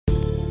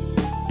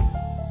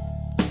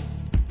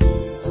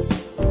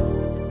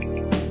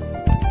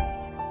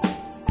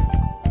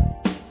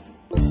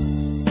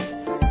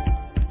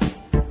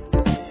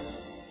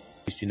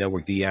History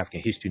Network, the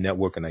African History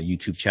Network, and our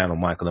YouTube channel,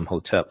 Michael M.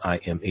 Hotep,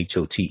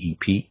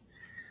 IMHOTEP.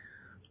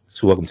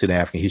 So welcome to the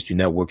African History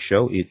Network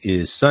show. It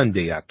is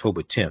Sunday,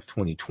 October 10th,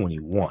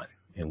 2021,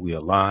 and we are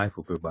live.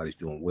 Hope everybody's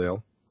doing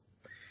well.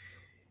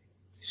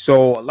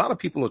 So a lot of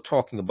people are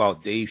talking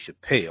about Dave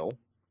Chappelle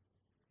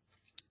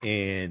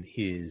and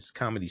his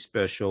comedy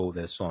special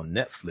that's on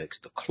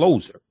Netflix, The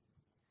Closer.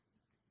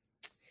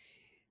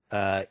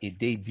 It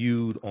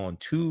debuted on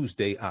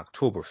Tuesday,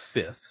 October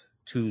 5th,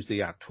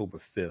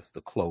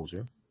 The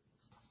Closer.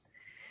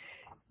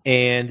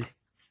 And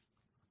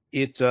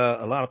it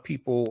a lot of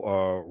people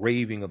are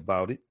raving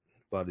about it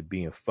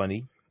being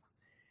funny.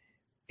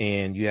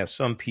 And you have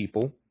some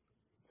people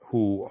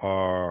who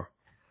are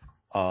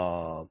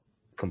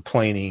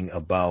complaining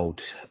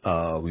about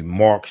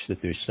remarks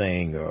that they're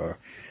saying are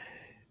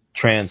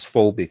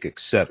transphobic,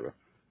 etc.,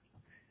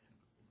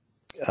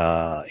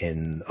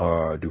 and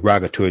are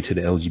derogatory to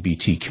the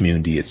LGBT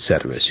community,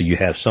 etc. So you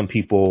have some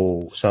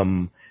people,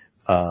 some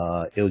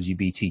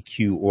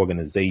LGBTQ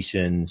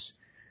organizations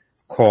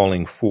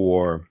calling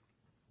for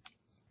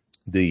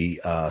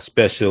the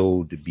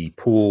special to be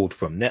pulled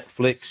from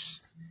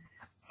Netflix,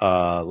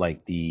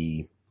 like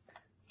the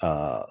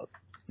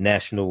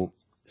national.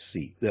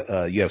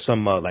 You have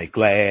some like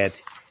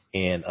GLAAD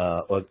and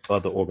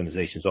other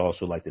organizations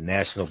also, like the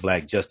National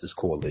Black Justice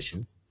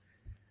Coalition,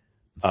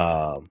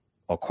 are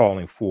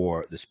calling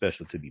for the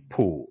special to be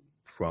pulled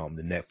from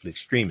the Netflix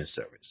streaming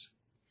service.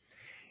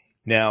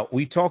 Now,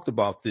 we talked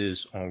about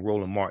this on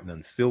Roland Martin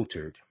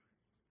Unfiltered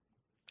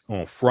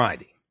on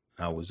Friday.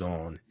 I was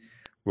on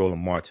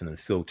Roland Martin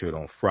Unfiltered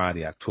on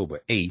Friday,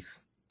 October 8th.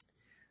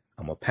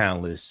 I'm a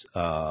panelist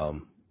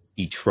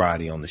each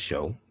Friday on the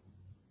show.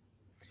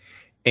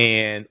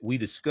 And we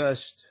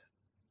discussed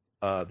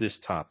this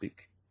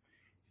topic.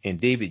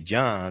 And David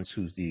Johns,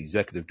 who's the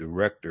executive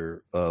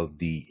director of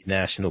the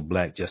National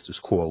Black Justice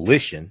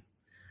Coalition,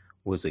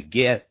 was a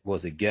guest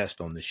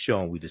on the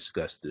show, and we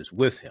discussed this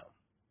with him.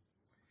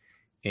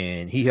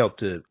 And he helped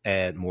to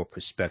add more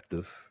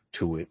perspective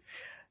to it,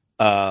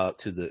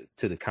 to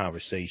the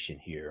conversation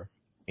here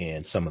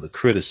and some of the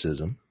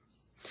criticism.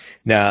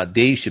 Now,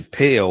 Dave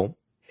Chappelle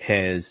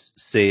has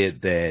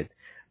said that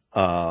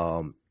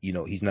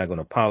he's not going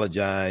to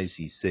apologize.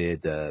 He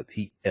said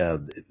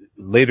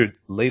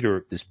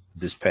later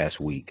this past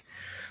week,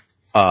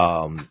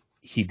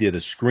 he did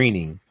a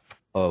screening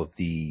of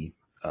a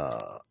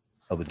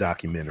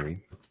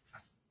documentary,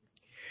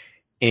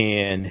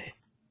 and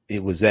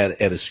it was at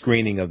a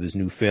screening of his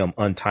new film,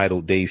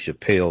 Untitled Dave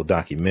Chappelle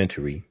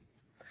Documentary.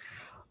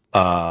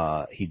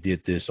 He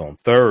did this on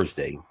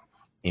Thursday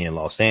in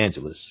Los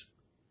Angeles.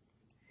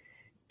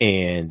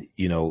 And,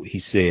 he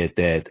said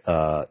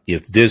that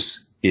if this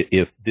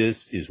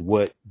is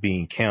what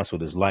being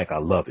canceled is like, I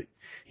love it.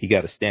 He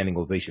got a standing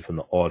ovation from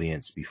the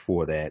audience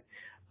before that.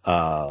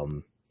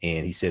 And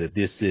he said, if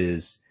this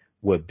is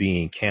what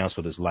being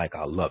canceled is like,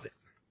 I love it.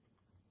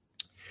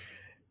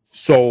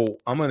 So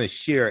I'm going to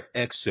share an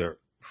excerpt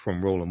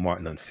from Roland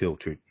Martin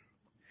Unfiltered,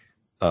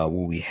 where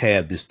we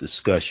had this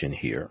discussion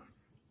here.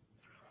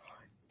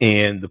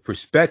 And the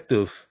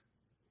perspective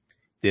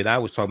that I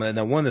was talking about.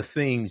 Now, one of the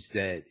things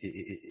that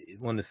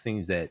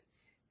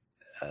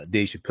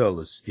Dave Chappelle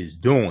is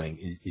doing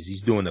is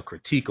he's doing a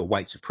critique of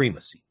white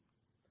supremacy.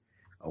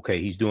 Okay,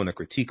 he's doing a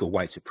critique of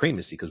white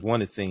supremacy because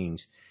one of the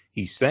things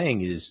he's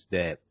saying is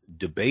that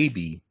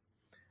DaBaby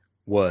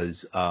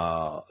was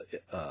the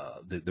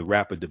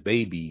rapper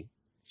DaBaby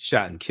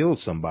shot and killed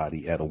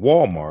somebody at a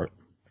Walmart,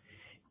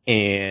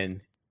 and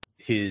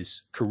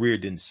his career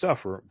didn't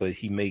suffer, but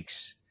he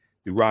makes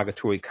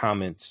derogatory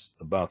comments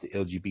about the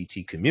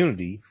LGBT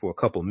community for a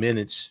couple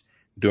minutes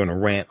during a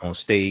rant on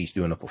stage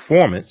during a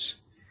performance.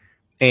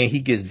 And he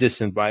gets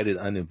disinvited,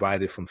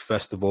 uninvited from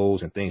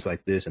festivals and things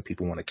like this, and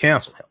people want to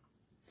cancel him.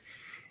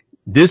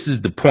 This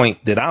is the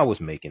point that I was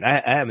making.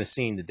 I haven't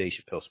seen the Dave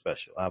Chappelle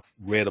special. I've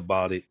read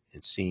about it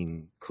and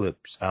seen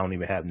clips. I don't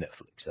even have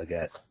Netflix.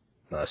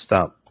 I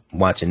stopped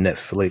watching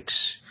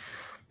Netflix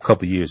a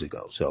couple years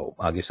ago. So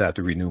I guess I have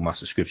to renew my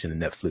subscription to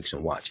Netflix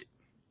and watch it.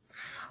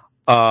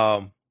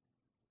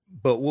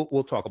 But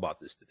we'll talk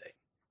about this today,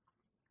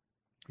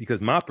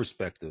 because my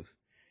perspective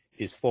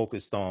is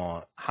focused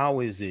on how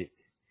is it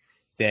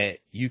that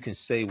you can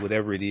say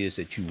whatever it is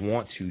that you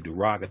want to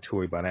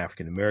derogatory about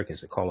African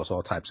Americans and call us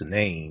all types of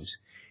names,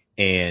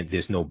 and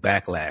there's no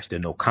backlash, there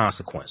are no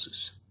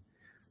consequences.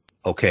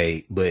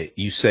 Okay, but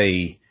you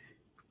say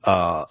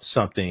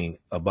something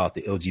about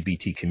the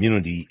LGBT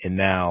community, and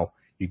now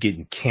you're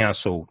getting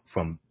canceled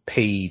from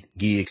paid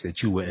gigs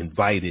that you were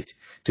invited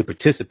to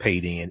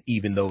participate in,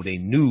 even though they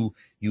knew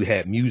you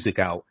had music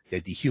out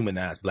that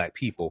dehumanized black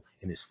people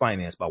and is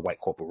financed by white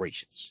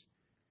corporations.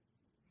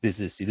 This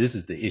is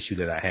the issue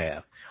that I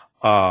have.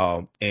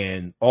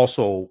 And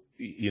also,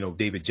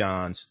 David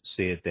Johns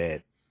said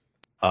that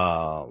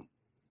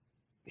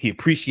he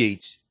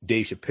appreciates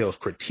Dave Chappelle's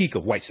critique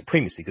of white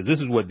supremacy, because this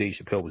is what Dave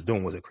Chappelle was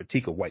doing, was a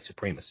critique of white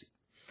supremacy.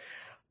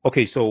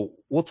 Okay, so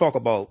we'll talk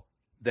about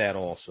that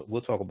also. We'll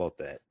talk about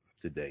that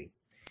today.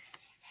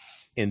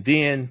 And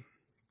then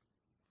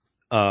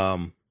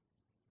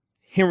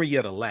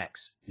Henrietta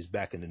Lacks is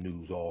back in the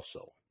news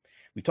also.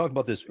 We talked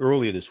about this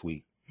earlier this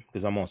week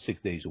because I'm on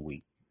 6 days a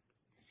week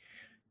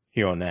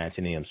here on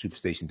 910 AM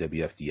Superstation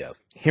WFDF.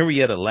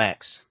 Henrietta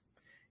Lacks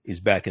is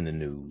back in the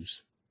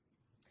news.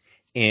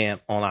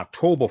 And on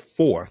October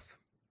 4th,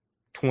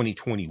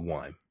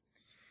 2021,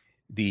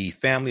 the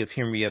family of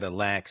Henrietta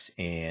Lacks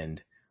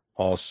and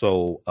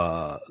also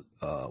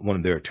one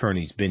of their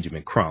attorneys,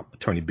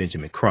 Attorney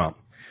Benjamin Crump,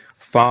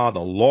 filed a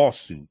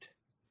lawsuit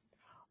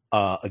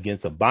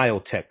against a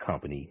biotech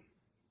company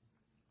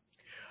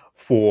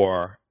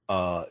for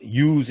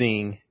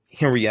using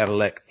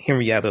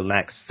Henrietta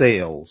Lacks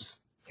sales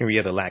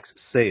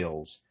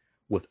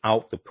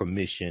without the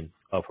permission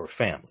of her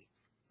family.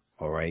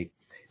 All right.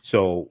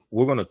 So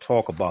we're going to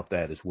talk about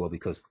that as well,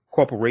 because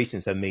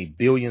corporations have made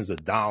billions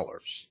of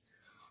dollars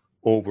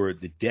over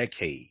the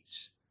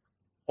decades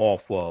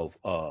off of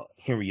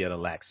Henrietta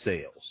Lacks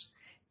sales,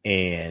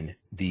 and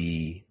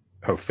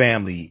her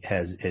family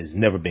has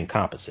never been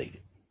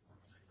compensated.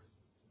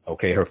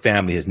 Okay, her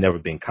family has never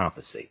been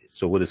compensated.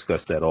 So we'll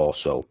discuss that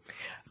also.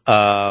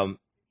 And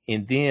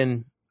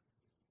then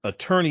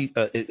early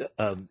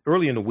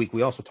in the week,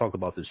 we also talked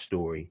about this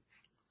story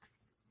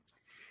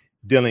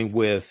dealing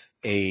with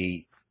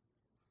a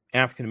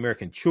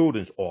African-American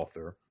children's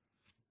author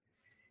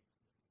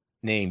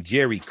named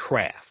Jerry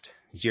Craft.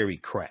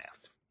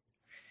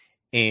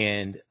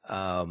 And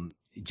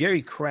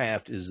Jerry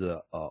Craft is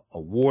a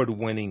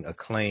award-winning,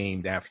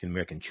 acclaimed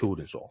African-American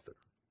children's author.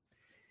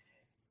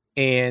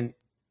 And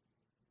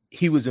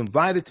he was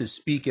invited to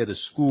speak at a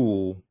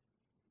school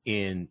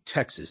in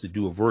Texas to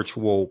do a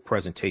virtual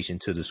presentation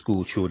to the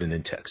school children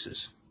in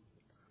Texas.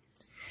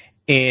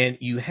 And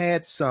you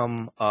had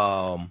some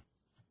you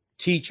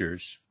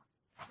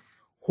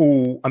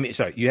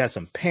had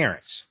some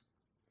parents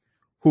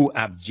who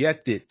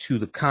objected to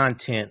the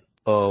content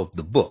of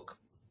the book,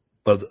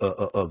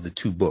 of the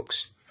two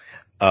books.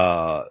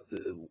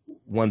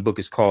 One book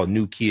is called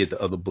New Kid,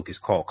 the other book is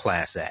called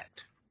Class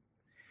Act.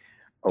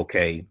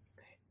 Okay.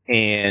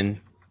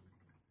 And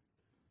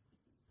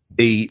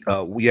we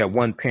had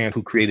one parent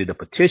who created a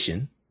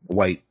petition, a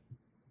white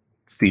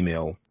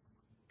female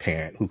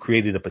parent who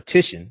created a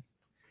petition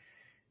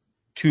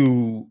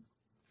to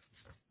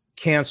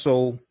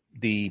cancel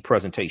the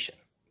presentation.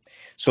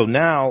 So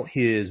now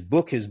his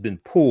book has been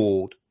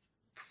pulled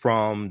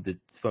from the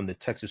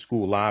Texas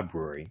School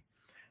Library,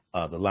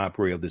 the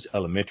library of this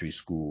elementary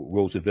school,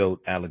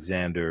 Roosevelt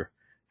Alexander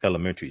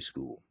Elementary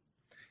School.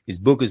 His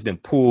book has been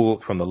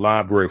pulled from the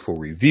library for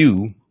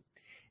review,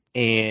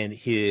 and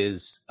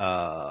his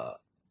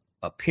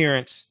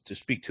appearance to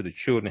speak to the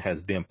children has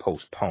been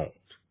postponed.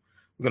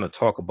 We're going to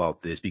talk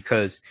about this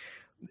because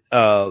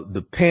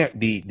the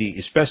parent,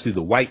 especially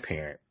the white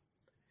parent,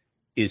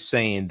 is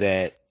saying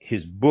that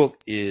his book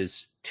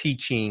is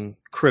teaching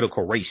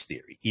critical race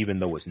theory, even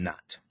though it's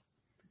not.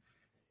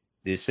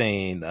 They're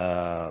saying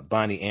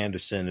Bonnie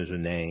Anderson is her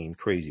name,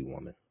 crazy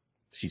woman.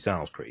 She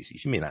sounds crazy.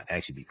 She may not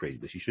actually be crazy,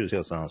 but she sure as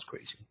hell sounds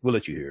crazy. We'll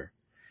let you hear her.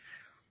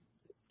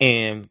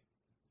 And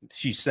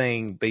she's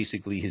saying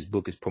basically his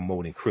book is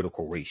promoting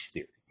critical race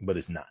theory, but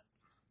it's not.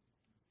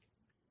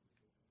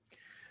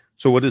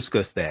 So we'll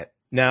discuss that.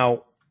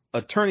 Now,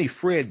 Attorney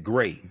Fred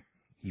Gray,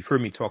 you've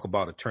heard me talk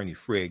about Attorney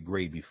Fred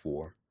Gray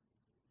before.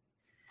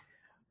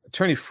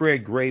 Attorney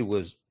Fred Gray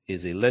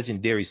is a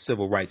legendary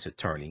civil rights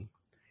attorney,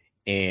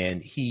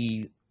 and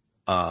he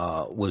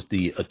was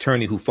the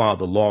attorney who filed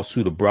the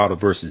lawsuit of Browder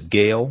versus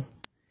Gale,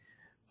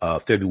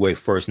 February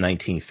 1st,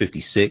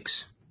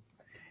 1956.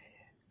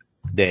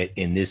 That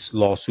in this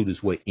lawsuit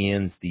is what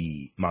ends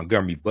the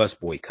Montgomery bus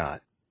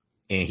boycott.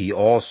 And he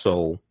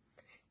also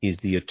is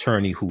the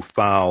attorney who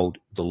filed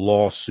the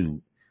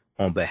lawsuit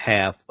on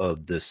behalf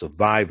of the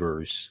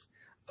survivors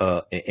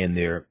and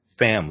their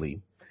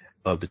family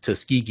of the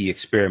Tuskegee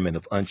experiment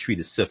of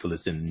untreated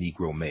syphilis in the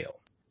Negro male.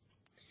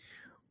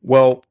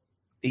 Well,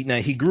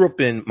 he grew up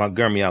in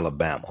Montgomery,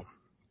 Alabama.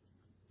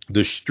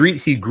 The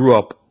street he grew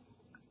up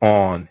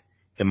on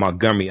in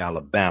Montgomery,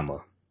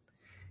 Alabama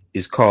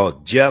is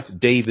called Jeff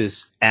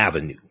Davis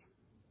Avenue.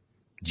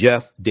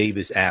 Jeff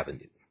Davis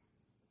Avenue.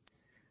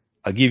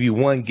 I'll give you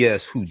one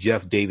guess who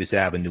Jeff Davis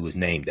Avenue is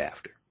named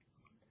after.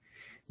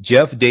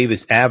 Jeff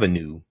Davis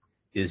Avenue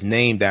is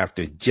named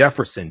after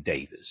Jefferson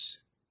Davis,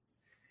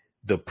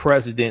 the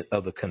president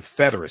of the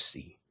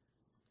Confederacy,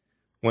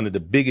 one of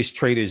the biggest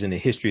traitors in the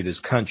history of this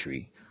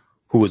country,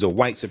 who was a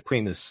white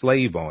supremacist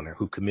slave owner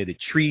who committed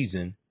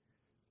treason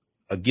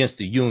against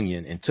the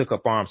Union and took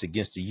up arms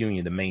against the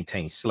Union to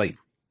maintain slavery.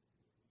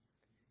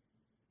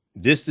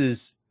 This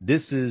is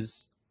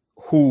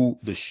who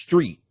the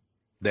street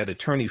that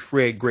Attorney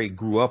Fred Gray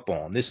grew up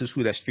on. This is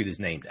who that street is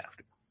named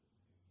after.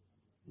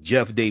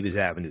 Jeff Davis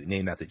Avenue,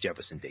 named after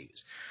Jefferson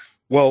Davis.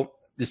 Well,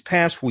 this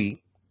past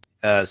week,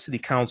 City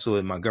Council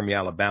in Montgomery,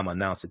 Alabama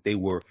announced that they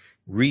were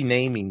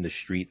renaming the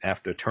street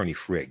after Attorney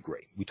Fred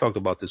Gray. We talked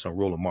about this on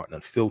Roland Martin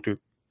Unfiltered.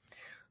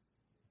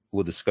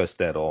 We'll discuss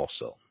that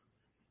also.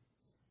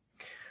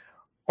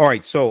 All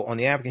right, so on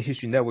the African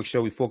History Network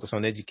show, we focus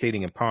on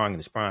educating, empowering, and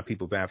inspiring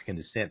people of African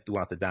descent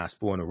throughout the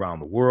diaspora and around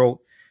the world.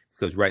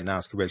 because right now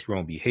it's corrects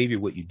wrong behavior,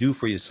 what you do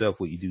for yourself,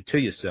 what you do to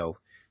yourself,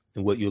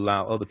 and what you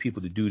allow other people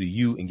to do to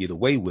you and get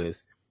away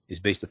with is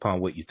based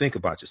upon what you think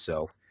about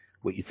yourself.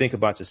 What you think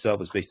about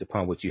yourself is based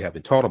upon what you have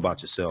been taught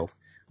about yourself.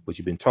 What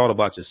you've been taught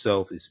about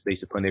yourself is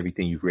based upon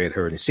everything you've read,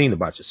 heard, and seen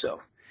about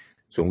yourself.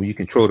 So when you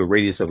control the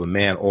radius of a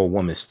man or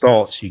woman's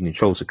thoughts, you can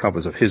control the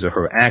circumference of his or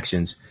her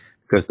actions,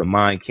 because the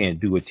mind can't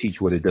do or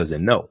teach what it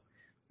doesn't know.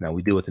 Now,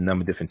 we deal with a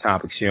number of different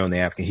topics here on the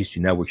African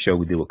History Network show.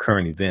 We deal with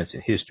current events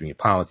in history and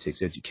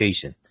politics,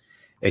 education,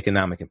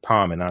 economic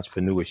empowerment,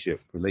 entrepreneurship,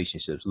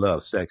 relationships,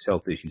 love, sex,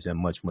 health issues, and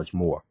much, much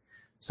more.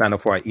 Sign up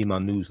for our email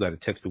newsletter.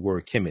 Text the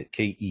word Kemet,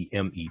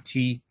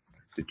 K-E-M-E-T,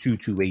 to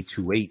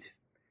 22828.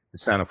 And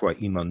sign up for our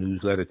email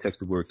newsletter.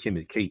 Text the word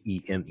Kemet,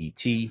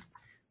 K-E-M-E-T,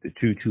 to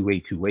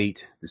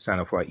 22828 to sign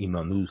up for our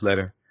email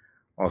newsletter.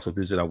 Also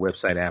visit our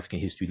website,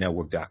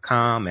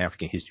 AfricanHistoryNetwork.com,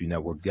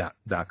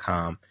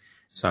 AfricanHistoryNetwork.com.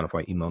 Sign up for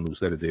our email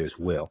newsletter there as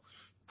well.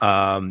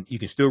 You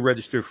can still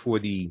register for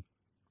the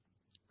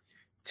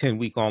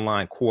 10-week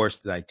online course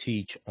that I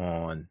teach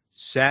on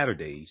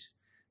Saturdays,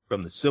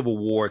 from the Civil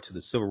War to the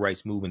Civil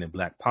Rights Movement and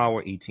Black Power,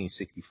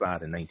 1865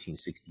 to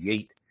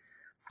 1968.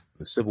 From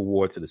the Civil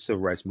War to the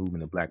Civil Rights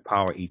Movement and Black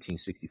Power,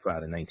 1865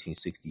 to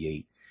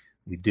 1968.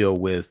 We deal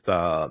with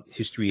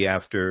history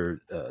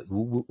after,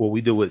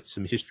 we deal with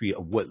some history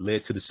of what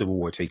led to the Civil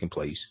War taking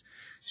place,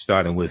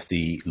 starting with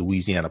the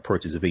Louisiana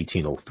Purchase of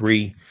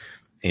 1803.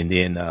 And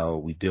then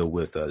we deal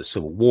with the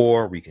Civil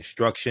War,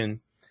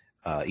 Reconstruction,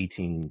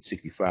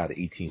 1865 to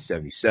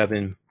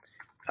 1877.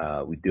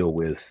 We deal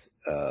with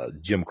the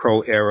Jim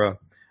Crow era,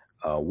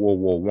 World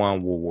War I,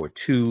 World War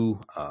II.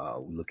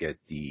 We look at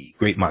the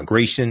Great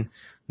Migration,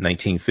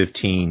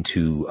 1915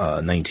 to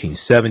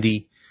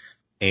 1970.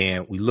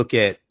 And we look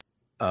at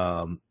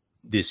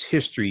this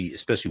history,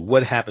 especially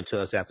what happened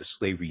to us after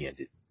slavery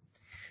ended.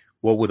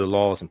 What were the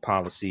laws and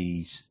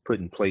policies put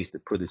in place to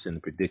put us in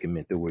the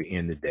predicament that we're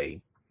in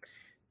today?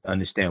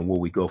 Understand where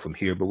we go from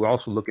here, but we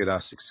also look at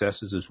our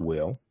successes as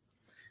well.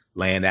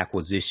 Land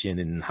acquisition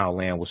and how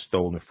land was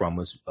stolen from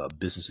us,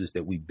 businesses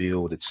that we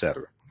build,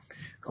 etc.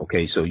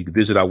 Okay, so you can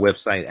visit our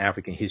website,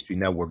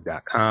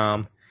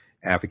 AfricanHistoryNetwork.com,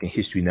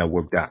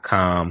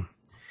 AfricanHistoryNetwork.com.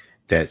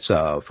 That's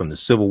from the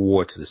Civil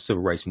War to the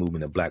Civil Rights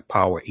Movement of Black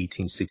Power,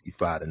 1865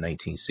 to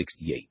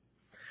 1968.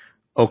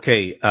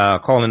 Okay,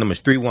 calling number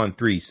is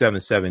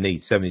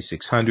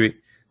 313-778-7600.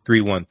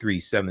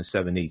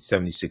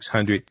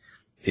 313-778-7600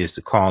 is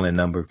the call-in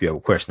number. If you have a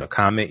question or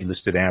comment, you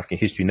listen to the African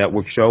History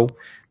Network show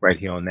right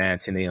here on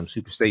 910 AM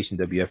Superstation,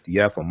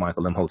 WFDF, on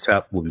Michael M.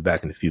 Hotep. We'll be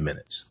back in a few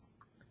minutes.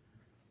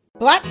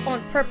 Black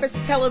on Purpose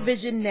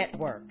Television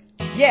Network.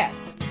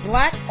 Yes,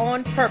 Black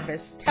on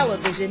Purpose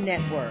Television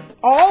Network.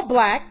 All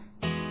black,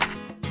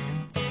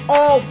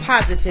 all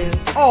positive,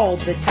 all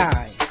the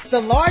time.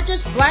 The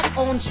largest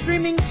black-owned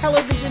streaming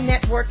television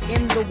network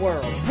in the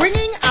world.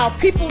 Bringing our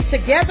people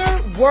together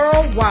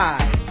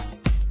worldwide.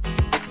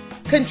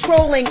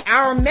 Controlling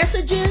our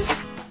messages,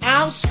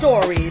 our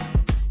story,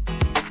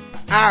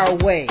 our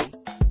way.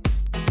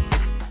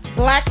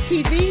 Black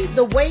TV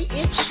the way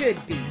it should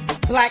be.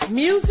 Black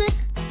music,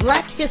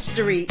 Black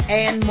history,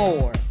 and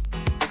more.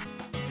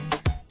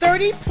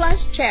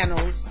 30-plus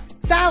channels,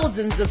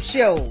 thousands of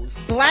shows.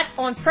 Black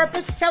on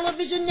Purpose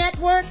Television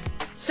Network.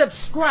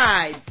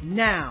 Subscribe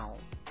now.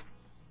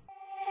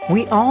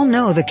 We all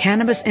know the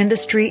cannabis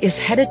industry is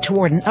headed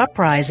toward an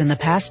uprise in the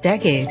past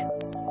decade.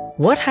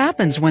 What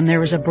happens when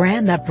there is a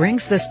brand that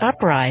brings this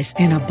uprise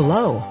in a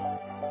blow?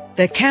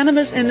 The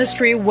cannabis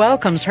industry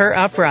welcomes her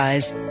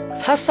uprise.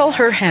 Hustle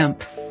her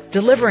hemp.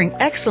 Delivering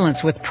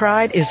excellence with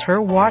pride is her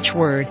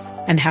watchword,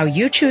 and how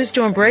you choose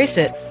to embrace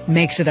it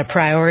makes it a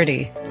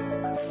priority.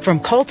 From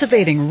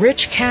cultivating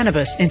rich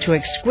cannabis into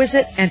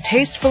exquisite and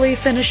tastefully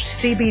finished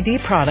CBD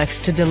products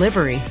to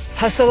delivery,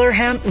 Hustle Her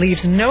Hemp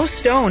leaves no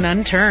stone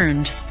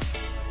unturned.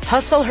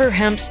 Hustle Her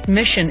Hemp's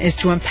mission is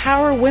to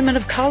empower women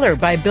of color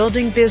by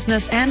building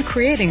business and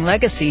creating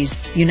legacies,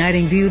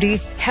 uniting beauty,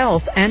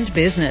 health, and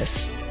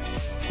business.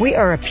 We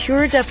are a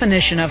pure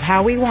definition of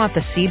how we want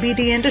the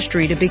CBD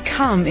industry to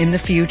become in the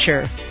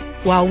future.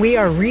 While we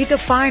are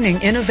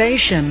redefining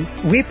innovation,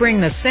 we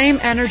bring the same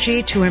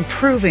energy to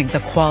improving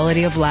the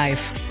quality of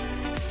life.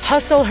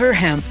 Hustle Her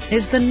Hemp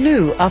is the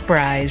new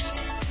uprise.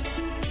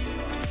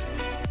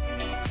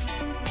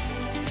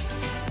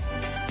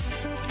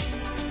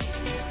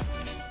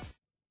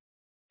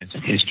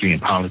 History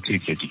and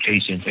politics,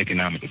 education,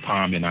 economic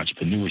empowerment,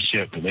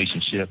 entrepreneurship,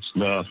 relationships,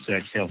 love,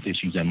 sex, health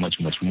issues, and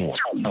much, much more.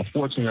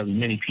 Unfortunately,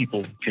 many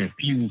people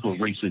confuse what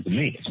racism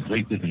is.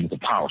 Racism is a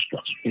power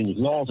structure. It was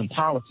laws and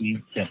policies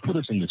that put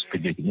us in this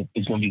predicament.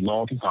 It's going to be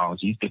laws and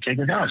policies that take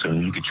us down. So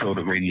when you control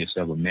the radius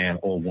of a man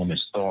or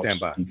woman's thoughts, you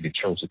can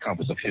control the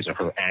compass of his or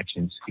her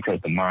actions, because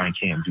the mind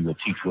can't do or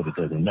teach what it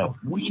doesn't know.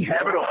 We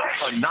have it all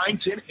on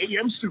 910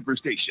 AM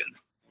Superstation.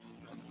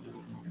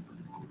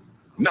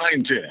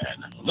 910,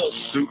 the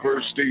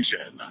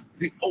Superstation,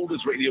 the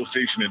oldest radio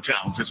station in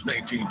town since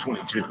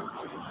 1922.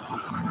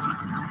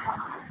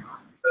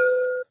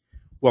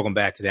 Welcome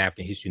back to the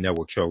African History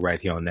Network show right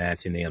here on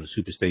 910 AM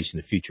Superstation,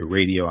 the Future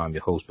Radio. I'm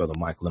your host, Brother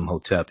Michael M.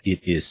 Hotep.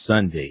 It is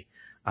Sunday,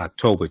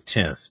 October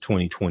 10th,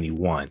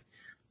 2021.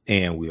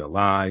 And we are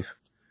live.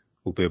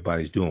 Hope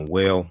everybody's doing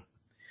well.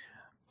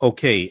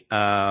 Okay.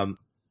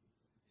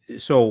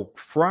 So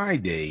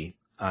Friday,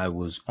 I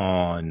was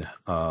on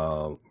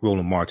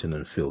Roland Martin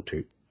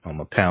Unfiltered. I'm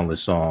a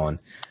panelist on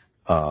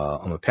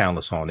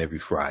every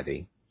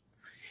Friday.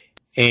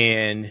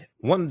 And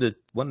one of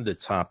the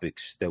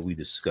topics that we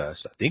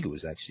discussed, I think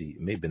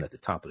it may have been at the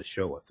top of the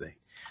show, I think.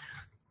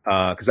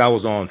 Because I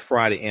was on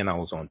Friday and I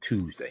was on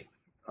Tuesday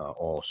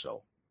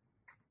also.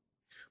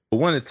 But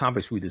one of the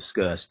topics we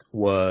discussed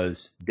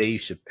was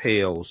Dave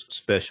Chappelle's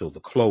special, The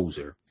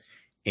Closer,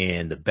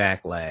 and the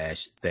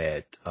backlash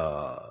that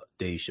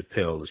Dave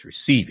Chappelle is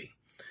receiving,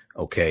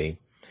 okay,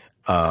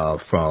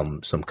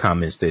 from some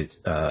comments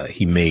that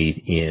he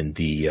made in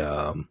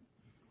the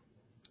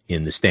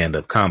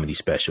stand-up comedy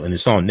special. And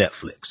it's on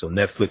Netflix. So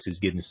Netflix is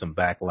getting some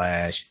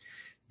backlash.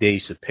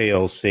 Dave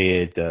Chappelle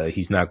said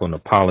he's not going to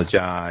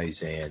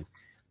apologize, and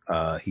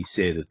he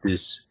said that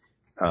this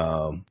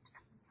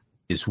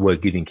is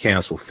what getting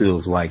canceled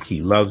feels like.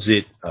 He loves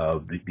it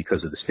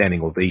because of the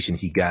standing ovation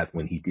he got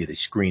when he did a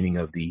screening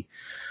of the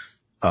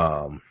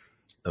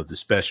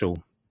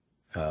special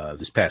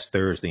this past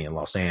Thursday in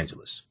Los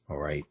Angeles. All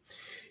right,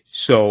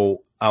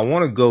 so I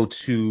want to go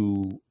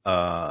to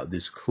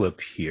this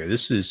clip here.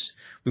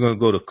 We're going to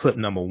go to clip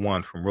number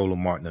 1 from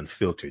Roland Martin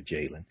Unfiltered,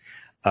 Jalen.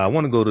 I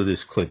want to go to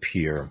this clip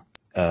here.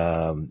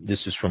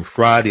 This is from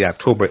Friday,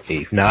 October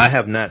 8th. Now, I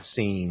have not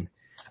seen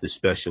the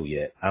special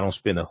yet. I don't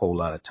spend a whole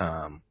lot of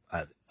time.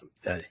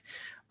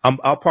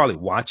 I'll probably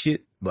watch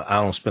it, but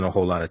I don't spend a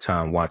whole lot of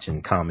time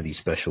watching comedy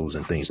specials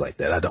and things like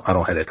that. I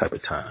don't have that type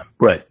of time.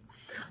 But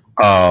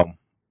I'll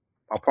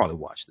probably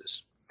watch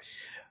this.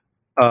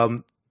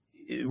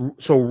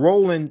 So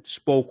Roland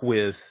spoke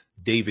with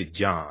David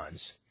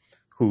Johns,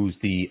 who's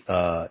the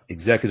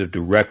executive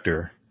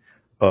director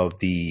of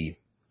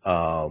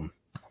one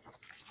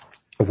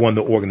of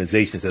the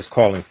organizations that's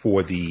calling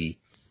for the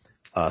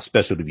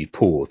special to be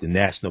pulled, the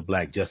National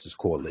Black Justice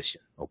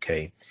Coalition.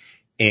 Okay.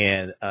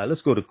 And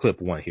let's go to clip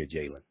 1 here,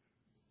 Jalen.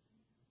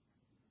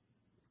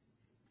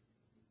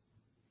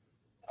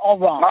 All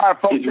right,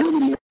 folks. It's really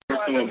more so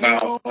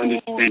about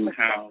understanding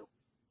how.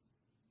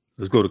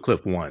 Let's go to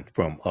clip 1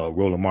 from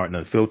Roland Martin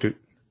Unfiltered.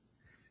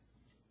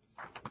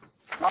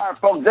 All right,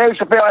 folks. Dave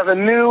Chappelle has a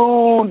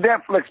new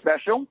Netflix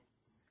special.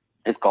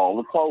 It's called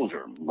The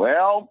Closer.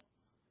 Well,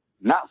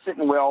 not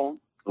sitting well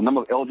with a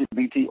number of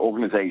LGBT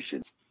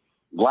organizations,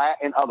 Black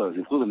and others,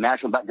 including the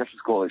National Black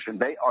Justice Coalition.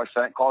 They are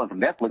calling for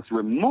Netflix to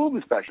remove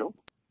the special,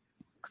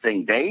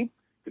 saying Dave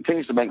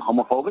continues to make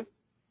homophobic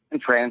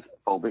and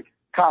transphobic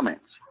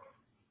comments.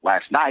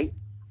 Last night,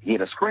 he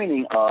had a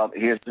screening of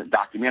his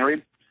documentary,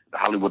 The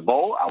Hollywood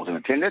Bowl. I was in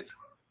attendance.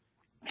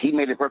 He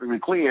made it perfectly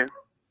clear.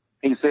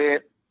 He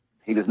said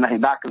he's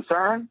not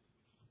concerned.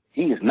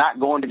 He is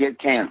not going to get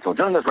canceled.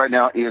 Joining us right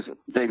now is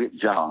David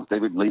Johns.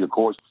 David leads, of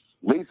course,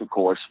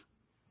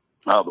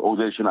 the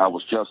organization I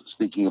was just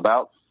speaking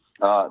about.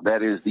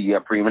 That is the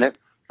preeminent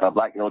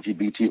Black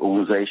LGBT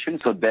organization.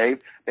 So,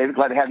 David,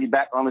 glad to have you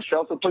back on the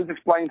show. So please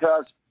explain to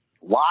us,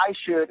 why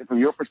should, from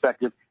your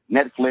perspective,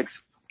 Netflix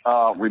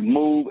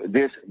remove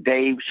this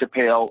Dave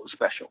Chappelle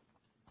special?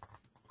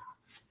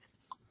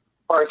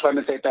 First, let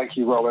me say thank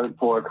you, Roland,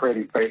 for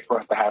creating space for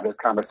us to have this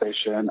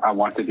conversation. I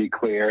want to be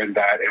clear in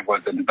that it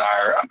was the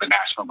desire of the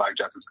National Black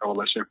Justice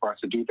Coalition for us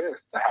to do this,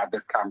 to have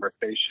this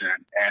conversation.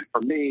 And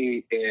for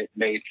me, it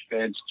made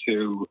sense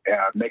to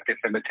make this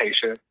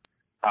invitation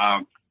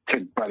to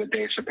Brother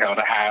Dave Chappelle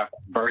to have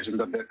versions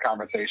of this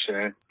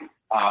conversation,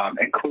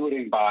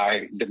 including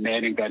by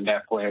demanding that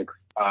Netflix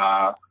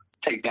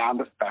take down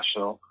the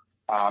special,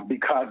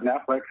 because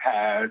Netflix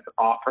has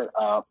offered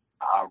up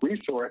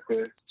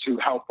resources to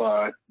help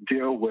us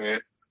deal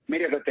with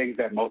many of the things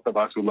that most of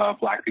us who love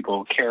Black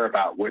people care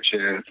about, which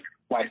is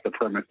white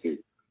supremacy.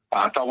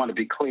 So I want to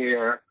be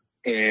clear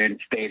in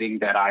stating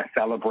that I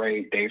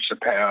celebrate Dave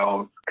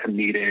Chappelle's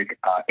comedic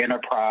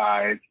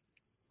enterprise.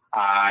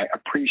 I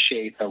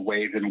appreciate the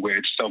ways in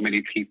which so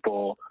many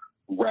people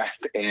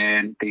rest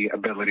in the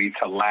ability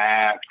to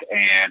laugh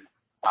and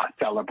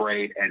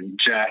celebrate and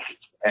just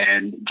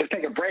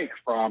take a break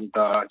from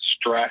the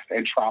stress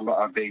and trauma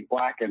of being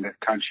Black in this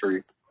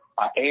country.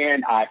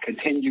 And I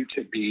continue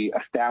to be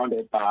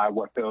astounded by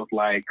what feels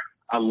like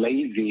a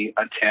lazy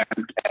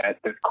attempt at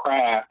this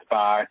craft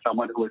by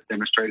someone who has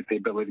demonstrated the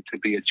ability to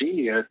be a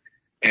genius,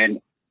 and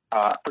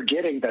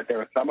forgetting that there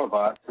are some of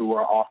us who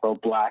are also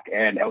Black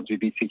and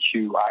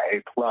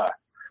LGBTQIA+.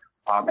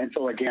 And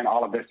so, again,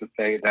 all of this to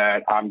say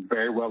that I'm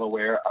very well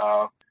aware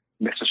of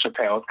Mr.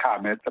 Chappelle's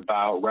comments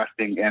about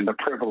resting in the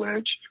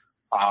privilege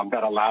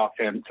that allows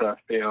him to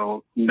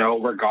feel no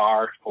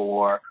regard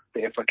for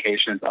the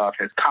implications of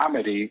his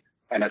comedy.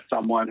 And as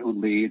someone who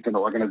leads an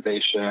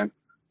organization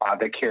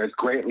that cares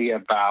greatly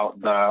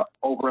about the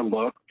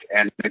overlooked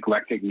and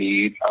neglected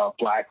needs of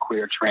Black,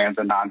 queer, trans,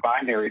 and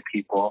non-binary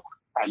people,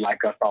 I'd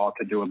like us all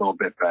to do a little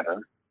bit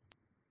better.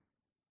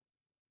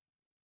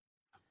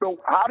 So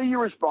how do you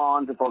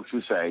respond to folks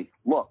who say,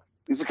 look,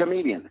 these are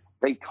comedians.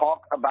 They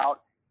talk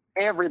about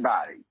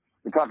everybody.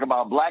 He talk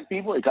about black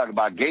people. He talk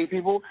about gay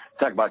people.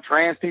 He talk about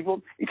trans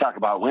people. He talk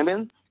about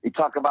women. He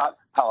talk about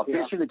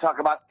politicians. He talk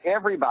about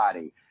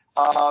everybody.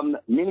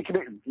 Many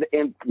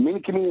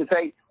comedians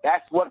say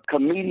that's what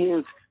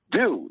comedians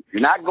do.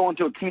 You're not going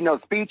to a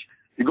keynote speech.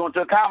 You're going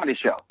to a comedy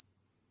show.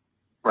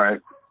 Right.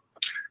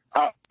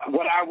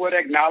 What I would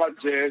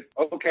acknowledge is,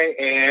 okay,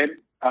 and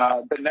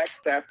the next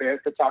step is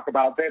to talk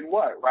about then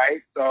what,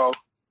 right? So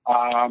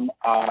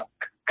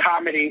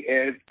comedy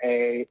is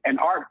an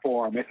art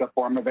form. It's a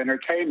form of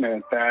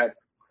entertainment that,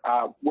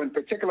 when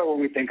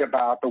we think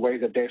about the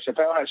ways that Dave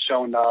Chappelle has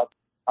shown up,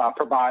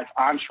 provides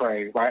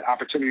entree, right?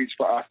 Opportunities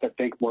for us to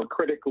think more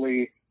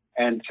critically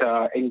and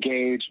to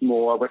engage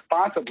more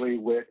responsibly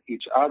with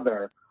each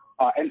other.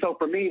 And so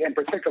for me in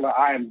particular,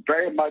 I am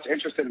very much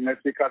interested in this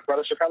because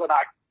Brother Chappelle and I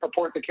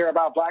purport to care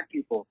about black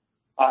people.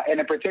 And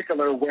in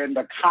particular, when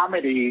the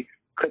comedy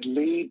could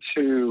lead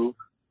to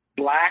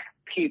black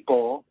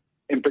people,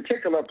 in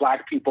particular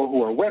black people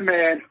who are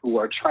women, who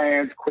are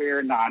trans,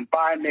 queer,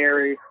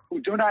 non-binary, who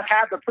do not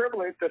have the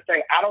privilege to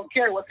say, I don't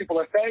care what people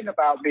are saying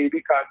about me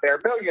because they're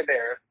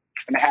millionaires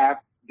and have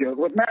deals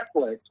with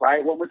Netflix,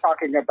 right? When we're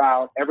talking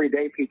about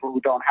everyday people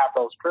who don't have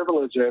those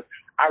privileges,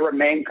 I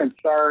remain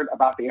concerned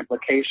about the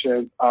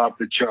implications of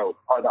the joke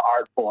or the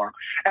art form.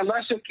 And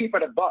let's just keep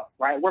it a buck,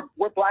 right?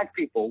 We're black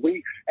people.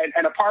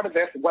 And a part of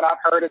this, what I've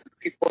heard is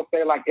people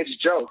say, like, it's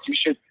jokes.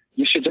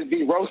 You should just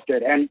be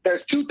roasted. And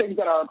there's two things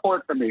that are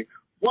important for me.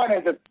 One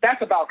is that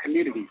that's about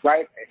community,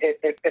 right?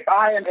 If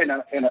I am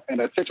in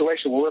a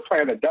situation where we're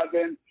playing a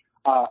dozen,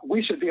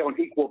 we should be on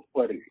equal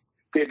footing.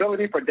 The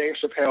ability for Dave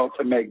Chappelle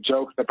to make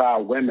jokes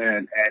about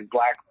women and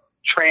black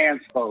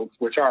trans folks,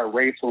 which are a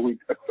race where we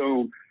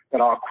assume that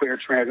all queer,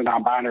 trans, and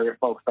non-binary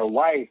folks are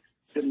white,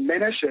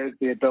 diminishes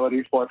the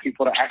ability for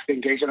people to actually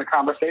engage in a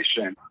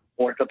conversation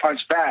or to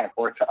punch back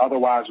or to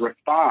otherwise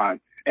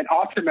respond. And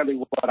ultimately,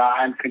 what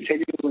I'm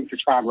continuing to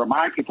try and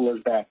remind people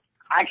is that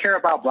I care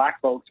about black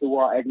folks who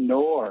are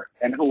ignored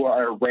and who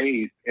are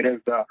erased. It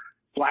is the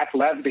black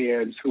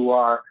lesbians who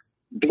are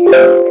being in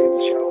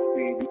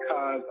Chelsea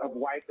because of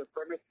white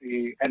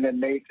supremacy and then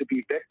made to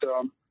be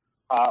victims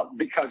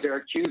because their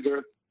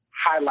accusers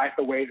highlight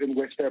the ways in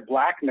which their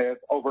blackness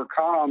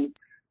overcomes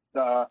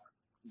the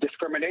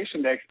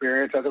discrimination they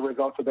experience as a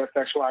result of their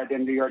sexual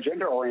identity or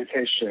gender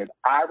orientation.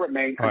 I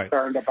remain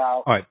concerned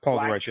about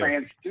black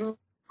trans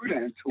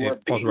students who are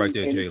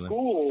being in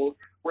schools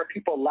where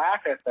people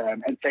laugh at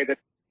them and say that.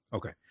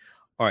 Okay.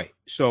 All right.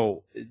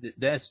 So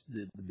that's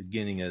the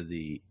beginning of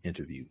the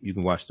interview. You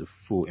can watch the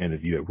full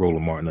interview at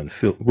Roland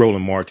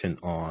Martin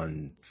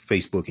on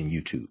Facebook and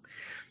YouTube.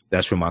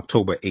 That's from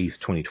October 8th,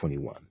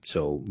 2021.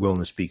 So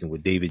Roland speaking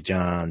with David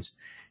Johns,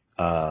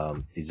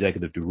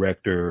 Executive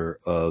Director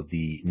of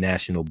the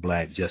National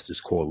Black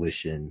Justice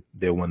Coalition.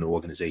 They're one of the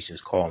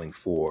organizations calling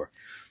for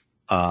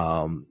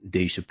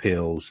Dave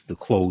Chappelle's The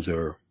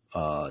Closer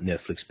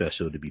Netflix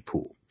special to be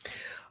pulled.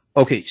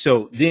 Okay,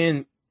 so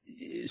they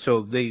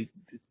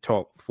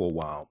talk for a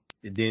while,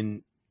 and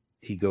then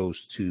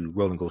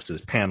Roland goes to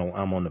his panel.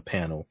 I'm on the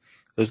panel.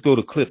 Let's go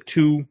to clip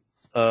 2,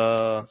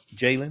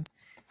 Jalen.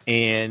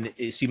 And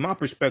see, my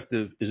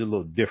perspective is a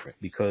little different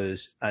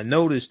because I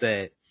noticed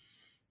that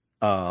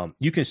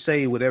you can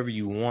say whatever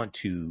you want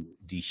to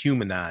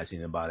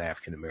dehumanizing about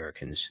African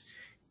Americans,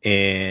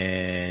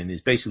 and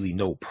it's basically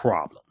no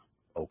problem.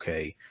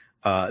 Okay,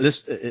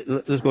 let's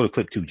go to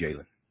clip 2,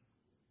 Jalen.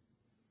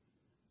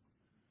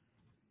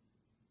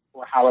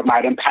 Or how it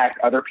might impact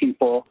other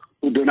people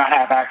who do not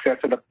have access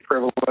to the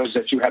privilege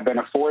that you have been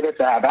afforded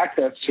to have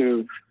access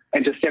to,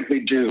 and to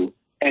simply do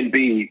and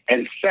be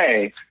and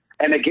say.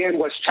 And again,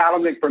 what's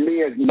challenging for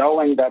me is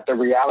knowing that the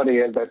reality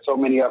is that so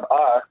many of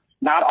us,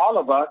 not all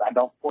of us, I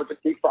don't want to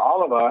speak for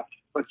all of us,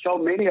 but so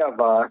many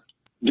of us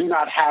do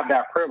not have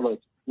that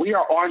privilege. We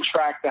are on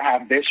track to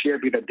have this year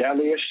be the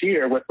deadliest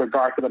year with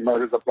regard to the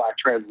murders of black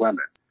trans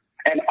women.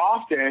 And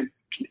often,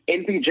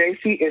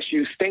 NBJC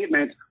issues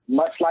statements,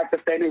 much like the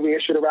statement we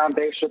issued around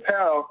Dave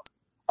Chappelle,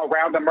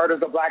 around the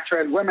murders of black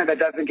trans women, that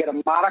doesn't get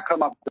a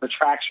modicum of the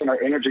traction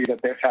or energy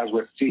that this has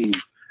received.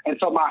 And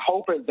so my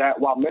hope is that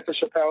while Mr.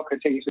 Chappelle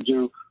continues to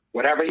do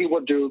whatever he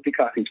will do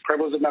because he's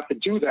privileged enough to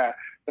do that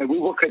we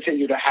will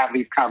continue to have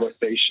these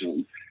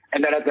conversations.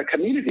 And that as a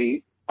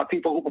community of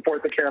people who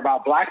purport to care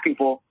about black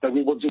people, that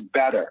we will do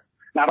better.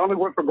 Not only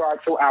with regard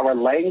to our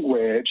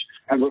language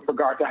and with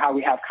regard to how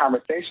we have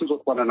conversations with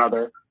one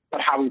another,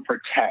 but how we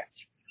protect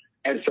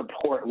and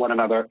support one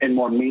another in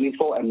more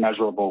meaningful and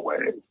measurable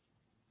ways.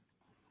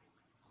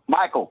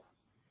 Michael.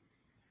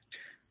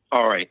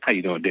 All right. How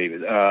you doing,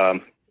 David?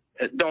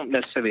 Don't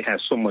necessarily have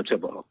so much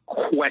of a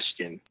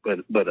question,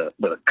 but a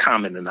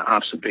comment and an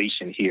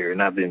observation here.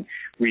 And I've been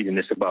reading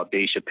this about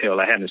Dave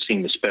Chappelle. I haven't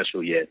seen the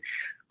special yet.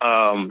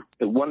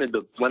 One of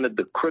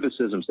the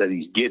criticisms that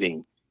he's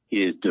getting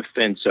is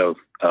defense of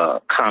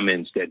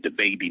comments that the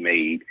baby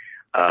made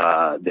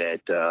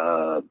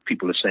that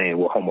people are saying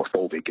were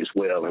homophobic as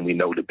well. And we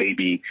know the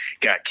baby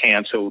got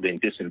canceled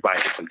and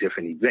disinvited from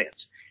different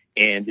events.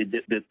 And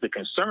the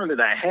concern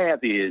that I have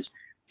is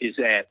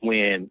that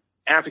when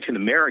African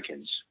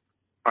Americans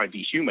are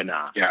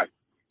dehumanized,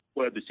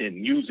 whether it's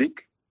in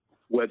music,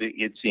 whether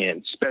it's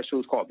in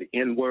specials called the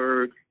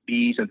N-word,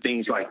 B's, and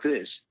things like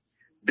this,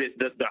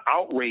 the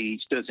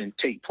outrage doesn't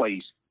take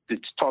place to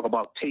talk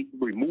about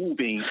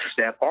removing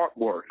that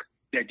artwork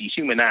that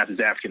dehumanizes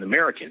African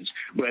Americans.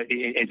 But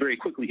and very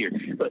quickly here,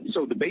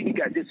 so the baby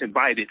got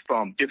disinvited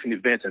from different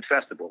events and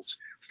festivals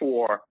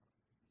for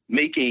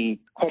making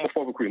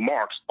homophobic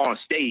remarks on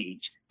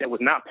stage that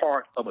was not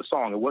part of a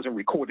song. It wasn't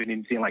recorded,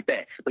 anything like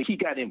that. But he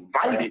got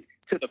invited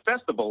to the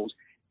festivals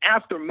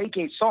after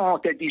making songs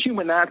that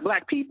dehumanize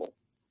Black people.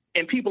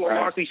 And people are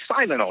largely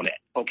silent on that,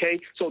 okay?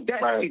 So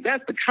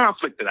that's the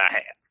conflict that I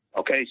have,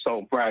 okay?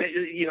 So,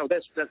 you know,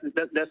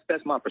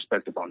 that's my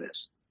perspective on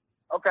this.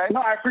 Okay.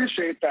 No, I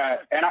appreciate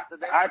that. And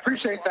I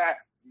appreciate that.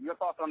 Your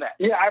thoughts on that?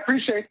 Yeah, I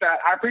appreciate that.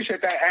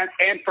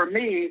 And for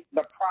me,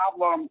 the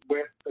problem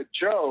with the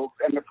joke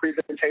and the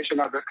presentation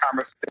of this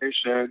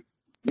conversation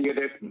via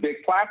this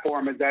big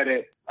platform is that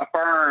it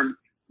affirms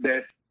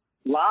this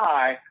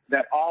lie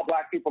that all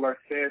Black people are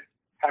cis,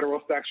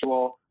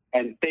 heterosexual,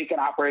 and think and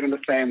operate in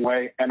the same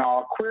way, and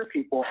all queer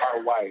people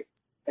are white.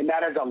 And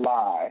that is a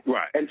lie.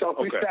 Right. And so if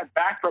we step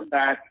back from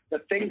that, the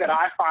thing that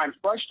I find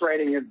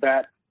frustrating is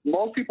that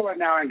most people are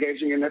now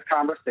engaging in this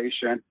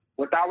conversation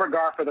without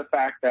regard for the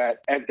fact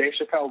that, as Dave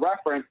Chappelle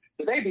referenced,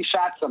 the baby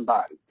shot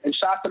somebody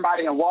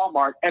in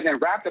Walmart and then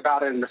rapped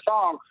about it in the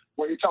song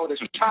where he told his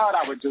child,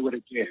 I would do it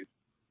again.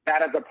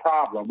 That is a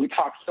problem. We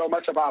talk so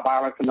much about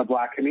violence in the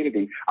Black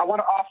community. I want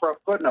to offer a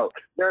footnote.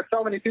 There are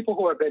so many people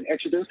who have been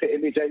introduced to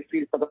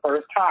MBJC for the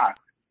first time.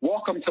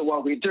 Welcome to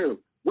what we do.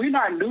 We're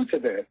not new to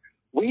this.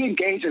 We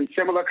engage in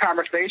similar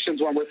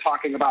conversations when we're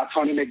talking about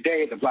Tony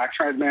McDade, the Black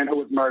trans man who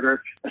was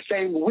murdered the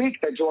same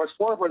week that George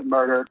Floyd was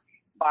murdered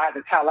by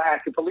the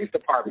Tallahassee Police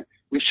Department.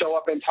 We show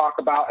up and talk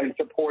about and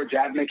support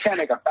Jasmine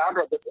Koenig, a founder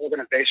of this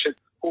organization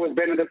who has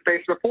been in this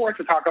space before,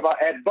 to talk about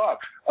Ed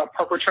Buck, a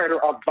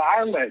perpetrator of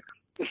violence,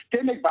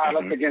 systemic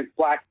violence against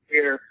Black,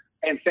 queer,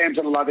 and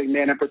same-gender-loving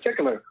men in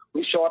particular.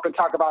 We show up and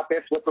talk about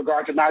this with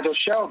regard to Nigel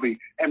Shelby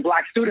and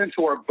Black students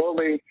who are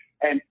bullied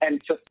and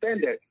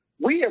suspended.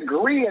 We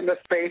agree in the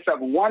space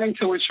of wanting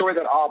to ensure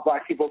that all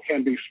Black people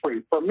can be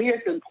free. For me,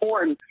 it's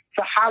important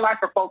to highlight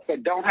for folks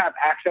that don't have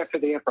access to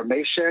the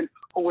information,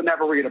 who will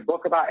never read a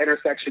book about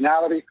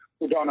intersectionality,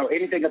 who don't know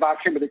anything about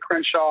Kimberly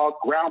Crenshaw's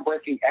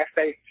groundbreaking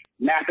essay,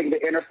 Mapping the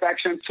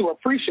Intersection, to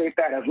appreciate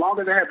that as long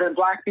as there have been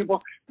Black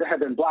people, there have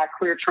been Black,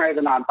 queer, trans,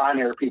 and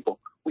non-binary people.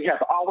 We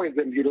have always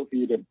been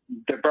beautifully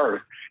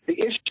diverse. The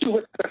issue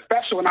with the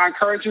special, and I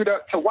encourage you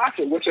to watch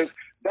it, which is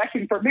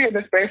vexing for me in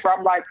this space where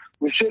I'm like,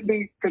 we should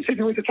be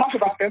continuing to talk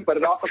about this, but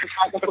it also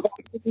talk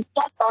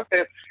about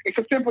this. It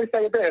could simply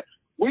say this: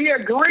 we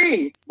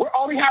agree. We're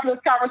only having this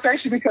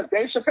conversation because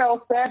Dave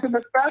Chappelle said in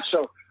the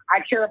special,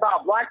 I care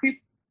about Black people.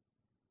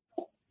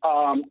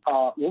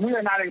 When we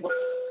are not able to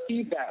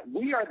achieve that,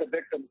 we are the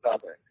victims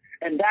of it.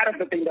 And that is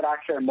the thing that I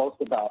care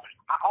most about.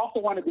 I also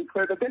want to be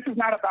clear that this is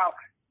not about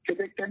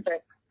convicting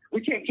that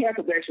we can't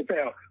cancel Dave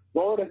Chappelle.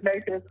 Road has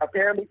made this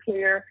apparently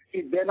clear.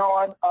 He's been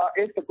on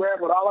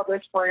Instagram with all of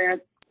his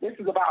friends. This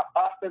is about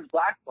us as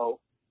Black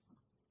folks.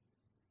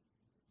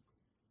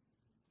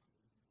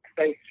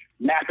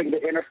 Mapping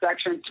the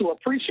intersection, to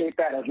appreciate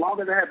that as long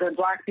as there have been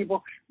Black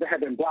people, there have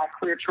been Black,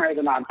 queer, trans,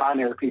 and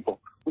non-binary people.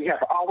 We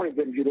have always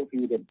been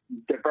beautifully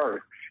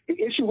diverse. The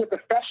issue with the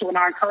special, and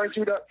I encourage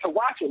you to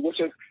watch it, which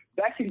is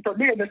vexing for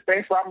me in this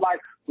space where I'm like,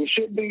 we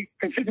should be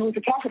continuing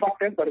to talk about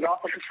this, but it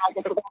also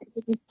talk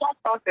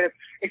about this.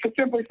 It could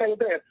simply say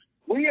this: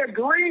 we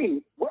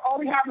agree. We're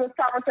only having this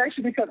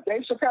conversation because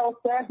Dave Chappelle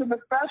says in the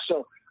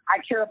special, I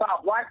care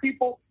about Black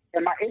people,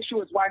 and my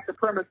issue is white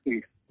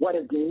supremacy. What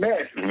is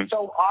missed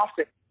so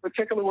often,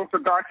 particularly with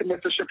regard to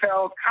Mr.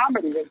 Chappelle's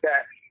comedy, is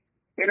that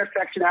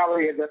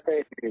intersectionality is a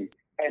thing.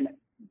 And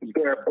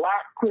they're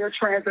Black, queer,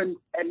 trans, and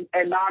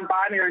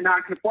non-binary,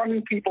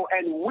 non-conforming people.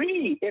 And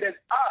it is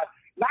us,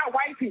 not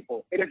white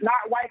people. It is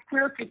not white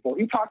queer people.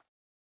 He talks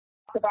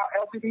about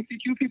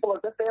LGBTQ people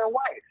as if they are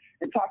white,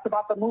 and talks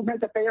about the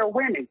movement that they are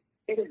winning.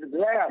 It is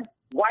them,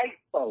 white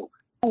folks,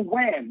 who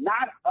win,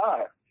 not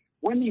us.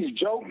 When these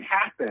jokes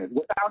happen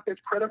without this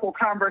critical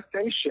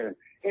conversation,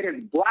 it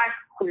is Black,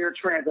 queer,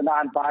 trans, and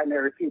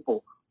non-binary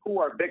people who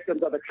are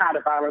victims of the kind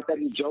of violence that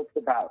he jokes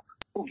about,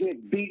 who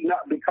get beaten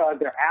up because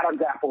their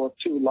Adam's apple is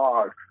too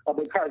large, or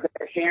because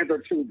their hands are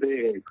too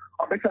big,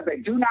 or because they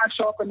do not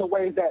show up in the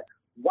ways that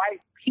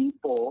white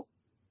people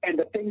and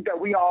the things that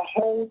we all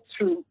hold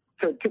to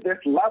this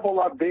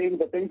level of being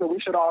the things that we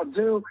should all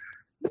do.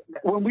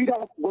 When we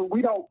are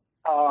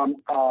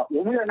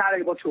not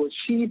able to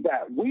achieve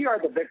that, we are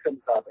the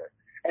victims of it.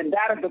 And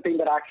that is the thing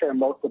that I care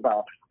most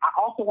about. I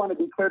also want to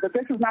be clear that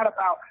this is not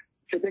about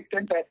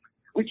predicting that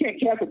we can't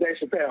cancel Dave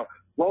Chappelle.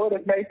 Lloyd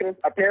has made this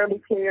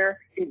apparently clear.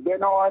 He's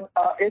been on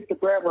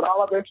Instagram with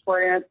all of his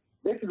friends.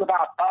 This is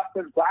about us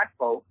as Black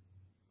folks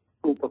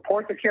who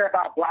purport to care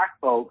about Black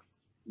folks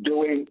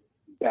doing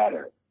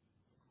better.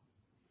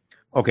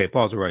 Okay,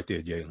 pause it right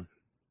there, Jalen.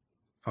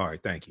 All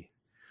right, thank you.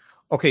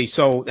 Okay,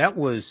 so that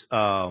was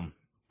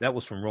That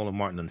was from Roland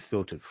Martin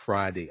Unfiltered,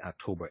 Friday,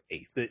 October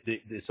 8th.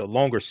 It's a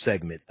longer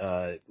segment.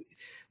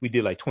 We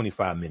did like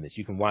 25 minutes.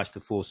 You can watch the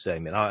full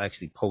segment. I'll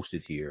actually post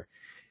it here.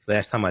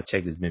 Last time I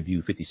checked, it's been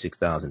viewed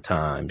 56,000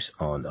 times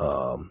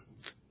on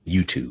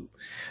YouTube.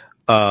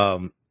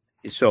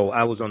 So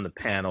I was on the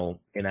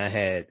panel and I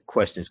had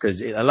questions because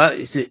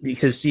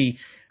see,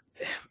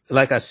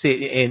 like I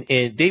said,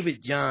 and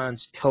David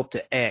Johns helped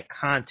to add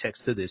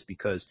context to this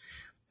because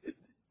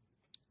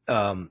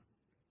Dave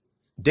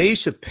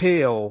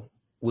Chappelle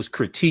was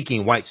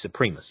critiquing white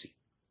supremacy.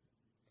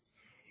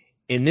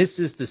 And this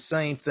is the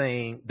same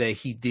thing that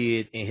he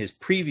did in his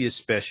previous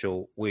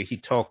special where he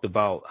talked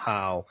about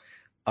how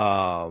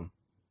the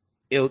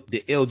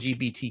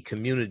LGBT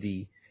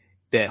community,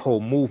 that whole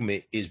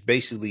movement is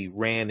basically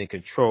ran and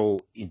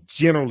controlled,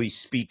 generally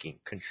speaking,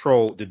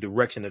 the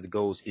direction that it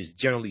goes is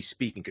generally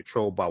speaking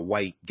controlled by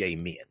white gay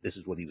men. This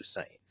is what he was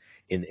saying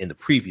in the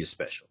previous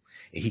special.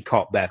 And he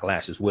caught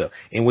backlash as well.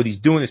 And what he was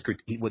doing is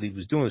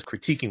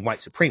critiquing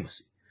white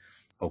supremacy.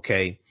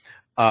 Okay.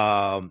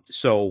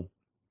 So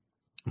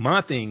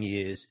my thing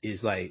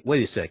is like,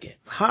 wait a second.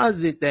 How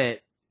is it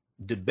that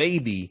the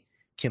baby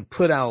can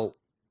put out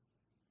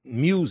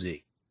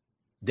music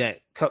that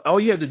all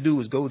you have to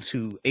do is go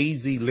to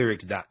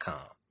azlyrics.com.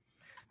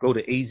 Go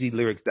to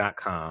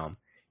azlyrics.com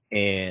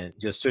and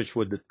just search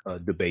for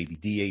the baby,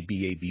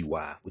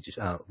 DABABY, which is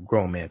a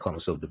grown man calling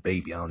himself the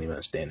baby. I don't even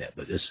understand that,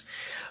 but it's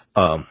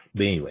but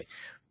anyway,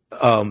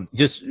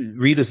 just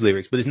read his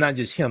lyrics. But it's not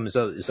just him. It's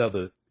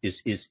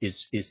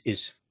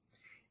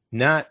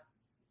not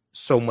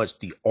so much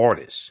the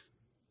artists.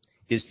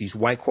 It's these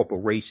white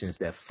corporations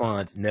that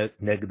fund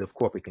negative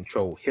corporate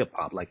control hip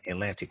hop, like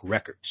Atlantic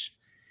Records,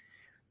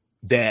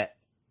 that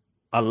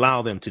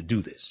allow them to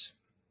do this.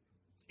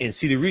 And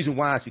see, the reason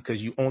why is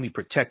because you only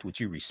protect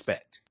what you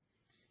respect.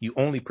 You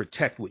only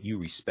protect what you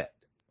respect.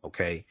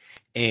 Okay.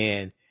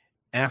 And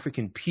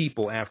African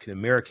people, African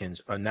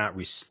Americans are not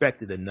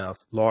respected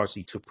enough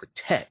largely to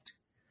protect.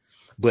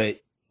 But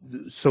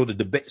so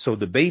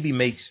the baby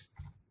makes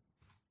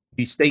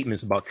these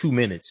statements about 2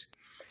 minutes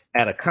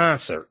at a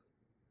concert.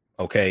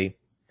 Okay.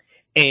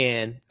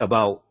 And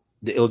about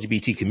the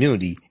LGBT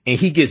community, and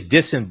he gets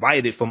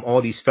disinvited from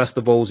all these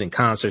festivals and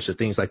concerts and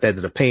things like that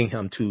are paying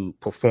him to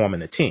perform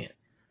and attend.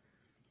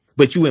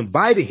 But you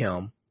invited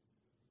him,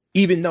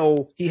 even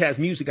though he has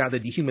music out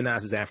that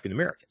dehumanizes African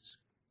Americans.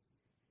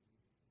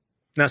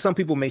 Now, some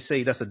people may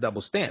say that's a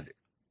double standard.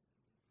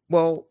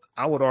 Well,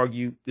 I would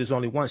argue there's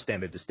only one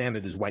standard. The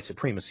standard is white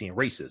supremacy and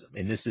racism.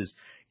 And this is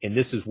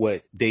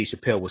what Dave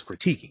Chappelle was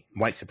critiquing,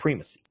 white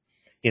supremacy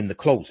in the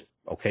closer.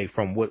 Okay,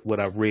 from what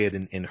I've read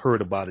and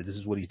heard about it, this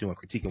is what he's doing,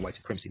 critiquing white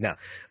supremacy. Now,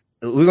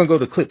 we're going to go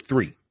to clip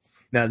 3.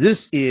 Now, I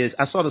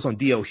saw this on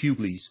D.L.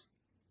 Hughley's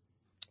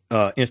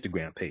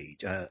Instagram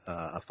page.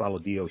 I follow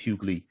D.L.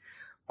 Hughley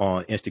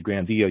on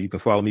Instagram. D.L., you can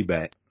follow me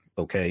back.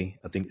 Okay,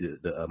 I think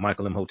the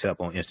Michael M. Hotep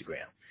on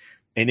Instagram.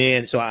 And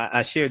then, so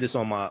I shared this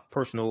on my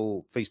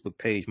personal Facebook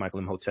page, Michael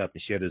M. Hotep,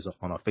 and shared this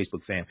on our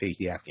Facebook fan page,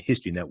 the African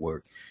History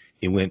Network.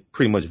 It went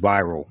pretty much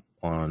viral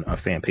on our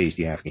fan page,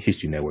 the African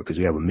History Network, because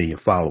we have 1 million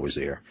followers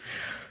there.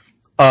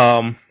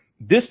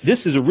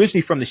 This is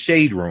originally from the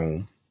Shade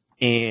Room,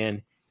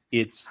 and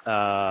it's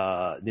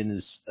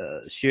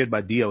shared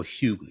by D.L.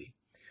 Hughley.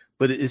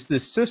 But it's the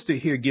sister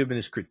here giving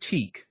this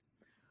critique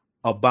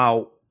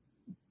about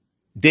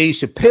Dave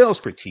Chappelle's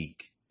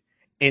critique.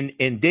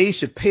 And Dave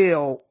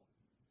Chappelle,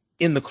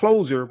 in the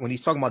closer, when he's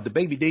talking about the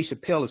baby, Dave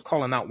Chappelle is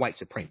calling out white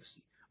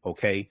supremacy.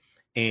 Okay.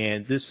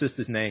 And this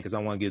sister's name, because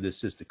I want to give this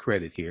sister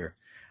credit here.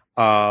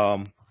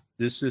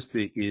 This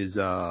sister is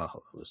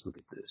let's look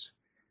at this.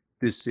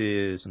 This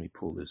is, let me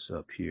pull this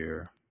up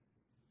here.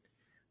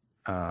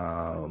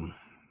 Hold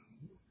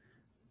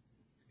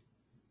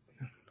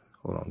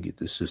on, get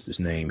this sister's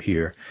name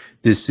here.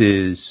 This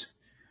is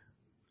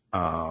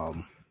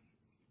Myla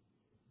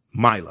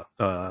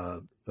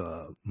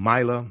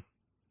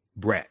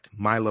Bratt,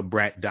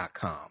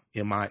 MylaBratt.com,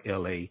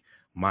 MILA,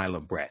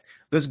 Myla Bratt.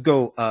 Let's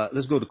go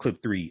to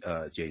clip 3,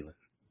 Jalen.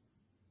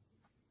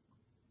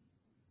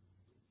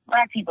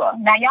 Black people.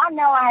 Now, y'all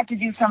know I had to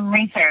do some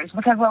research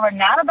because what we're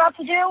not about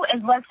to do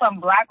is let some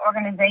Black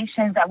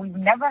organizations that we've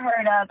never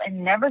heard of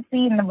and never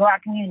seen in the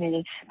Black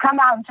community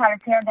come out and try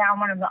to tear down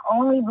one of the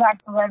only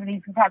Black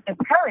celebrities who've had the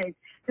courage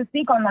to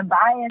speak on the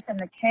bias and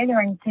the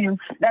catering to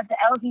that the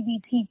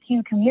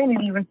LGBTQ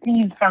community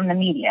receives from the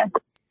media.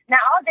 Now,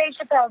 all Dave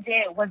Chappelle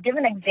did was give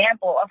an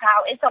example of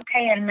how it's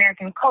okay in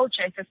American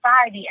culture,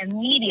 society, and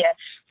media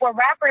for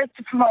rappers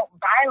to promote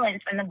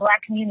violence in the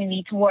Black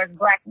community towards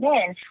Black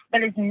men,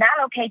 but it's not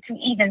okay to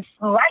even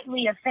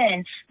slightly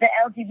offend the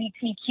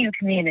LGBTQ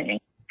community.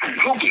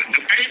 Google it.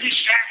 The baby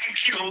shot and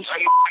killed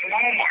in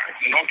Walmart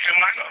in North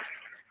Carolina.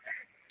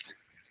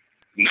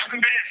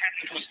 Nothing bad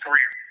happened to his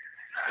career.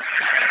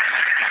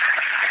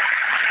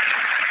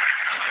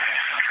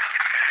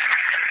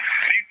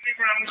 Do you see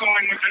where I'm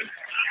going with this?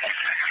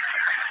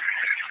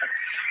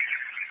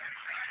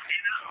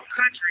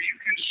 Country, you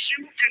can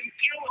shoot and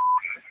kill.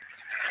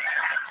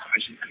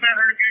 I've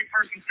never heard any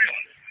person say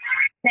it.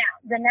 Now,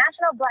 The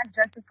National Black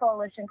Justice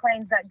Coalition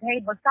claims that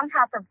Gabe was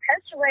somehow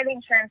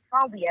perpetuating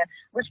transphobia,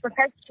 which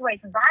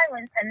perpetuates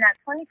violence, and that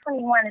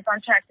 2021 is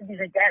on track to be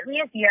the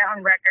deadliest year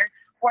on record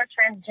for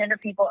transgender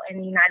people in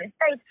the United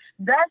States,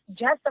 thus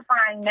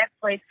justifying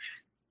Netflix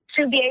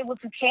to be able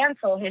to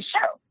cancel his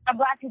show.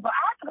 Black people, I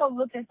have to go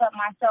look this up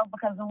myself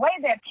because the way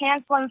they're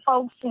canceling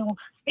folks who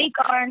speak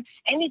on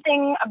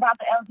anything about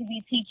the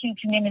LGBTQ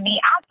community,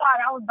 I thought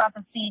I was about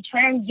to see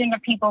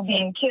transgender people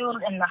being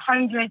killed in the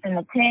hundreds and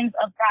the tens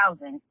of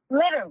thousands.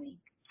 Literally,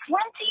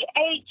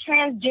 28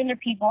 transgender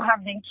people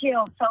have been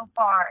killed so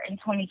far in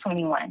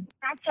 2021.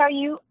 I tell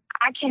you,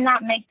 I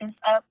cannot make this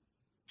up.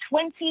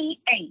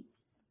 28.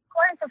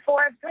 According to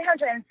Forbes,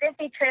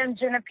 350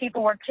 transgender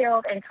people were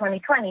killed in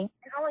 2020,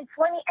 and only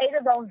 28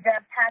 of those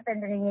deaths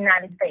happened in the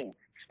United States.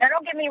 Now,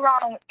 don't get me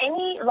wrong,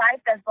 any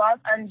life that's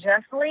lost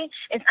unjustly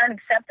is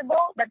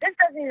unacceptable, but this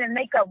doesn't even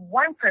make up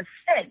 1%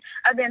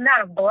 of the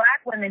amount of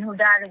black women who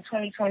died in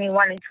 2021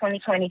 and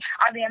 2020,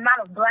 or the amount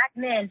of black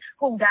men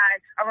who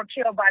died or were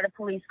killed by the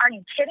police. Are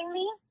you kidding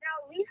me? Now,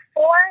 at least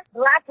 4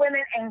 black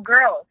women and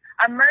girls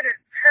are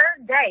murdered per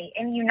day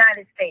in the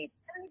United States.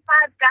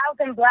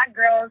 75,000 black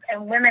girls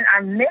and women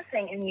are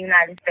missing in the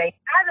United States.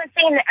 I haven't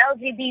seen the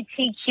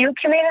LGBTQ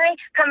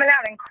community coming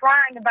out and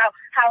crying about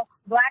how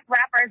black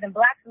rappers and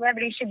black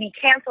celebrities should be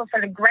canceled for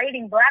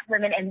degrading black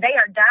women, and they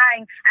are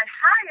dying at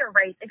higher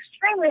rates,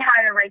 extremely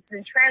higher rates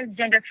than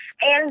transgender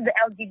and the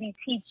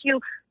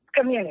LGBTQ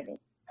community.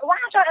 Why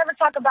don't y'all ever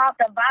talk about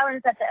the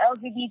violence that the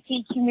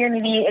LGBT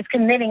community is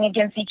committing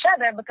against each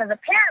other? Because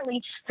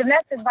apparently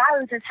domestic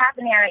violence is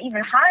happening at an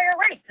even higher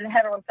rate than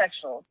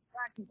heterosexuals.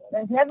 Black people.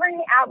 There's never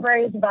any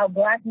outrage about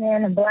black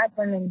men and black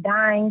women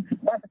dying,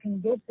 about the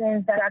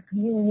conditions that our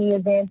community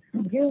is in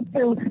due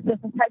to the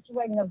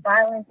perpetuating of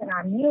violence in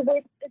our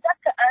music. It's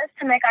up to us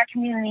to make our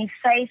communities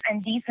safe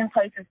and decent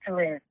places to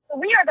live. So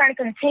we are going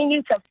to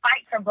continue to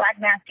fight for black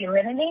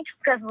masculinity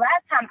because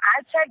last time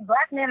I checked,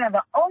 black men are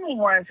the only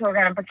ones who are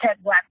going to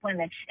protect black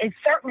women. It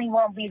certainly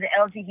won't be the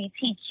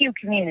LGBTQ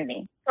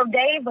community. So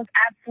Dave was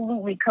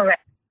absolutely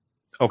correct.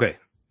 Okay,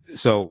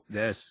 so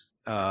that's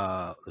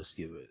let's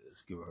give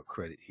her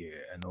credit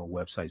here. I know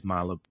website's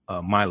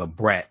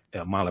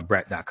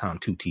MylaBrat.com,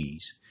 2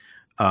 T's.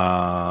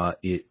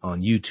 It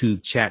on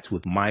YouTube, chats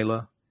with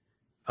Myla.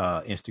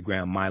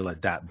 Instagram,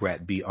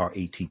 Myla.Brat,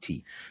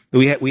 BRATT.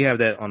 We have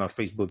that on our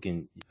Facebook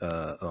and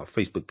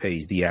Facebook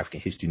page, The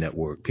African History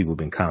Network. People have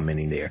been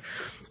commenting there.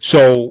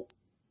 So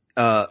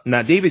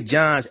now David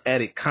Johns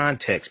added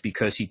context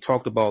because he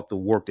talked about the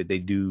work that they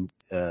do,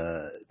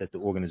 that the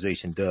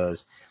organization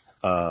does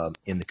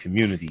in the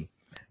community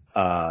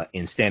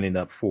in standing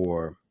up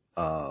for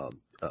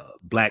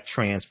black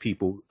trans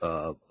people,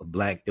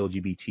 black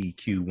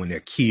LGBTQ when they're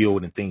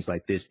killed and things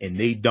like this. And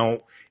they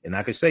don't, and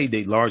I can say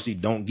they largely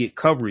don't get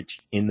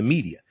coverage in the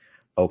media.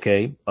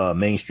 Okay.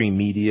 Mainstream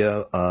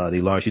media,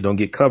 they largely don't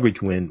get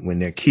coverage when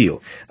they're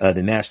killed.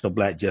 The National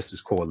Black Justice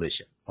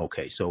Coalition.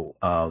 Okay. So,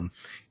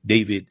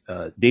 David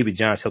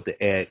Johns helped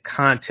to add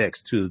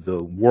context to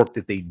the work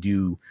that they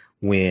do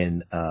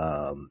when,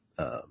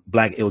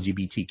 black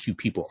LGBTQ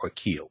people are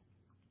killed.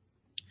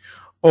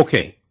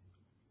 Okay.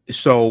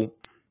 So,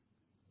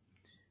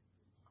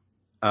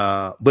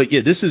 but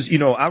yeah, this is,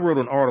 I wrote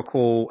an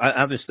article.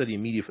 I've been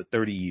studying media for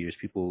 30 years.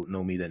 People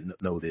know me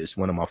that know this.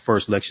 One of my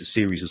first lecture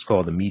series was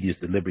called The Media's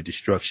Deliberate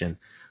Destruction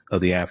of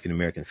the African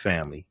American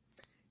Family.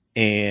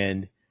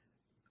 And,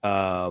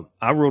 I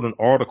wrote an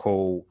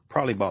article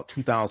probably about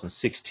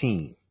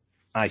 2016.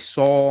 I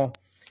saw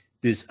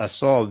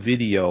a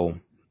video.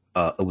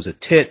 It was a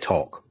TED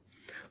Talk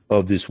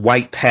of this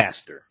white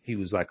pastor. He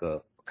was like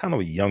a kind of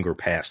a younger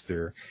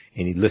pastor,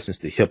 and he listens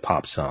to hip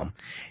hop some.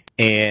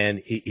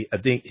 And I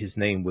think his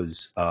name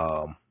was,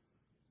 was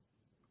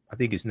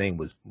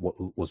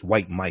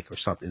White Mike or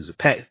something. It was a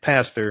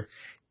pastor,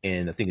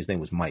 and I think his name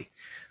was Mike.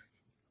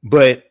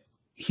 But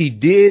he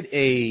did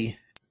a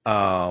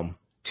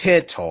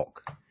TED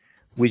Talk,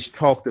 which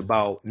talked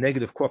about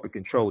negative corporate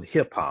controlled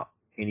hip hop,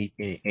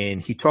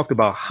 and he talked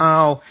about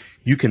how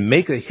you can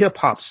make a hip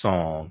hop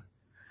song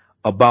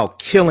about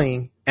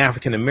killing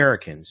African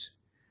Americans,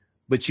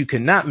 but you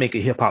cannot make a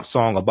hip hop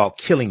song about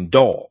killing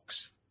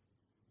dogs.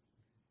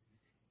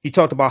 He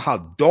talked about how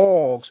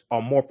dogs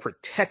are more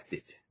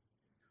protected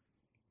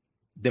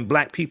than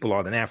black people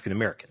are than African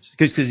Americans.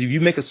 Because if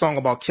you make a song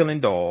about killing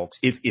dogs,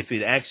 if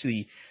it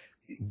actually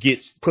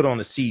gets put on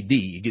a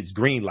CD, it gets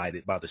green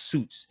lighted by the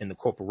suits and the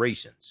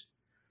corporations,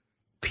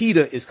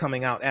 PETA is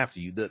coming out after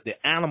you. The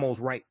animal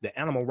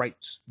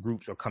rights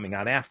groups are coming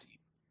out after you.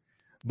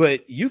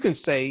 But you can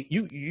say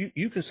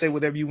you can say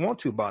whatever you want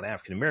to about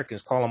African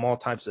Americans, call them all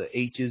types of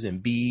H's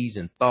and B's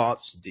and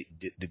thoughts,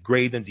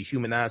 degrade them,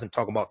 dehumanize them,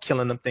 talk about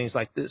killing them, things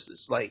like this.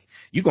 It's like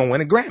you're gonna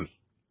win a Grammy,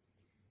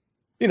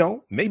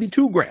 maybe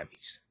 2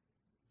 Grammys.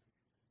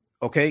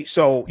 Okay,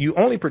 so you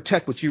only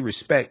protect what you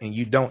respect, and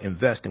you don't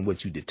invest in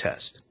what you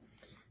detest.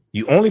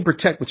 You only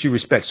protect what you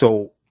respect.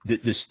 So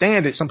the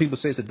standard, some people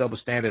say it's a double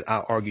standard. I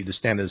argue the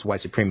standard is white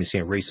supremacy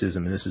and racism,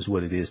 and this is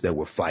what it is that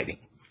we're fighting.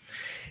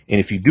 And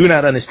if you do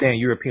not understand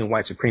European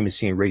white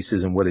supremacy and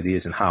racism, what it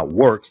is and how it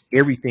works,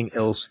 everything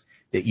else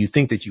that you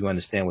think that you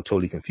understand will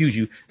totally confuse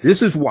you.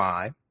 This is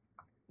why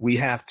we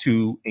have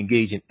to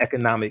engage in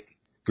economic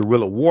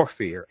guerrilla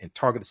warfare and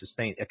targeted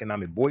sustained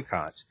economic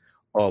boycotts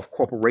of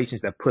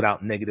corporations that put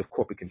out negative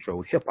corporate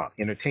controlled hip hop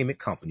entertainment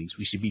companies.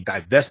 We should be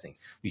divesting.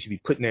 We should be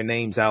putting their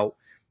names out,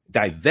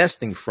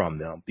 divesting from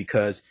them,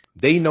 because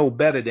they know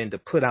better than to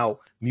put out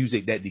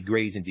music that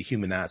degrades and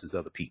dehumanizes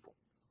other people.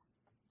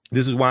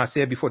 This is why I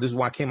said before, this is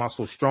why I came out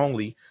so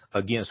strongly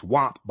against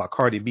WAP by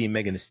Cardi B and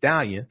Megan Thee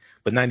Stallion.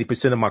 But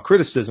 90% of my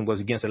criticism was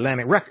against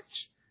Atlantic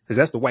Records, because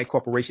that's the white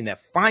corporation that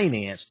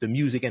financed the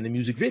music and the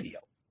music video.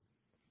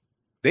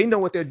 They know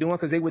what they're doing,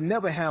 because they would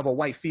never have a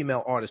white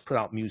female artist put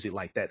out music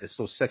like that that's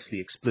so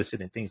sexually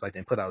explicit and things like that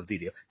and put out a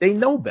video. They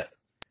know better,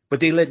 but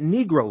they let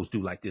Negroes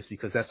do like this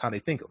because that's how they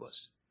think of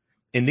us.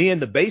 And then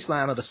the bass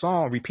line of the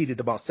song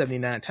repeated about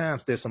 79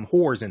 times, there's some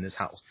whores in this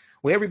house.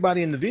 Well,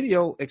 everybody in the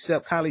video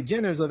except Kylie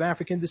Jenner is of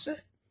African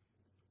descent.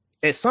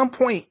 At some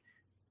point,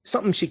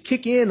 something should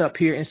kick in up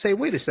here and say,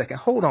 wait a second,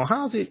 hold on,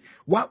 how's it,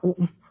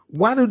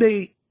 why do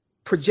they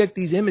project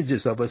these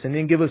images of us and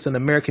then give us an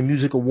American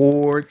Music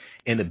Award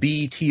and a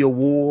BET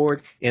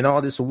Award and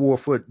all this award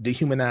for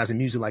dehumanizing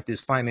music like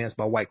this financed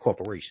by white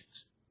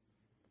corporations?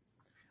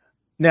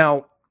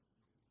 Now,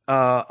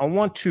 I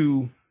want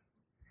to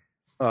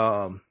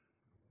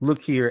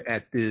look here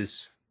at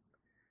this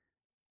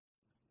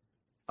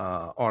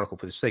article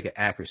for the sake of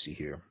accuracy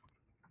here.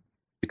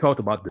 We talked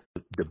about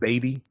the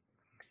baby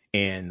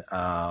and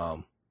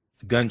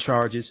gun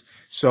charges.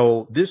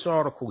 So this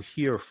article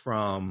here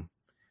from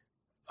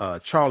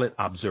Charlotte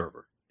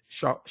Observer.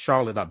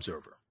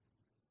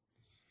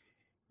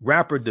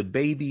 Rapper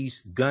DaBaby's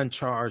gun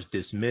charge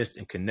dismissed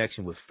in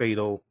connection with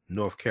fatal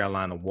North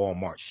Carolina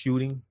Walmart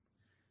shooting.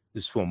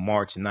 This is from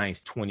March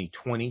 9th,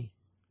 2020.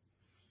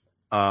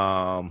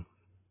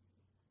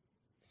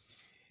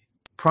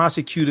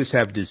 Prosecutors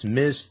have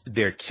dismissed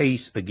their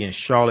case against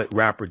Charlotte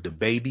rapper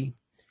DaBaby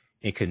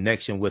in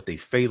connection with a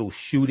fatal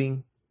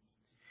shooting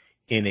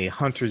in a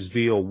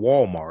Huntersville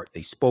Walmart.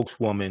 A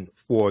spokeswoman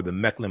for the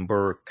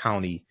Mecklenburg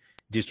County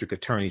District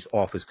Attorney's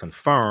Office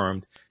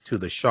confirmed to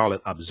the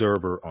Charlotte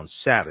Observer on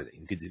Saturday.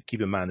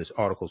 Keep in mind this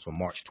article is from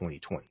March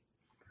 2020.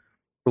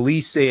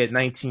 Police said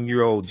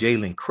 19-year-old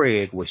Jalen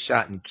Craig was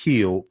shot and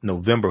killed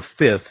November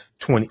 5th,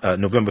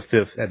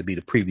 had to be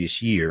the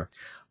previous year,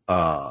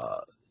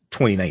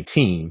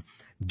 2019,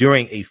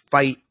 during a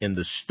fight in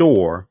the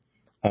store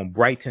on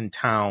Brighton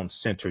Town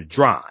Center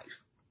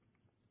Drive.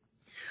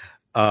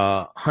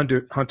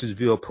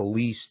 Huntersville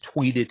police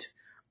tweeted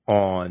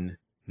on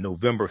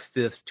November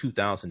 5th,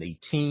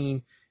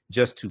 2018,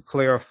 just to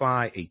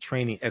clarify, a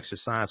training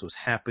exercise was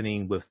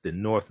happening with the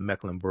North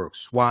Mecklenburg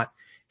SWAT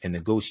and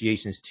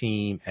negotiations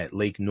team at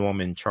Lake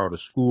Norman Charter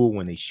School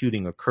when a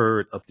shooting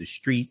occurred up the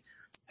street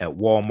at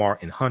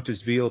Walmart in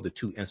Huntersville. The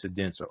two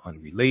incidents are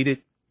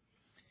unrelated.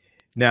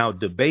 Now,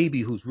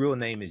 DaBaby, whose real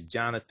name is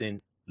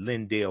Jonathan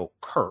Lindell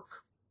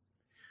Kirk,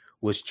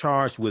 was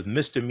charged with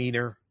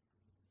misdemeanor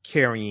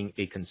carrying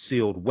a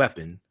concealed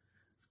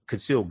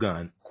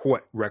gun,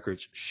 court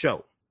records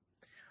show.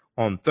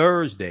 On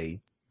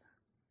Thursday,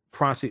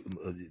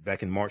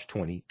 back in March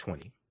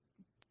 2020,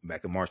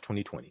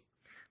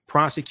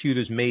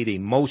 prosecutors made a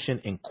motion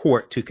in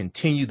court to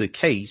continue the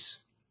case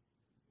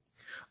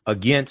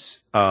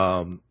against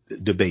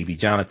DaBaby,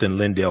 Jonathan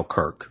Lindell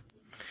Kirk,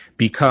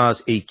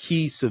 because a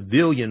key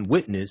civilian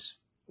witness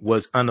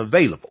was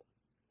unavailable.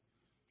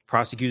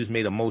 Prosecutors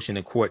made a motion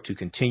in court to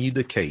continue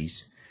the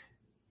case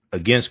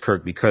against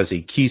Kirk because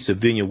a key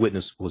civilian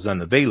witness was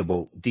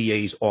unavailable,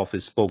 DA's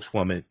office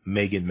spokeswoman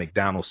Megan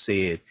McDonald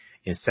said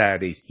in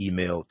Saturday's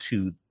email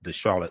to the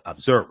Charlotte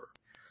Observer.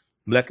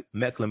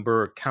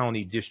 Mecklenburg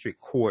County District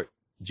Court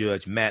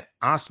Judge Matt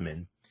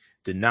Osman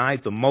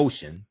denied the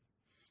motion.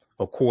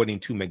 According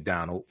to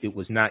McDonald, it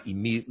was not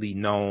immediately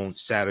known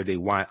Saturday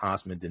why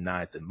Osman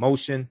denied the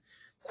motion.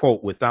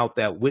 Quote, without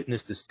that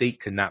witness, the state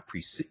could not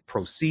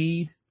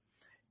proceed,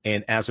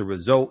 and as a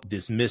result,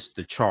 dismissed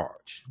the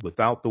charge.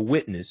 Without the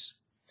witness,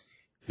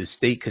 the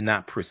state could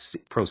not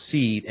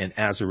proceed, and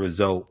as a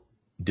result,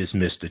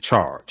 dismissed the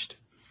charge.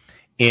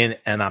 In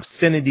an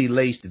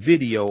obscenity-laced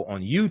video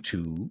on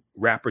YouTube,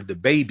 rapper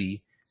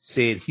DaBaby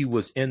said he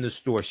was in the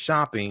store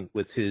shopping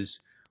with his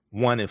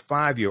 1- and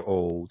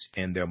 5-year-olds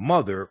and their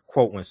mother,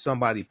 quote, when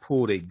somebody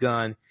pulled a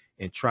gun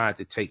and tried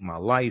to take my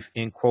life,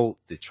 end quote,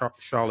 the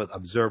Charlotte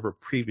Observer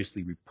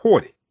previously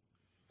reported.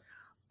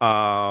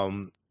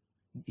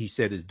 He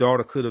said his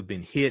daughter could have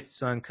been hit,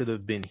 son could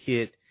have been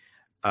hit.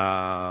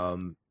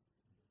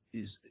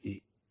 His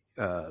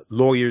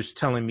lawyers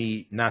telling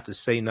me not to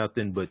say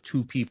nothing, but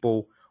 2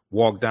 people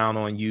walk down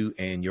on you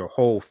and your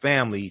whole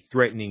family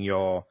threatening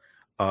y'all,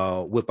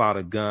 whip out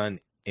a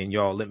gun and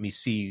y'all let me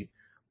see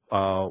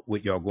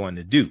what y'all going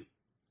to do.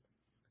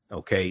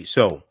 Okay,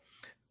 so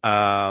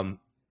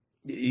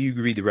you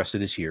can read the rest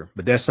of this here,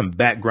 but there's some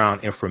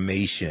background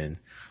information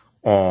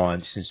on,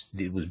 since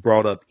it was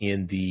brought up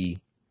in the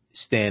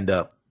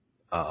stand-up,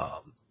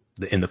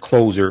 in the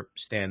closer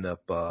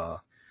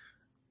stand-up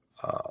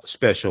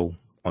special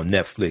on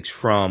Netflix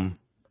from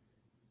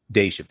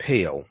Dave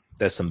Chappelle.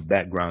 That's some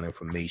background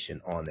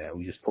information on that.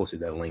 We just posted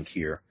that link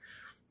here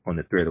on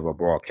the thread of our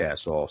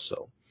broadcast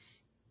also.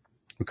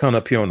 We're coming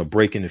up here on a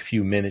break in a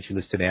few minutes. You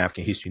listen to the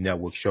African History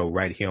Network show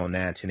right here on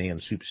 910 AM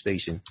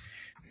Superstation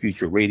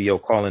Future Radio.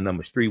 Calling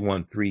numbers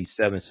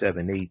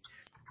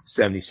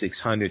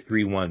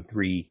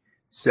 313-778-7600,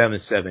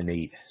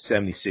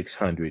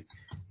 313-778-7600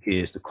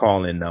 is the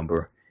call-in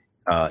number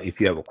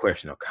if you have a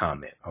question or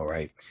comment. All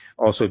right.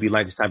 Also, if you'd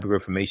like this type of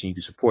information, you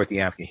can support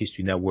the African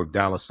History Network,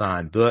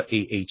 $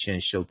 the AHN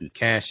show through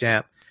Cash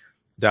App,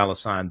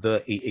 $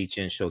 the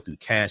AHN show through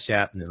Cash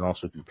App, and then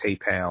also through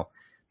PayPal,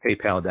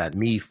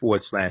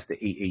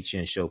 paypal.me/the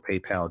AHN show,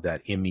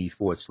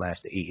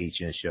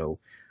 paypal.me/the AHN show.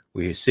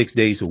 We're here 6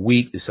 days a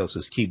week. This helps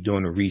us keep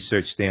doing the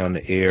research, stay on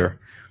the air,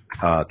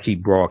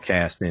 keep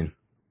broadcasting.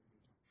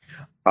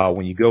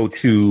 When you go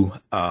to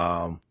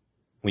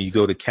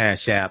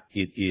Cash App,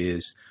 it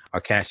is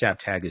our Cash App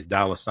tag is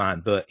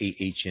 $ the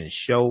AHN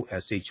show,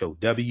 SHOW,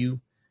 $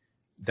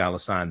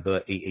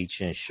 the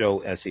AHN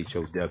show,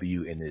 SHOW,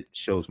 and it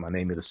shows my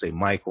name. It'll say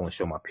Michael and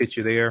show my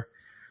picture there.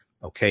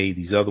 Okay,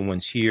 these other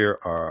ones here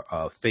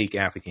are fake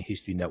African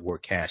History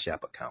Network Cash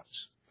App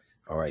accounts.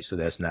 All right, so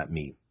that's not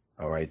me.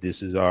 All right,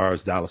 this is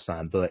ours,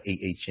 $ the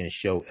AHN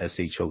show,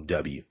 SHOW.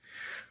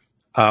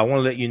 I want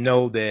to let you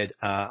know that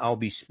I'll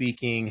be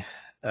speaking.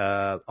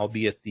 I'll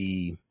be at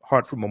the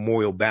Hartford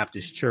Memorial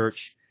Baptist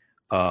Church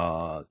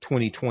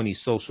 2020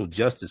 Social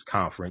Justice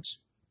Conference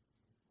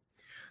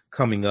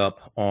coming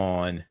up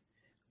on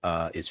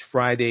it's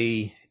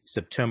Friday,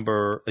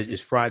 October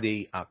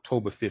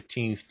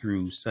 15th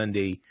through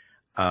Sunday,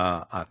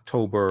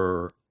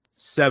 October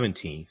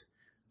 17th.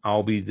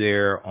 I'll be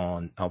there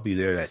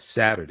that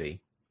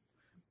Saturday.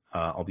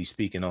 I'll be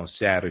speaking on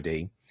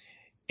Saturday,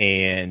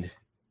 and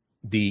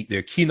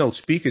their keynote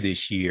speaker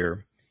this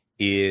year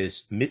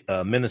is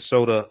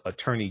Minnesota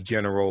Attorney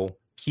General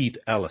Keith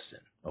Ellison.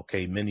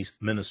 Okay,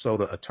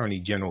 Minnesota Attorney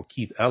General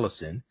Keith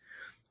Ellison,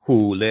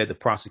 who led the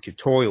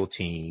prosecutorial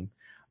team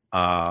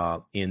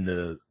in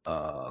the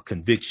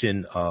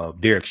conviction of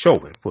Derek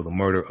Chauvin for the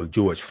murder of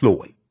George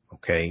Floyd.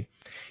 Okay,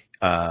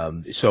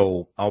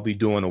 so I'll be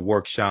doing a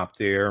workshop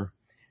there.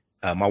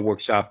 My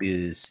workshop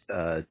is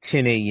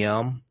 10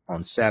 a.m.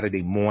 on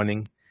Saturday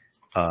morning,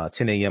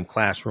 10 a.m.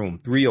 classroom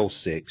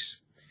 306.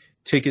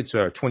 Tickets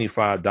are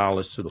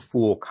 $25 to the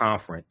full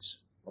conference.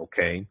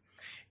 Okay,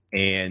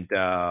 and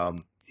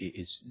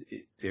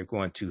they're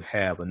going to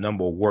have a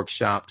number of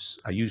workshops.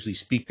 I usually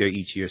speak there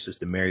each year.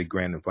 Sister Mary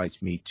Grant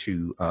invites me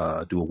to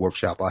do a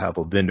workshop. I'll have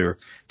a vendor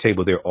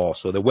table there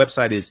also. The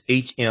website is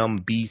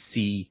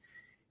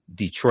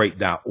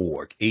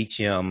hmbcdetroit.org.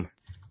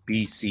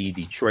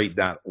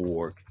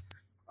 hmbcdetroit.org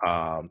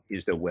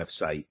is their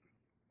website.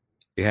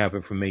 They have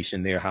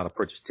information there, how to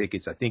purchase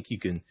tickets. I think you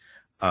can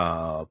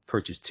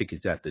purchase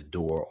tickets at the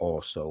door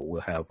also.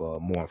 We'll have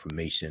more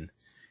information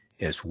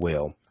as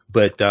well.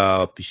 But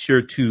be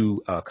sure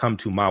to come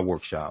to my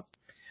workshop.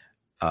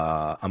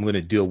 I'm going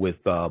to deal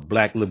with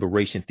Black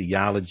liberation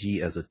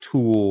theology as a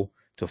tool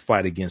to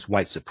fight against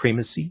white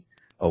supremacy,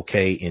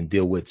 okay, and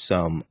deal with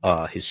some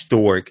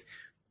historic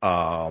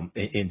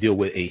and deal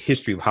with a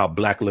history of how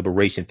Black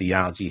liberation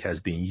theology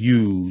has been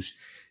used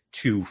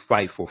to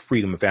fight for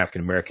freedom of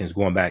African Americans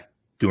going back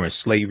during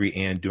slavery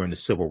and during the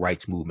civil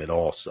rights movement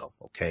also,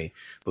 okay?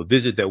 But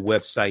visit their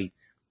website,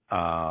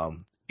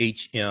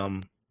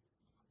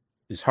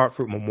 is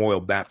Hartford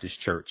Memorial Baptist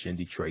Church in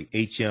Detroit,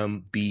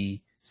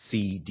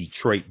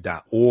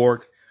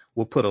 hmbcdetroit.org.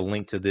 We'll put a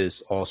link to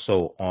this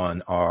also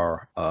on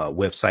our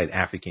website,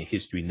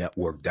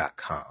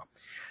 AfricanHistoryNetwork.com.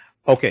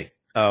 Okay,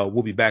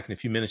 we'll be back in a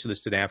few minutes to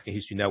listen to the African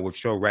History Network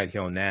show right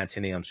here on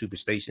 910 AM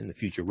Superstation, the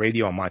Future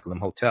Radio. I'm Michael M.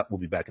 Hotep. We'll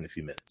be back in a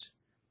few minutes.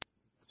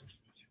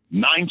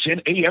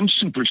 910 AM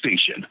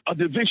Superstation, a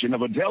division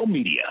of Adele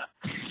Media.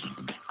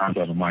 I'm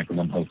Brother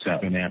Michael M.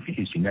 Hotep. In the African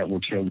History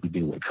Network show, we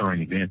deal with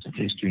current events of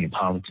history and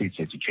politics,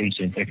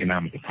 education,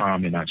 economic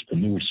empowerment,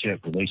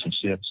 entrepreneurship,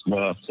 relationships,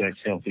 love, sex,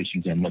 health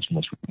issues, and much,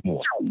 much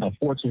more.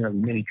 Unfortunately,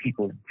 many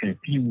people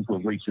confuse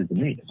what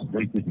racism is.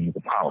 Racism is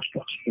a power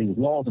structure. It was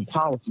laws and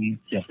policies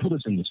that put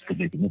us in this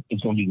predicament.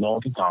 It's going to be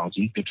laws and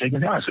policies that take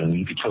us out. So when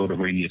you control the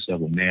radius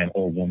of a man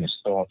or woman's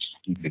thoughts,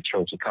 you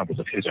control the compass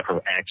of his or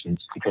her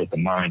actions, because the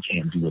mind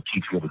can't do or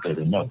teach what it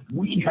doesn't know.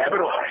 We have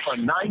it all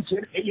on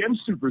 910 AM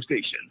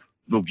Superstation.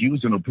 The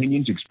views and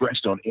opinions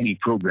expressed on any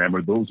program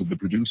are those of the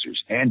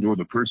producers and or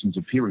the persons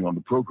appearing on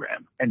the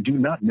program, and do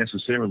not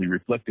necessarily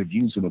reflect the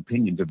views and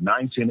opinions of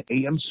 910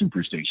 AM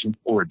Superstation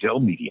or Adele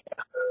Media.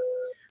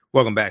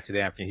 Welcome back to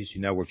the African History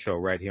Network show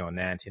right here on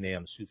 910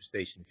 AM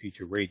Superstation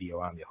Future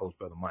Radio. I'm your host,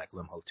 Brother Michael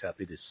M. Hotep.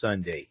 It is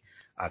Sunday,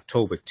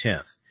 October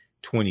 10th,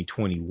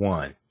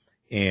 2021,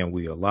 and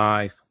we are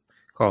live.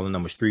 Calling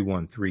numbers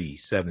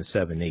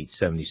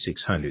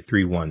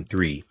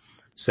 313-778-7600,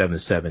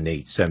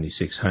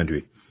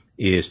 313-778-7600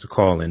 is the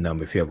call-in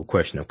number if you have a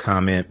question or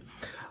comment.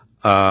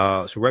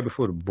 So right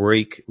before the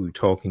break, we were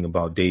talking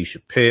about Dave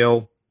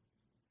Chappelle.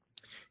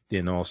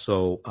 Then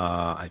also,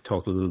 I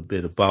talked a little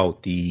bit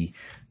about the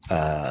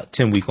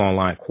 10-week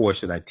online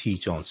course that I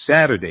teach on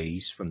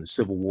Saturdays, from the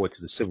Civil War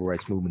to the Civil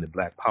Rights Movement and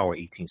Black Power,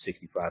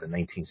 1865 to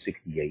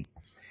 1968.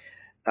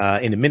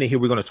 In a minute here,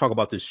 we're going to talk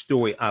about this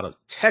story out of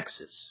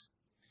Texas.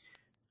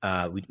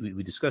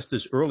 We discussed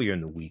this earlier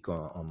in the week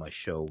on my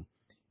show.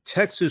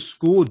 Texas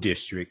school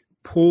district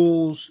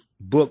pulls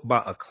book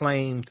by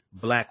acclaimed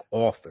Black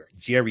author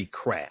Jerry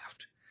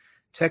Craft.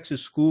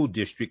 Texas school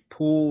district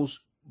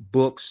pulls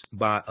books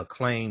by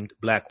acclaimed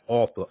Black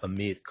author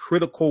amid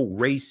critical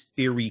race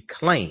theory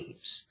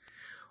claims.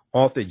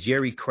 Author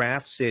Jerry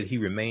Craft said he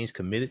remains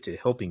committed to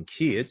helping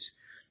kids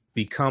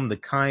become the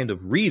kind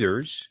of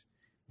readers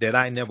that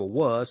I never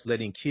was,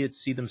 letting kids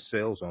see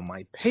themselves on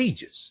my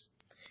pages.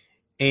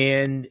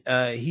 And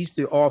he's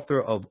the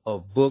author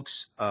of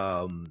books,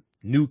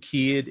 New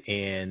Kid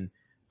and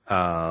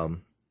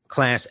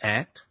Class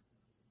Act.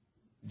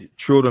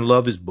 Children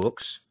love his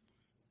books.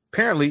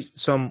 Apparently,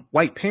 some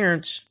white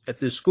parents at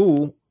this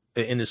school,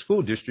 in the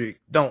school district,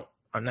 are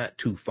not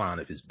too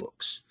fond of his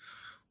books.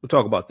 We'll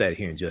talk about that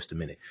here in just a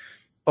minute.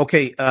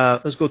 Okay,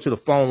 let's go to the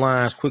phone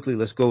lines quickly.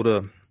 Let's go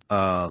to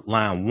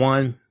line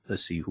 1.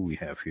 Let's see who we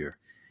have here.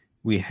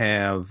 We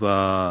have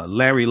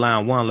Larry,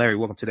 line 1. Larry,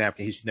 welcome to the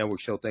African History Network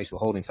show. Thanks for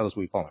holding. Tell us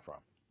where you're calling from.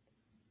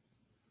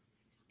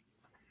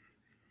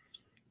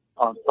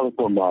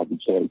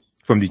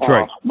 From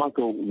Detroit.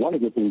 Michael, one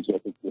of the things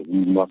that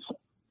we must,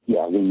 we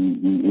have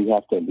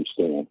to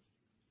understand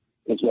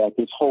is that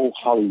this whole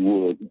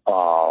Hollywood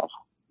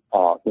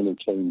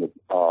entertainment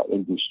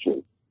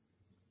industry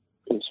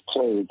is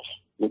plagued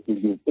with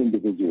these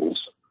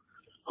individuals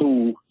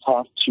who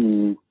have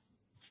to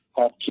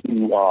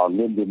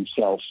lend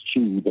themselves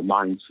to the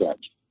mindset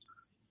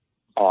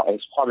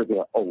as part of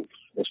their oath,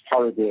 as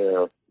part of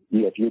their,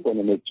 if you're going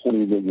to make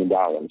 $20 million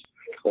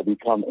or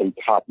become a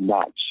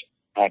top-notch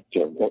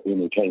actor or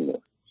entertainer,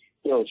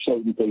 there are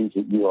certain things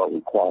that you are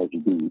required to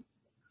do.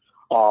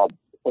 A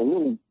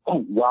little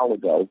while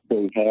ago,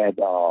 they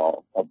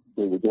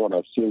were doing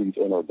a series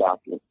and a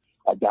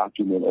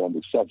document on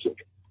the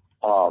subject.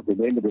 The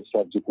name of the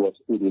subject was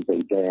 "It Is a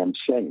Damn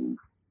Shame,"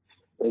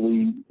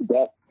 and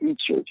that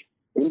featured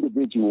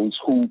individuals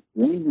who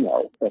we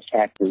know as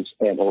actors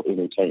and or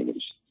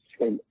entertainers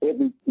in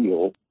every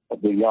field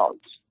of the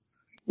arts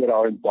that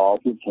are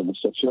involved in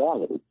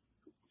homosexuality.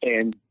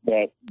 And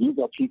that these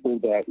are people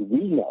that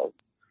we know,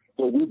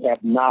 but we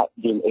have not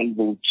been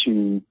able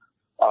to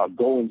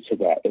go into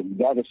that. And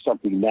that is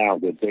something now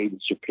that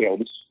David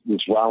Chappelle,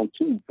 this round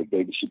 2 for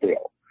David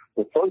Chappelle.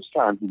 The first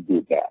time he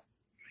did that,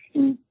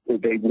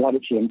 they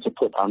wanted him to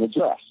put on a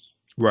dress.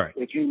 Right.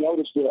 If you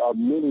notice, there are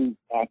many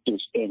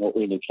actors and or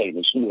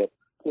entertainers who have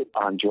put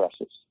on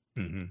dresses.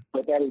 Mm-hmm.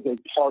 But that is a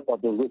part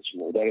of the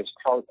ritual. That is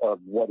part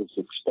of what is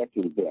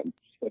expected of them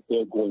if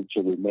they're going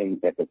to remain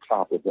at the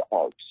top of the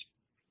arts.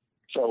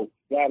 So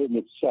that in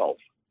itself,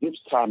 this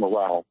time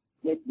around,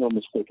 make no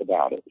mistake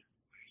about it,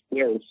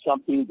 there is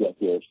something that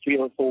they're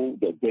fearful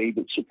that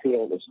David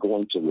Chappelle is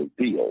going to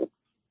reveal,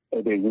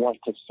 and they want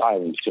to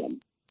silence him.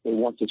 They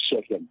want to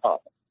shut him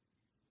up.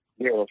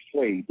 They're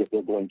afraid that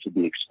they're going to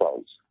be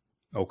exposed.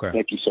 Okay.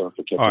 Thank you, sir,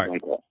 for taking my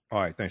call.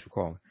 All right. Thanks for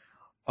calling.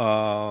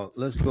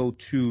 Let's go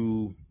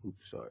to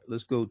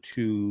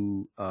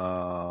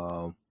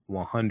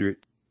 100.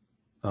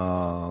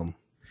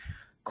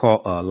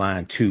 Call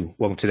line 2.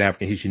 Welcome to the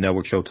African History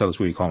Network show. Tell us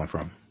where you're calling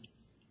from.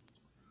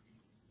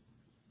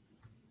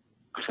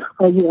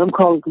 I'm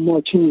calling from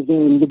Martinez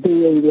in the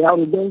Bay Area,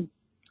 Outer Bay.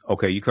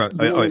 Okay, you call.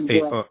 Are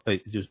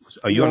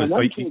you on a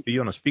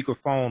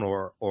speakerphone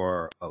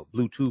or a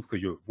Bluetooth?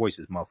 Because your voice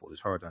is muffled.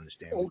 It's hard to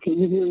understand. Okay,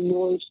 you hear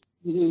noise?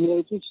 You hear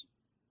noises?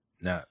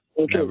 Not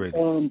really.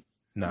 No,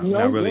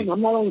 not really.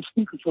 I'm not on the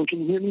speakerphone.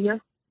 Can you hear me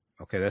now?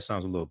 Okay, that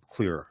sounds a little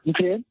clearer. You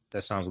can?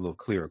 That sounds a little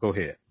clearer. Go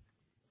ahead.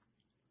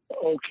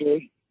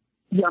 Okay.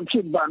 Yeah, I'm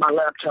sitting by my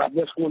laptop.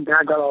 That's one thing.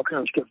 I got all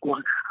kinds of stuff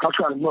going. I'll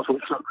try to muffle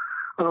it some.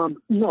 I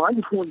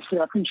just wanted to say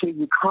I appreciate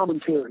your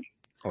commentary.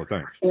 Oh,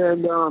 thanks.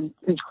 And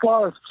as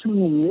far as to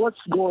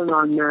what's going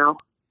on now,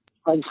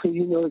 I say,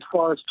 as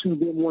far as to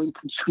them wanting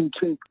to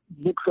take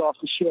books off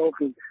the shelf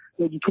and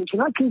education,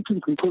 I came to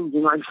the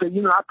conclusion. I said,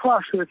 I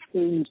process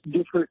things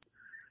different,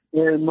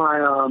 and my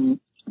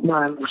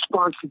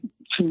response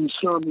to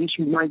some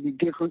issues might be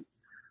different.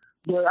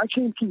 But I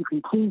came to the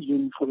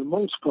conclusion, for the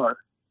most part,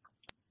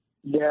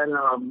 that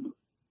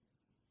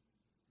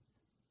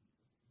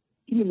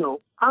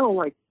I don't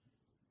like.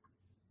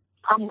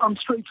 I'm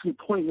straight to the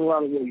point in a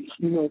lot of ways.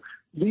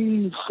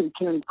 These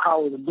satanic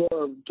powers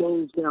above,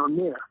 those down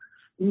there.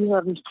 You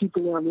have these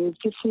people down there. It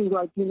just seems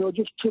like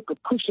just took a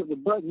push of a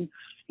button,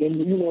 and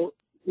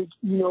it's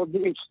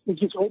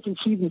just open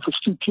season for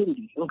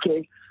stupidity.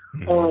 Okay,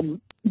 Mm-hmm.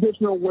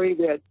 There's no way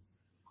that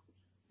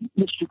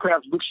Mr.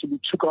 Kraft's books should be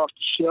took off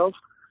the shelf,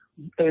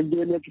 and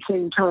then at the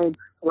same time,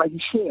 like you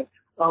said,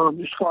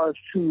 as far as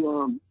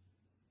to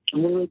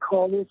what do they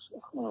call this?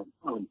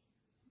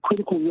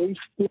 Critical race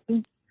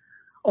theory.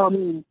 I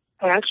mean,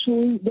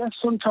 actually, that's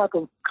some type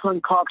of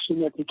concoction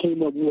that they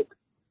came up with,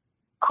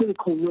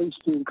 critical race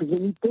theory. Because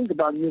when you think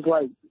about it, it's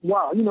like,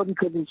 wow,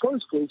 because in the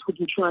first place, what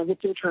they're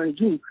trying to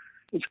do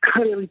is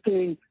cut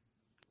everything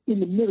in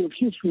the middle of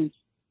history,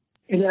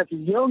 and as the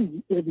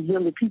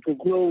younger people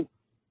grow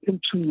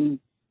into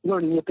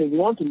learning what they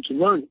want them to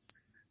learn,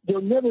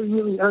 they'll never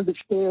really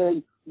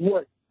understand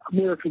what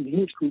American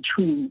history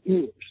truly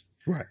is.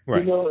 Right,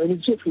 right. You know, and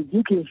it's just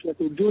ridiculous that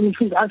they're doing these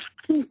things.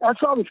 I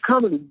saw this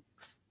coming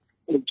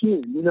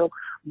again, you know,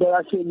 but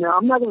I said, now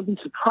I'm not going to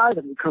be surprised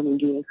if it comes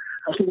again.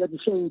 I said at the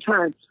same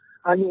time,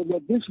 I know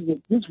that this is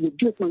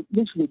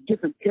a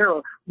different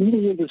era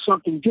leading into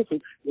something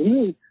different. And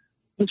really,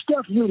 the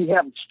stuff really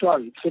haven't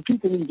started, so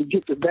people need to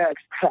get their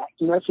bags packed.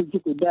 And I said,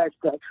 get their bags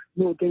packed,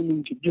 know what they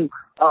need to do.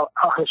 I'll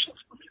hush up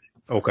for a minute.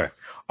 Okay.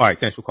 All right.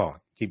 Thanks for calling.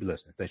 Keep it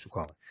listening. Thanks for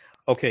calling.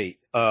 Okay.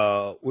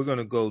 We're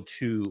going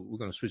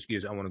to switch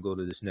gears. I want to go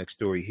to this next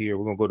story here.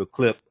 We're going to go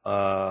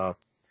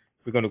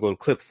to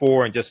clip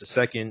 4 in just a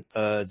second.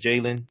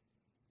 Jalen,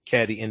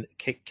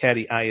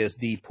 Caddy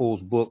ISD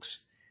pulls books,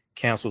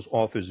 cancels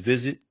author's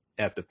visit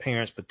after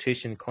parents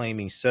petition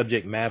claiming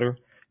subject matter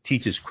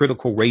teaches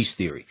critical race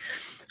theory.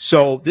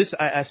 So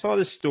I saw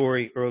this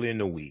story earlier in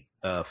the week.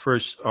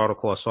 First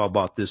article I saw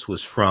about this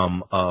was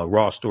from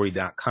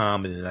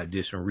rawstory.com, and then I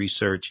did some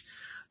research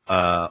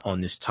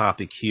on this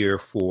topic here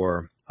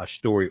for a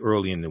story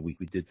early in the week.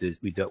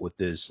 We dealt with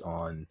this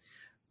on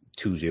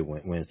Tuesday,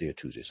 Wednesday or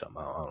Tuesday, something.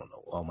 I don't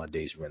know. All my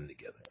days running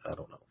together. I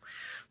don't know.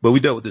 But we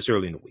dealt with this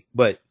early in the week.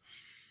 But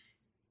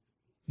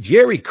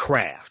Jerry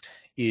Craft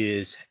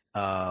is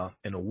an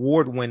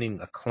award-winning,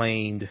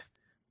 acclaimed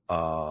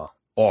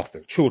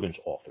author, children's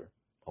author.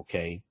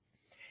 Okay.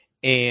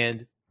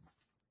 And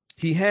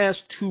he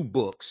has 2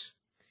 books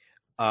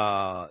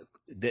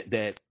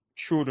that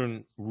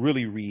children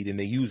really read and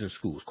they use in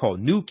schools called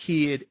New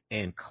Kid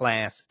and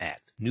Class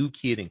Act. New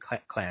Kid and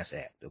Class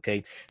Act.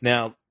 Okay.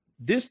 Now,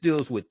 this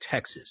deals with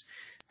Texas.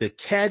 The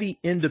Caddy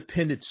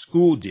Independent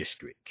School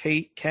District,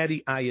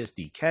 Caddy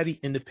ISD, Caddy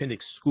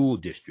Independent School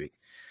District,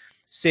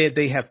 said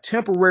they have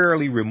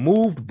temporarily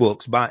removed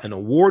books by an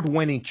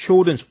award-winning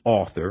children's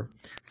author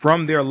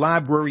from their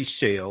library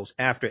shelves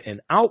after an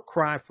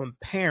outcry from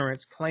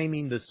parents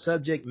claiming the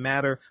subject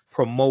matter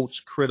promotes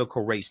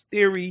critical race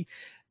theory.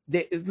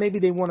 Maybe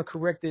they want to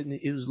correct it, and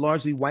it was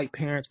largely white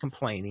parents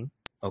complaining.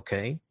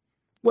 Okay.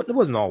 Well, it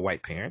wasn't all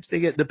white parents.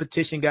 The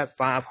petition got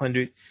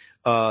 500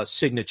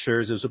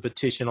 signatures. There was a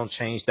petition on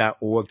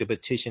change.org. The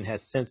petition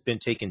has since been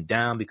taken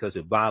down because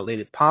it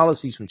violated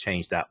policies from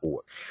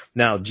change.org.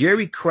 Now,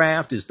 Jerry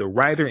Craft is the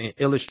writer and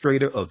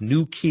illustrator of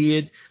New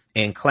Kid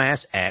and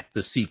Class Act,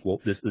 the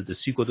sequel. The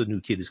sequel to New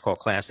Kid is called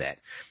Class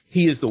Act.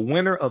 He is the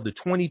winner of the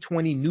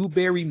 2020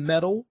 Newbery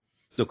Medal,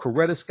 the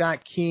Coretta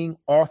Scott King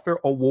Author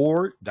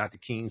Award, Dr.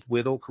 King's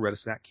widow, Coretta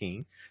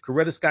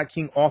Scott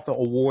King Author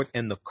Award,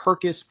 and the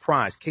Kirkus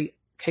Prize, Kirkus.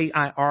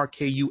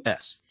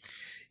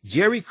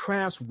 Jerry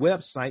Craft's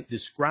website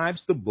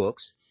describes the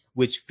books,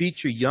 which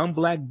feature young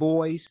black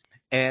boys,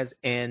 as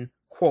an,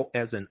 quote,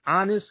 as an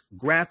honest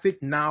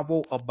graphic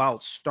novel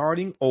about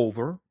starting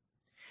over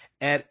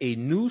at a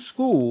new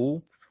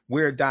school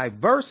where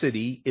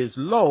diversity is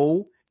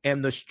low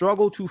and the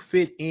struggle to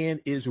fit in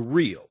is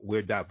real.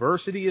 Where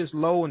diversity is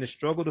low and the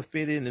struggle to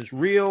fit in is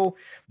real.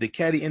 The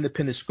Caddy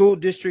Independent School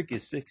District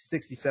is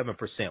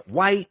 67%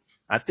 white.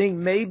 I think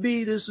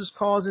maybe this is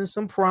causing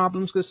some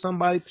problems because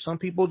some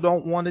people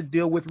don't want to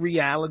deal with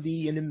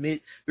reality and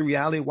admit the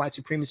reality of white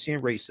supremacy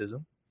and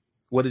racism,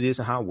 what it is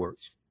and how it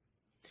works.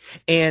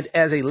 And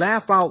as a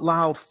laugh out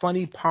loud,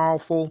 funny,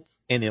 powerful,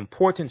 and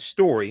important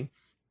story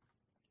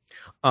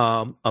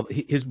of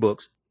his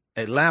books,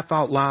 a laugh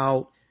out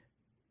loud,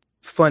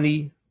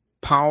 funny,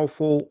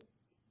 powerful,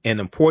 and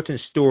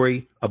important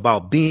story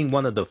about being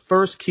one of the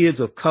first kids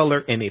of color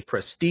in a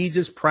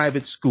prestigious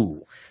private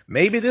school.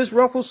 Maybe this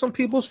ruffles some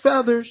people's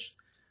feathers.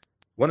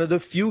 One of the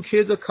few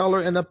kids of color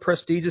in a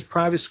prestigious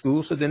private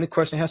school. So then the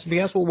question has to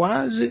be asked, well,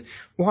 why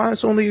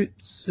is only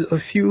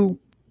a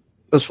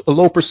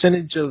low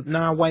percentage of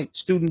non-white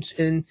students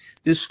in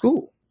this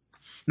school?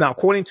 Now,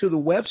 according to the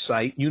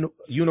website,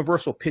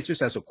 Universal Pictures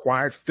has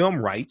acquired film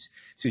rights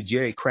to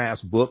Jerry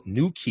Craft's book,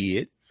 New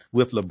Kid,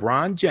 with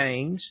LeBron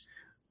James,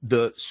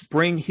 the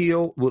Spring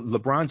Hill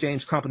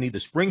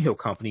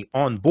Company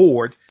on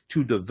board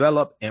to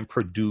develop and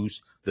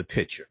produce the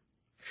picture.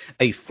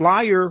 A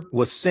flyer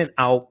was sent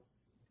out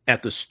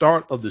at the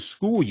start of this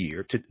school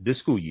year,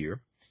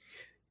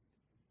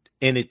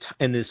 and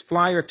this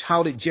flyer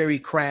touted Jerry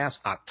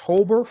Craft's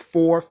October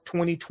 4th,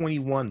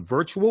 2021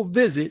 virtual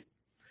visit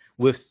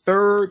with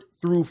 3rd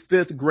through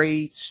 5th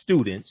grade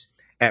students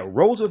at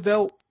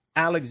Roosevelt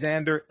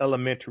Alexander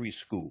Elementary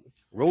School.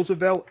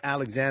 Roosevelt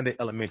Alexander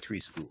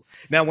Elementary School.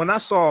 Now, when I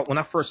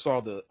first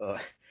saw the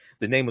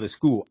name of the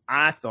school,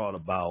 I thought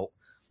about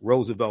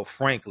Roosevelt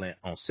Franklin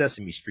on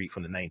Sesame Street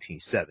from the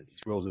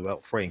 1970s.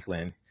 Roosevelt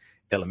Franklin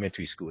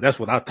Elementary School. That's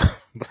what I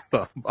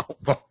thought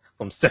about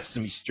from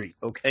Sesame Street.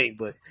 Okay,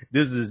 but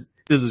this is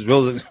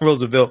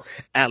Roosevelt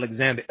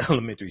Alexander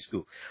Elementary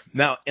School.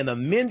 Now, an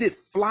amended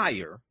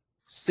flyer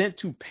sent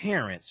to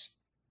parents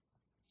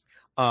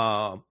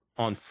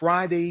on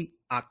Friday,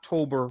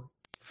 October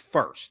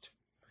 1st.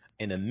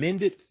 An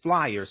amended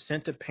flyer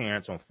sent to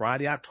parents on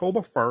Friday,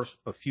 October 1st,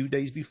 a few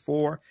days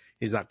before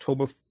his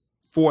October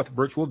 4th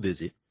virtual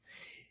visit,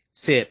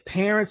 said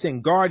parents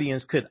and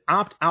guardians could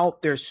opt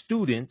out their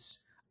students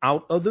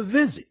out of the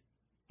visit.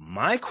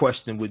 My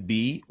question would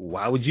be,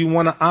 why would you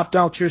want to opt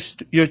out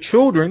your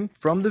children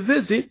from the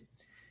visit?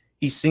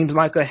 He seems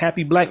like a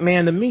happy black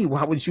man to me.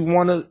 Why would you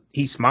want to?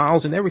 He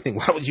smiles and everything.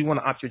 Why would you want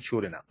to opt your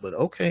children out? But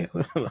okay,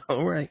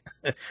 all right.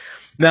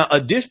 Now,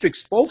 a district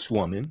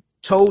spokeswoman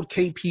told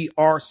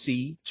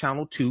KPRC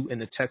Channel 2 in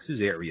the Texas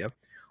area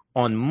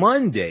on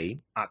Monday,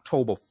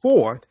 October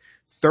 4th,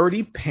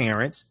 30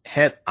 parents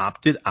had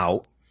opted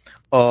out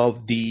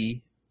of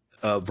the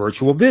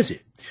virtual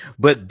visit.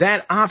 But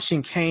that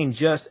option came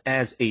just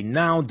as a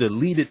now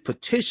deleted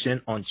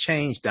petition on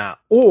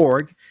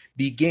change.org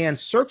began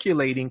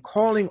circulating,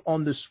 calling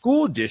on the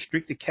school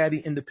district, the Caddy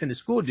Independent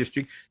School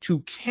District, to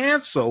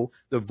cancel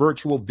the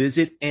virtual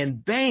visit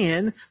and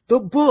ban the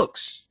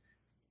books.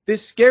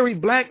 This scary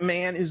black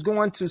man is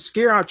going to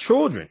scare our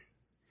children.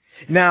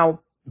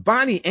 Now,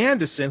 Bonnie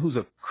Anderson, who's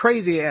a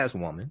crazy ass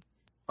woman,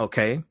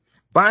 okay,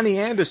 Bonnie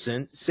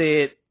Anderson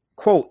said,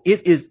 quote,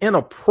 "It is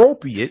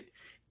inappropriate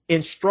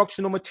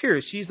instructional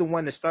material." She's the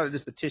one that started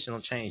this petition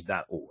on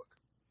change.org.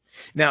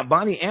 Now,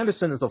 Bonnie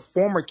Anderson is a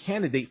former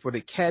candidate for the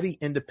Caddy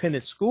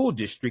Independent School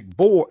District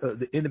Board,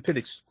 the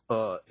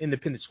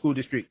Independent School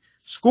District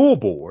School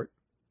Board.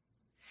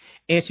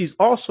 And she's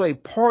also a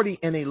party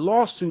in a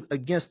lawsuit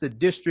against the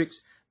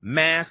district's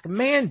mask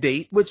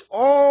mandate, which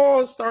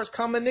all starts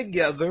coming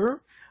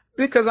together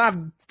because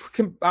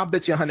I'll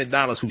bet you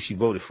 $100 who she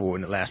voted for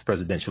in the last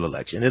presidential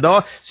election.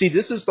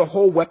 This is the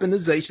whole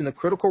weaponization of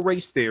critical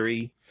race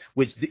theory,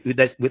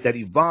 that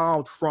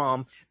evolved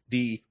from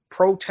the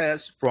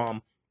protests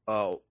from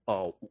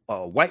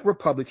white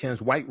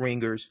Republicans, white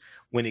ringers,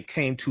 when it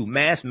came to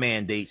mask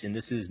mandates. And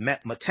this is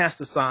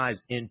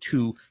metastasized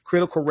into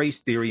critical race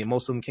theory. And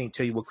most of them can't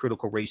tell you what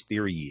critical race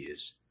theory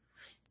is.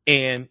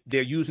 And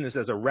they're using this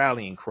as a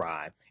rallying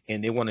cry.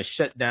 And they want to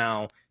shut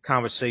down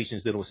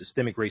conversations that was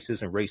systemic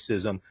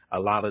racism, a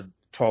lot of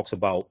talks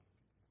about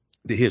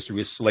the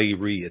history of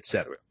slavery,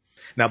 etc.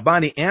 Now,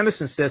 Bonnie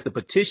Anderson says the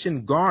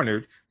petition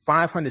garnered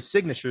 500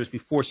 signatures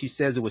before she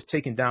says it was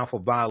taken down for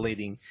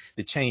violating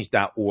the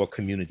change.org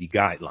community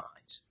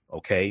guidelines.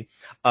 Okay.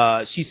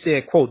 She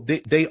said, quote,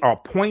 they are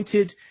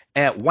pointed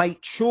at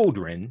white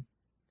children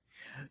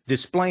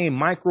displaying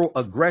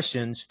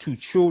microaggressions to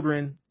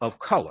children of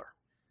color.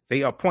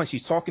 They are pointed.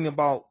 She's talking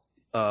about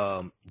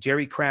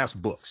Jerry Craft's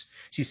books.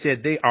 She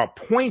said they are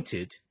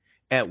pointed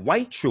at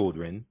white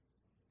children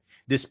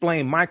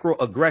displaying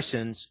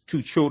microaggressions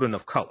to children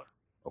of color.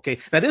 Okay.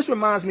 Now, this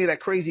reminds me of that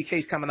crazy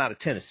case coming out of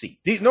Tennessee.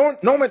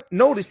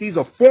 Notice these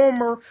are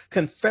former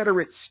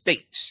Confederate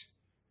states.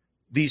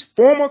 These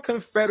former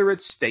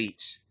Confederate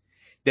states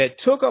that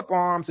took up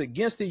arms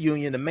against the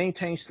Union to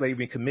maintain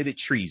slavery and committed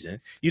treason.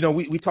 You know,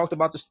 we talked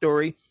about the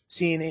story.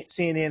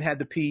 CNN had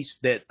the piece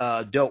that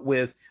dealt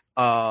with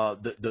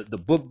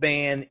the book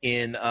ban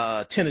in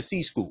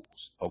Tennessee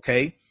schools.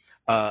 Okay.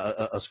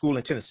 A school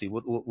in Tennessee.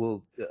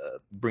 We'll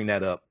bring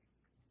that up.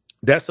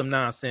 That's some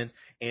nonsense.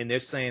 And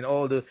they're saying,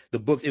 oh, the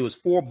book, it was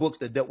 4 books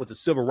that dealt with the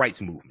civil rights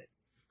movement,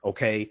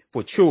 okay,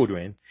 for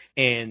children.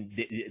 And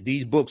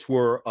these books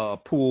were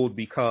pulled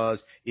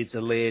because it's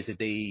alleged that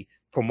they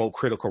promote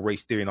critical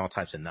race theory and all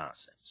types of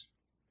nonsense.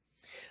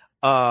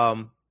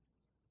 Bonnie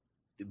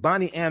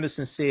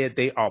Anderson said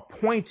they are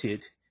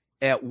pointed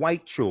at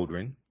white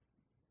children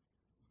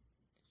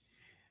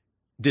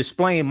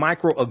displaying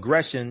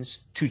microaggressions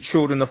to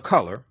children of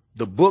color.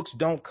 The books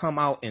don't come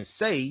out and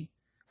say,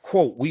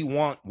 quote, we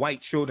want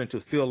white children to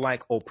feel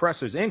like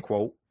oppressors, end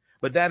quote,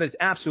 but that is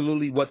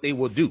absolutely what they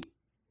will do.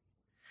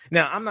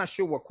 Now, I'm not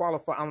sure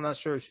I'm not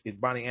sure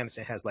if Bonnie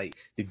Anderson has like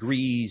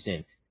degrees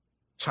in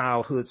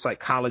childhood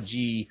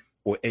psychology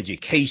or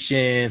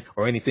education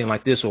or anything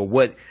like this, or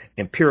what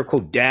empirical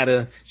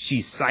data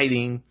she's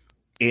citing.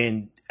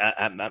 And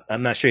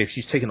I'm not sure if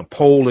she's taken a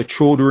poll of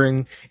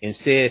children and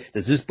said,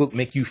 does this book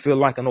make you feel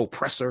like an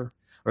oppressor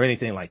or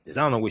anything like this?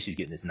 I don't know where she's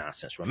getting this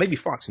nonsense from. Maybe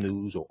Fox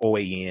News or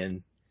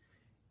OAN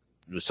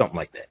or something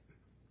like that.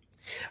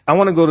 I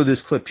want to go to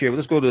this clip here.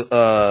 Let's go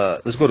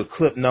to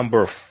clip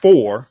number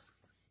 4.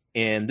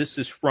 And this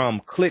is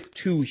from Click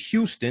 2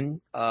 Houston,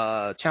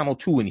 Channel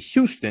 2 in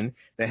Houston,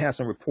 that has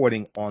some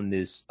reporting on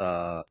this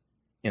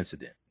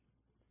incident.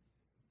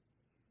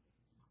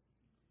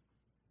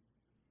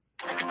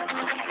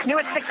 New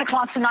at 6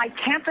 o'clock tonight,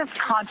 campus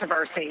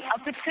controversy, a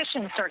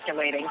petition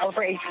circulating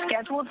over a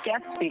scheduled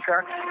guest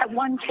speaker at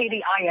one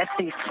Katy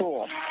ISD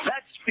school.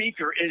 That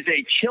speaker is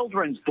a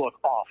children's book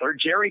author.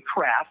 Jerry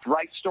Craft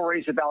writes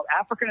stories about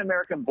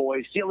African-American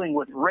boys dealing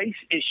with race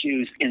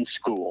issues in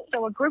school.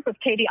 So a group of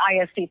Katy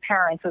ISD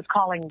parents is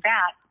calling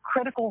that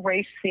critical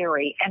race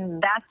theory,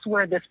 and that's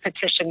where this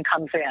petition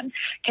comes in.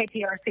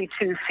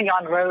 KPRC2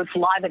 Sion Rhodes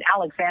live at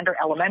Alexander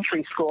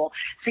Elementary School.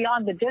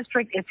 Sion, the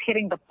district is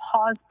hitting the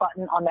pause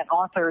button on that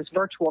author's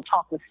virtual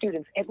talk with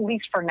students, at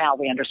least for now,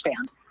 we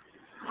understand.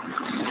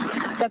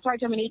 That's right,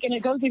 Dominique, and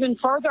it goes even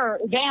further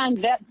than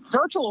that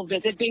virtual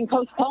visit being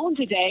postponed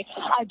today.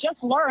 I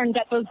just learned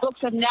that those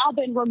books have now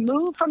been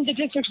removed from the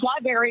district's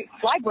libraries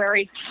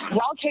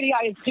while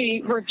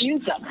KDISD reviews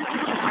them.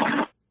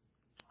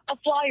 A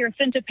flyer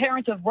sent to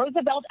parents of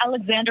Roosevelt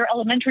Alexander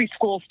Elementary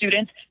School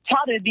students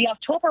touted the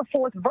October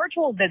 4th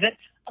virtual visit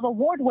of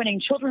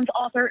award-winning children's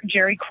author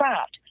Jerry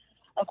Kraft.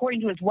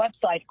 According to his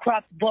website,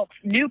 Kraft's books,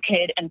 New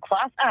Kid and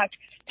Class Act,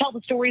 tell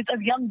the stories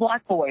of young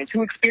black boys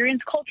who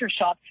experience culture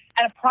shock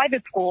at a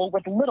private school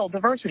with little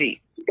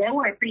diversity. They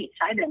were pretty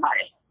excited about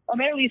it.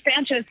 Amelie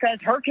Sanchez says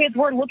her kids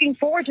were looking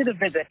forward to the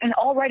visit and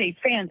already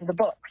fans of the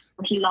books.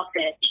 He loved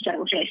it. He thought it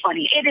was really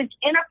funny. It is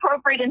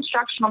inappropriate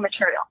instructional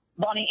material.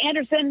 Bonnie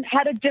Anderson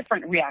had a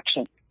different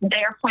reaction.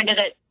 They are pointed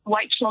at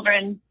white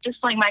children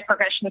displaying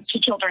microaggressions to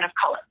children of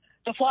color.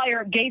 The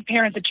flyer gave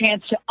parents a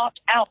chance to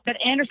opt out, but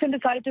Anderson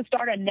decided to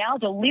start a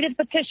now-deleted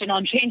petition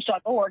on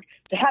change.org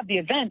to have the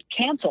event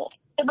canceled.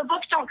 If the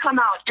books don't come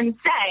out and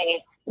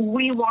say,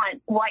 we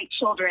want white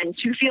children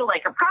to feel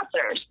like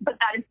oppressors, but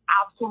that is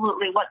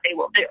absolutely what they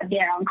will do.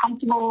 They're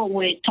uncomfortable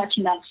with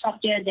touching that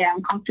subject. They're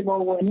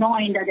uncomfortable with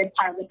knowing that it's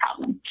part of the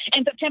problem.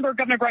 In September,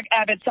 Governor Greg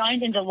Abbott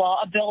signed into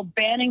law a bill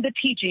banning the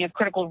teaching of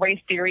critical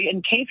race theory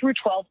in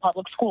K-12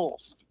 public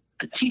schools.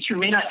 A teacher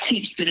may not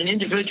teach that an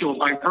individual,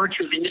 by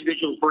virtue of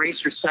individual's race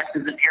or sex,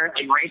 is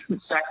inherently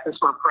racist, sexist,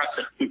 or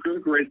oppressive. The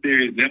critical race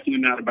theory is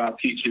definitely not about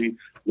teaching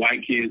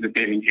white kids that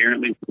they're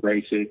inherently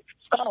racist.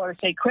 Scholars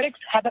say critics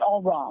have it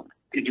all wrong.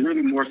 It's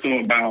really more so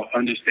about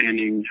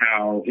understanding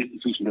how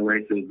institutional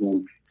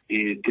racism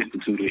is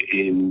instituted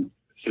in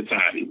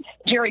society.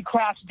 Jerry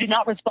Kraft did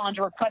not respond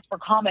to requests for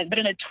comment, but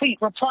in a tweet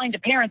replying to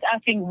parents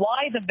asking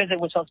why the visit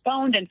was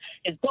postponed and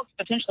his books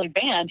potentially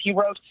banned, he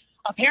wrote,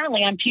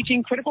 "Apparently I'm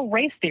teaching critical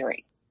race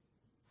theory."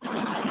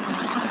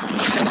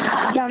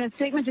 Now, in a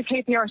statement to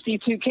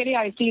KPRC2,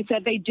 KDIC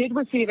said they did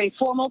receive a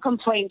formal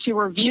complaint to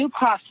review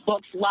Kraft's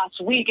books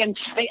last week, and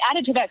they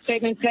added to that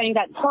statement saying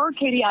that per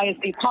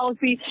KDIC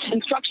policy,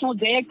 instructional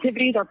day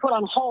activities are put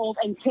on hold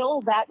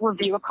until that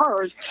review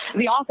occurs.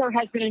 The author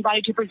has been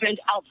invited to present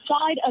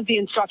outside of the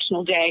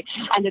instructional day,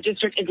 and the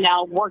district is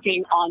now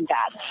working on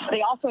that.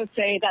 They also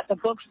say that the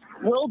books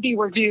will be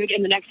reviewed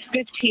in the next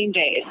 15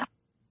 days.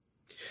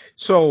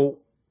 So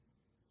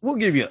we'll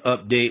give you an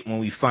update when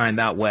we find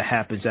out what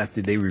happens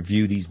after they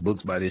review these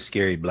books by this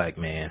scary black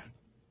man.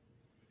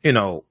 You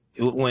know,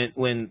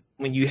 when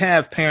you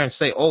have parents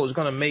say, oh, it's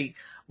going to make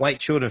white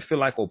children feel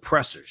like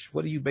oppressors,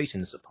 what are you basing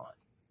this upon?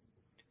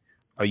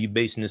 Are you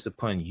basing this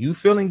upon you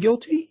feeling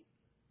guilty?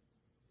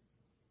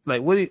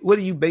 Like, what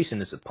are you basing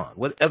this upon?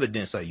 What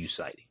evidence are you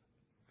citing?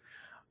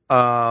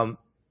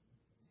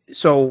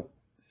 So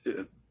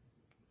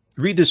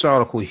read this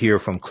article here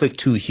from Click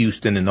 2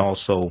 Houston and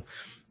also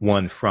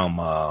one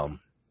from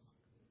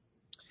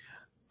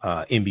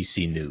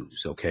NBC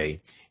News.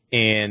 Okay.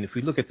 And if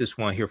we look at this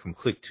one here from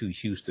Click 2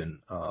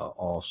 Houston,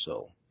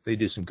 also, they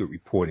did some good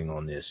reporting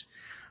on this.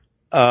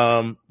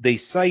 They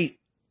cite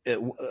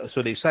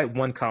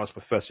one college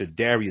professor,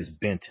 Darius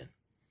Benton,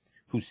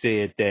 who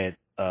said that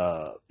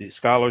the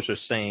scholars are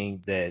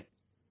saying that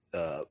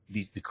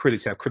the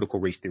critics have critical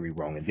race theory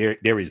wrong. And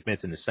Darius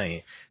Benton is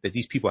saying that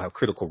these people have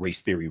critical race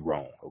theory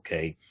wrong.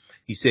 Okay.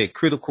 He said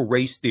critical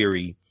race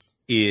theory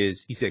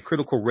is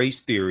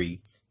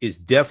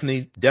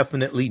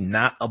definitely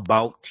not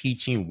about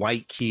teaching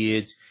white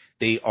kids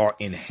they are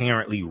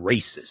inherently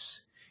racist.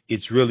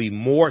 It's really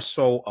more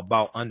so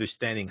about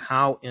understanding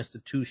how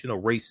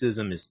institutional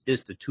racism is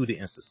instituted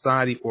in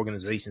society,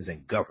 organizations,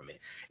 and government.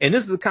 And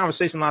this is a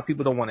conversation a lot of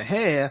people don't want to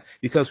have,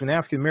 because when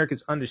African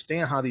Americans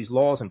understand how these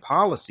laws and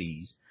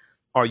policies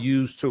are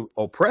used to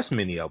oppress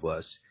many of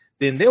us,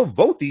 then they'll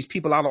vote these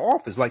people out of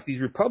office, like these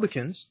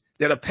Republicans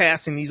that are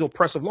passing these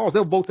oppressive laws.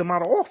 They'll vote them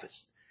out of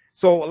office.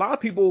 So a lot of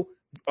people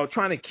are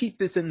trying to keep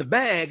this in the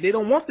bag. They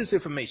don't want this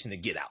information to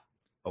get out,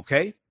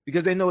 okay?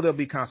 Because they know there'll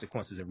be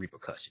consequences and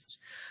repercussions.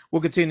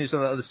 We'll continue this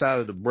on the other side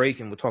of the break,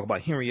 and we'll talk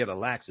about Henrietta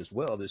Lacks as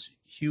well, this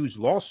huge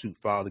lawsuit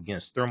filed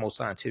against Thermo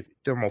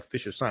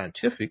Fisher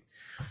Scientific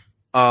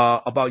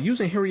about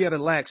using Henrietta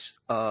Lacks'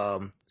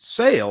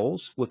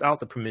 sales without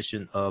the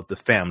permission of the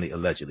family,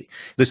 allegedly.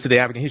 Listen to the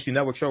African History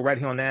Network show right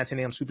here on 910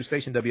 AM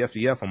Superstation,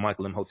 WFDF. I'm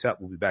Michael Imhotep.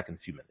 We'll be back in a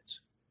few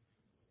minutes.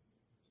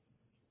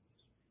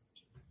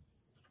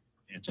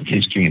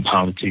 History and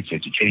politics,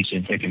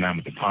 education,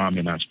 economic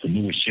empowerment,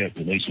 entrepreneurship,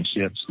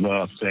 relationships,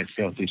 love, sex,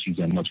 health issues,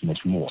 and much,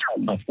 much more.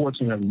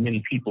 Unfortunately,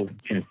 many people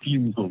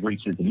confuse what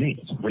racism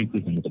is.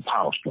 Racism is a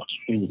power structure.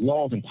 It was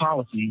laws and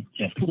policy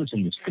that put us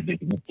in this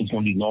predicament. It's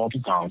going to be laws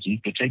and policy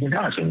that take us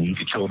out. So when you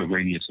control the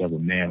radius of a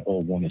man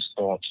or woman's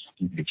thoughts,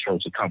 you control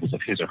the compass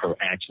of his or her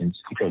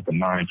actions, because the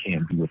mind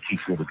can't do what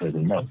what it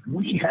doesn't know.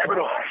 We have it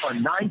all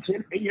on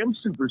 910 AM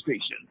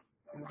Superstation.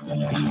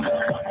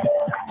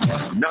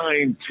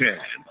 910,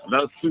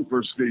 the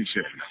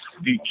Superstation,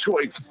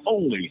 Detroit's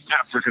only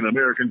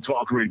African-American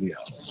talk radio.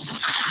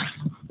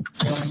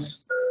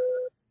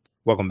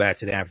 Welcome back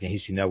to the African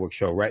History Network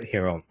show right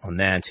here on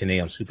 910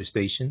 AM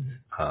Superstation,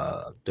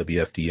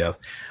 WFDF.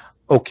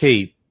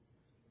 Okay,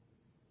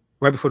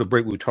 right before the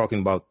break, we were talking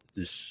about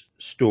this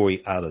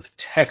story out of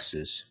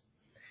Texas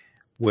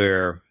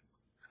where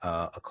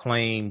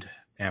acclaimed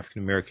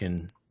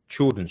African-American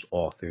children's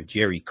author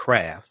Jerry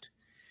Craft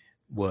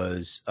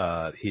was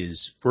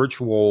his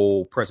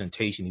virtual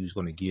presentation he was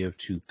going to give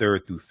to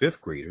 3rd through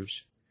 5th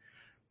graders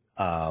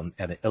at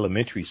an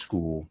elementary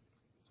school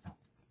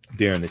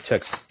there in the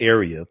Texas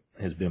area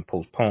has been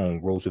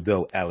postponed.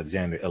 Roosevelt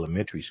Alexander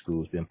Elementary School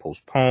has been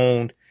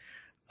postponed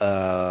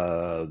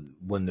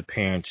when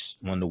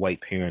the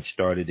white parents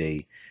started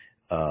a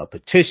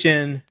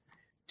petition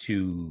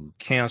to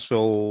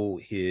cancel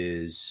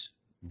his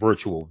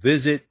virtual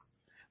visit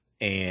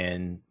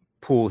and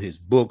pull his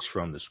books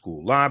from the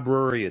school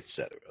library,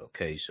 etc.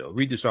 Okay, so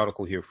read this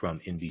article here from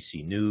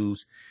NBC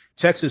News.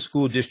 Texas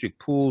School District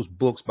pulls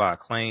books by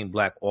acclaimed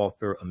Black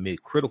author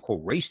amid critical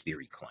race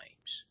theory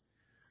claims.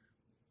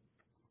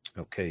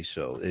 Okay,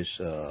 so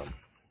it's I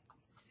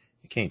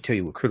can't tell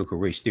you what critical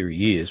race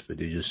theory is, but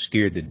they're just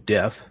scared to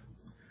death.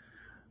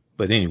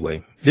 But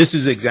anyway, this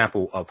is an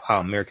example of how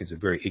Americans are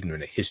very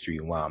ignorant of history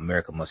and why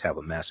America must have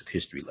a massive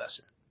history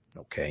lesson.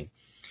 Okay.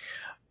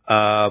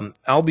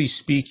 I'll be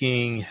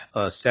speaking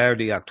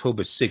Saturday,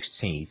 October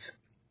 16th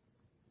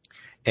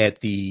at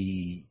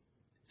the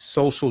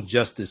Social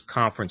Justice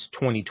Conference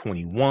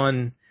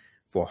 2021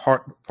 for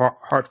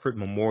Hartford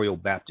Memorial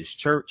Baptist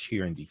Church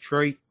here in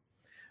Detroit.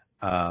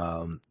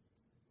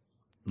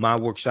 My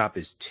workshop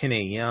is 10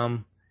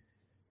 a.m.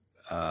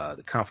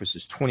 The conference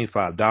is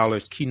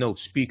 $25. Keynote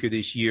speaker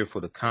this year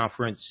for the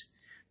conference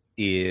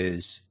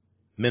is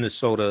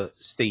Minnesota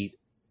State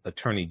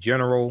Attorney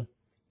General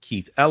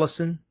Keith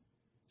Ellison.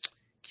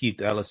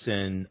 Keith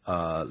Ellison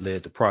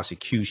led the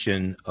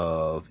prosecution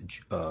of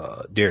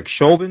Derek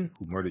Chauvin,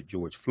 who murdered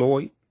George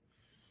Floyd.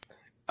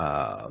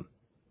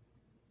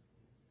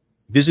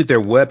 Visit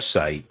their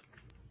website.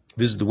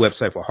 Visit the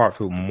website for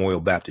Hartford Memorial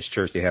Baptist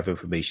Church. They have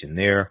information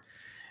there.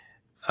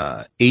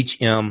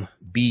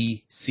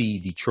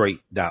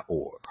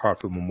 HMBCDetroit.org.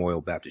 Hartford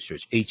Memorial Baptist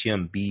Church.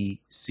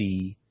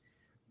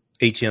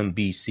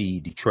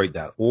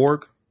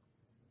 HMBCDetroit.org.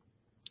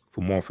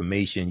 For more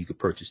information, you can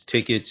purchase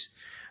tickets.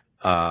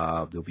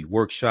 There'll be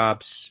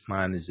workshops.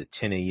 Mine is at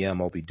 10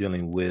 a.m. I'll be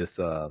dealing with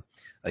a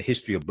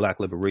history of Black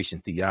liberation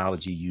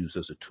theology used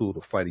as a tool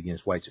to fight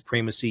against white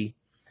supremacy.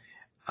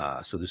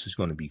 So this is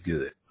going to be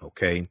good.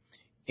 Okay.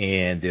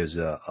 And there's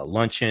a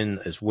luncheon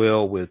as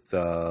well with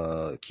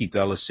Keith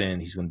Ellison.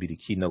 He's going to be the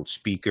keynote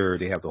speaker.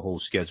 They have the whole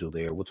schedule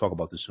there. We'll talk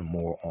about this some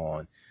more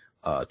on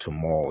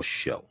tomorrow's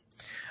show.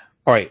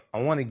 All right.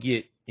 I want to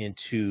get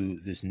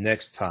into this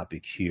next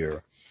topic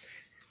here.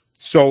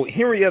 So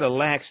Henrietta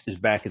Lacks is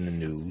back in the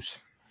news.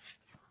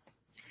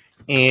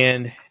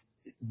 And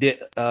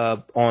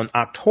on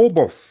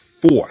October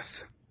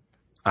 4th,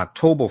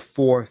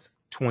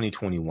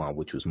 2021,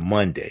 which was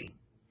Monday,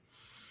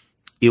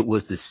 it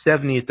was the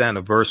 70th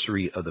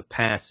anniversary of the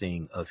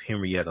passing of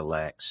Henrietta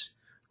Lacks,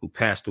 who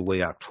passed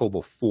away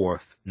October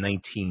 4th,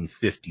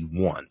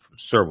 1951 from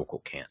cervical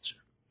cancer.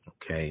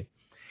 Okay.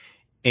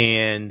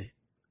 And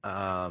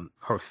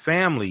her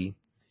family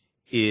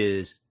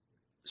is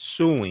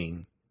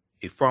suing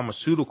a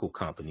pharmaceutical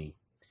company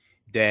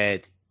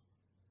that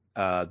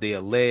they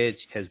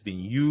allege has been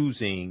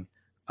using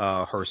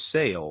her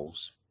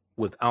sales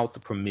without the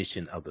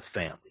permission of the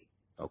family.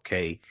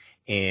 Okay.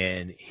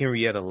 And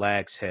Henrietta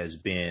Lacks has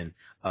been,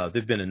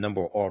 there've been a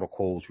number of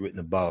articles written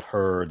about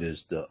her.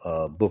 There's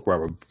the book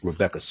by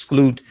Rebecca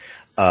Skloot.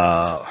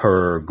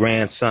 Her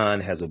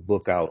grandson has a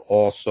book out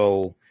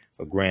also.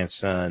 Her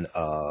grandson,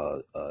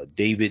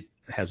 David,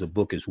 has a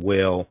book as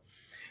well.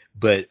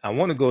 But I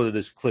want to go to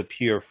this clip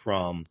here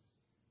from,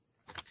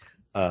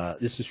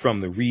 this is from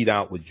the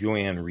Readout with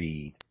Joanne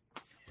Reed.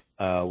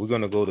 We're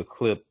going to go to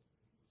clip,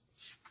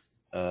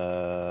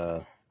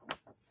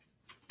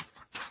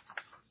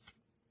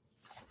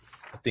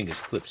 I think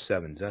it's clip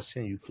 7. Did I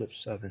send you clip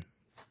 7?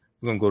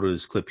 We're going to go to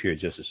this clip here in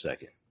just a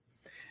second.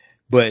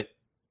 But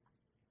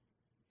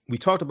we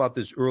talked about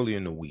this earlier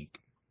in the week.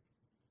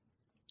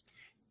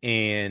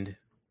 And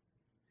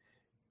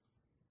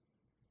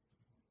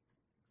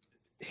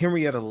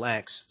Henrietta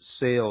Lacks'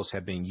 sales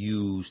have been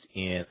used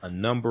in a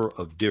number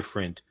of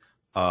different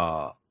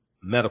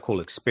medical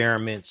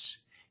experiments,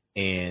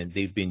 and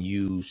they've been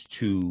used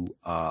to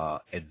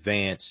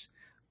advance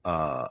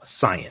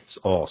science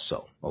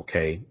also.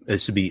 Okay,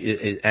 this should be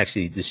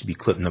this should be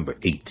clip number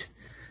 8.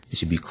 It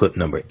should be clip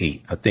number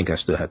 8. I think I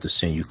still have to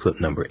send you clip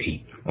number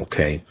 8.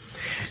 Okay,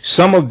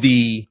 some of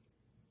the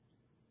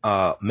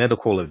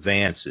medical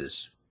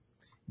advances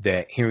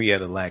that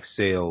Henrietta Lacks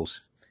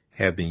sales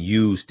have been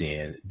used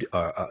in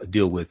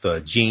deal with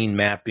gene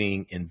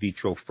mapping, in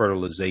vitro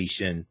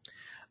fertilization,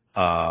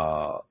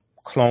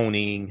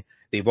 cloning.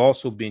 They've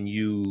also been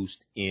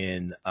used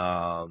in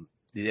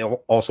they've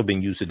also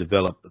been used to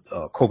develop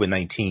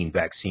COVID-19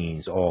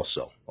 vaccines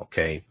also.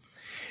 Okay,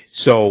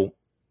 so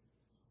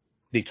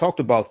they talked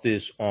about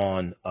this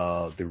on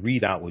the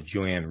Readout with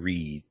Joanne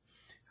Reed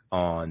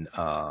on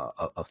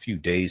a few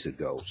days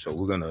ago. So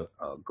we're going to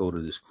go to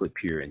this clip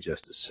here in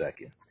just a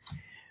second.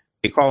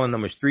 The calling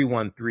number is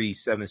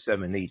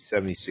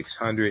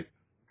 313-778-7600.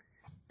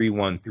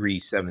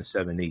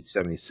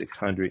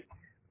 313-778-7600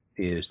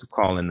 is the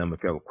calling number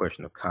if you have a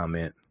question or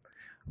comment.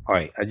 All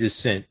right, I just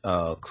sent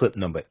clip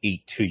number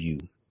 8 to you,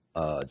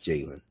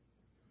 Jalen.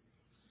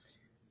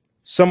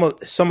 Some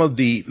of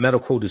the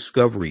medical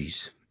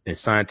discoveries and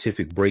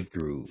scientific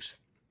breakthroughs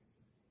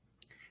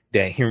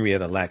that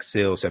Henrietta Lacks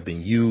cells have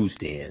been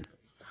used in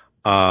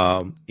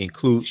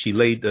include, she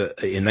laid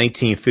in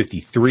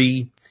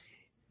 1953,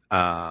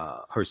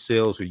 her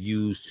cells were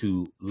used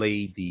to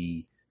lay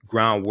the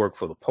groundwork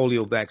for the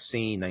polio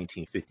vaccine.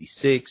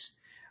 1956,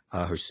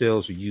 her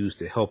cells were used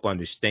to help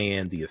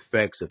understand the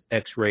effects of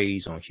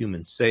X-rays on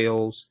human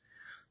cells.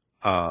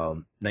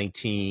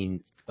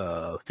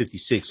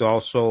 1956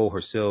 also,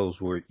 her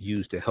cells were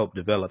used to help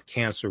develop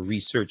cancer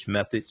research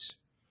methods.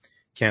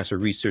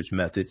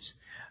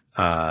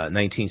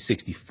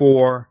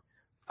 1964,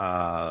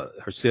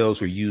 her cells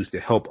were used to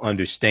help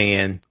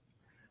understand,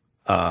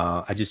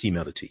 I just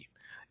emailed it to you.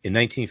 In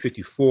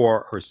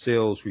 1954, her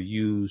cells were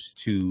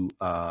used to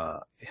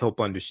help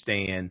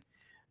understand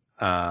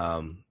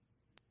how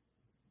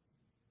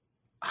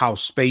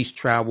space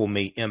travel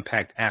may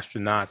impact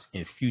astronauts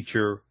in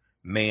future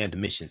manned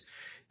missions.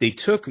 They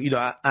took,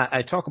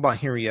 I talk about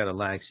Henrietta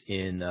Lacks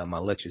in my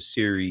lecture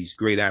series,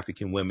 Great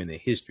African Women in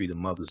History, the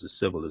Mothers of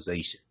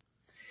Civilization.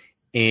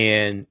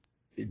 And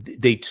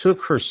they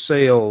took her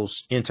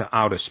cells into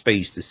outer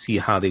space to see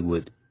how they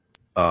would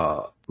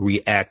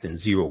react in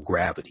zero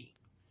gravity.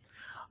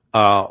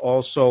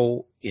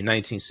 Also, in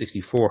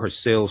 1964, her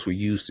cells were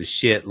used to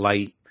shed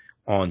light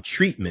on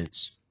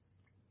treatments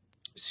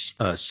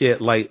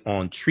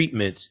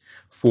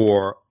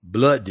for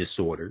blood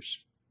disorders.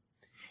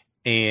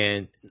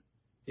 And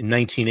in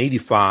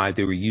 1985,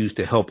 they were used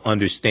to help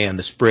understand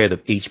the spread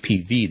of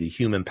HPV, the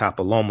human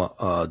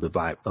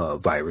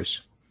papilloma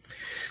virus.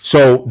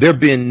 So there have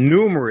been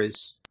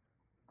numerous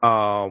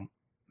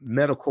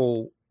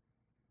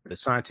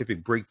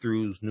scientific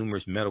breakthroughs,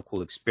 numerous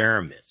medical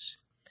experiments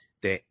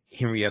that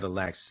Henrietta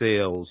Lacks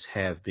cells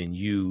have been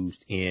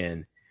used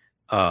in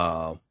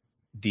the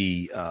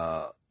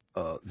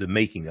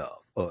making of,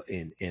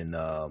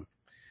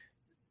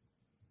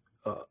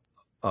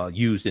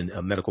 used in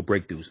medical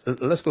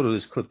breakthroughs. Let's go to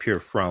this clip here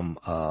from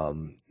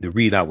the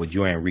readout with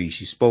Joanne Reed.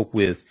 She spoke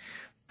with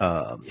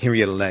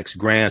Henrietta Lacks'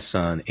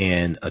 grandson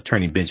and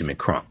attorney Benjamin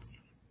Crump.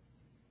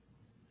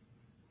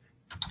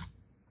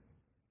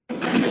 I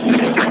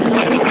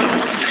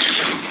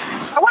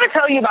want to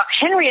tell you about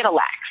Henrietta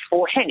Lacks,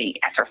 or Henny,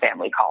 as her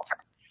family calls her.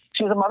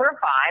 She was a mother of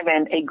 5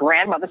 and a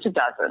grandmother to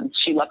dozens.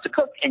 She loved to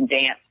cook and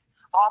dance,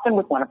 often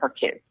with one of her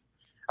kids.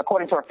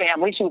 According to her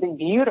family, she was a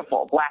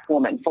beautiful Black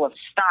woman full of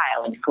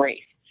style and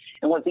grace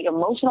and was the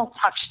emotional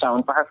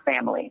touchstone for her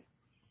family.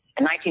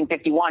 In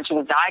 1951, she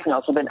was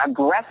diagnosed with an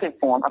aggressive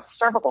form of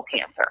cervical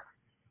cancer.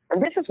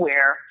 And this is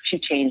where she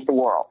changed the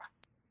world.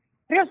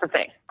 Here's the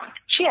thing.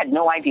 She had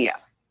no idea.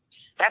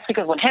 That's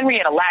because when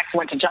Henrietta Lacks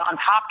went to Johns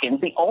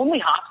Hopkins, the only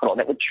hospital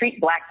that would treat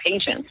Black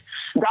patients,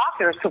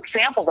 doctors took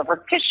samples of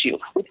her tissue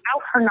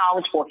without her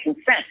knowledge or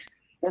consent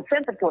and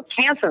sent them to a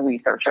cancer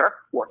researcher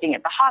working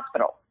at the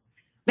hospital.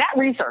 That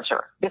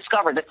researcher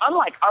discovered that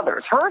unlike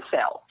others, her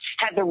cells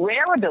had the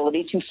rare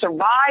ability to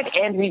survive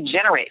and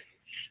regenerate.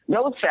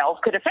 Those cells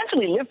could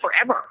essentially live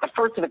forever, the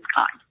first of its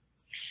kind.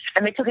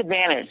 And they took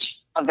advantage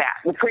of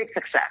that with great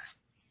success.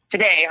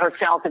 Today, her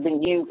cells have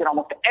been used in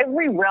almost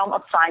every realm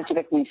of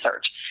scientific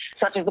research,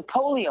 such as the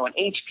polio and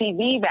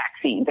HPV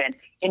vaccines and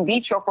in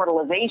vitro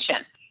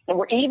fertilization, and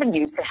were even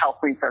used to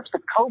help research the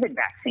COVID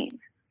vaccines.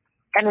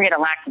 Henrietta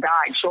Lacks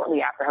died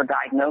shortly after her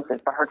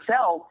diagnosis, but her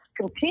cells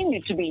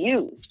continued to be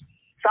used.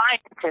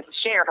 Scientists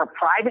shared her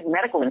private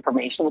medical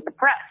information with the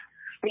press.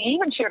 They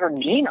even shared her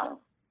genome,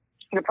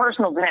 her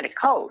personal genetic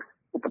code,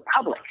 with the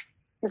public.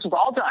 This was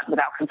all done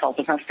without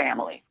consulting her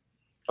family.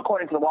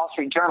 According to the Wall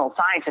Street Journal,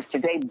 scientists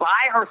today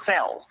buy her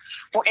cells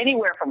for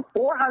anywhere from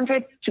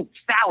 $400 to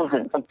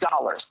thousands of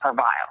dollars per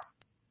vial.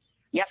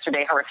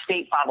 Yesterday, her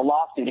estate filed a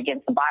lawsuit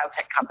against the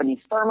biotech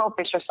company Thermo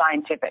Fisher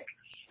Scientific,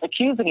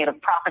 accusing it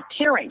of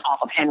profiteering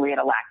off of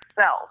Henrietta Lacks'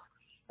 cells.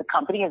 The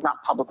company has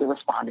not publicly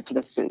responded to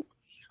the suit.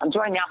 I'm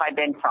joined now by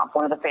Ben Crump,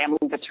 one of the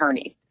family's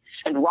attorneys,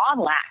 and Ron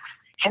Lacks,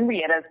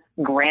 Henrietta's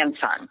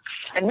grandson.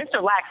 And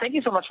Mr. Lacks, thank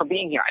you so much for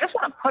being here. I just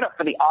want to put up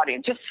for the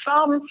audience just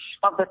some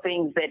of the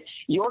things that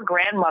your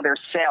grandmother's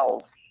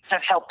cells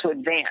have helped to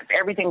advance.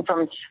 Everything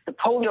from the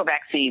polio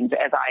vaccines,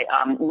 as I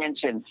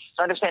mentioned,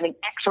 understanding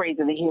X-rays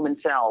in the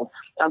human cells,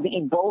 the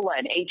Ebola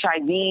and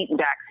HIV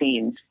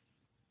vaccines,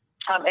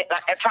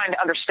 trying to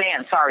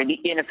understand, the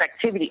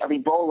ineffectivity of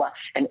Ebola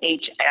and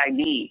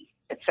HIV,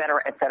 et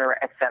cetera, et cetera,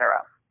 et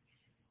cetera.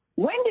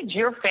 When did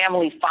your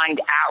family find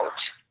out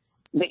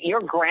that your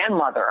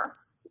grandmother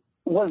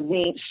was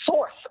the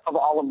source of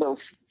all of those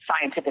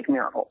scientific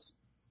miracles?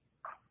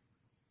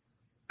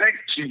 Thank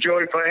you,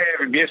 Joy, for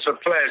having me. It's a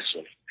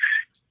pleasure.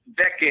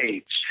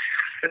 Decades.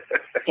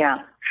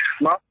 Yeah.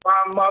 My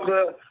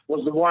mother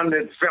was the one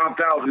that found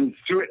out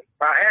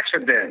by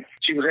accident.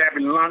 She was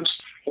having lunch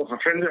with a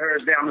friend of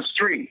hers down the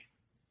street.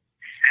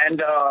 And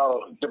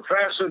the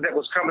professor that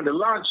was coming to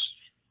lunch,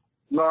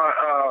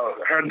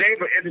 her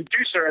neighbor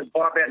introduced her as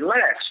Barbette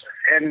Lax.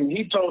 And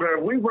he told her,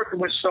 we're working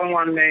with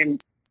someone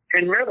named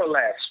Henrietta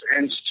Lax.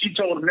 And she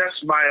told him,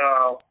 that's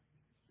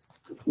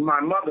my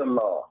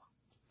mother-in-law.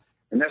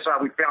 And that's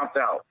how we found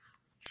out.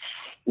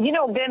 You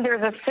know, Ben,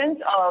 there's a sense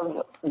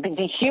of the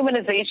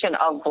dehumanization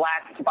of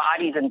Black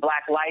bodies and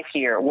Black life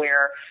here,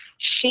 where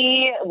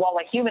she, while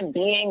a human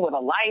being with a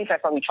life,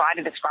 that's why we try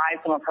to describe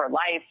some of her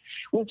life,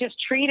 was just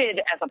treated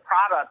as a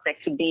product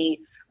that could be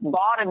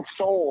bought and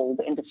sold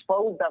and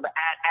disposed of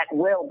at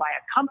will by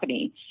a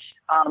company,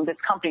 this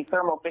company,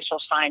 Thermo Fisher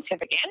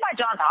Scientific, and by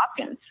Johns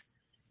Hopkins.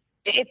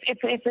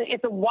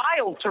 It's a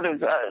wild sort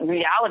of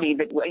reality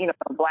that, you know,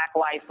 Black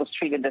life was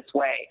treated this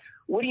way.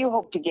 What do you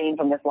hope to gain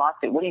from this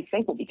lawsuit? What do you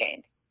think will be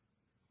gained?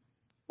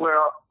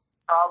 Well,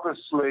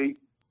 obviously,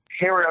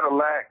 Henrietta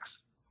Lax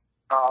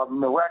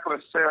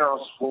miraculous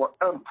sales were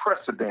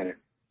unprecedented.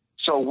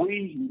 So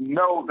we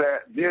know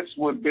that this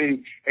would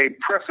be a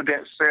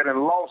precedent-setting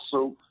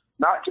lawsuit,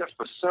 not just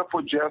for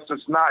simple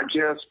justice, not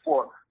just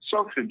for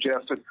social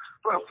justice,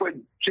 but for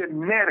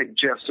genetic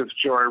justice,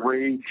 Joy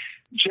Reid,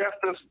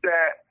 justice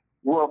that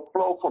will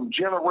flow from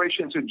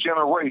generation to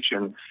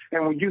generation.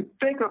 And when you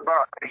think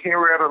about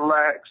Henrietta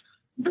Lax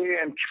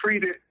being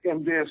treated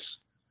in this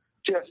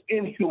just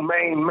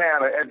inhumane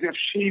manner, as if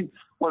she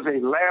was a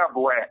lab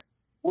rat,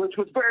 which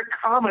was very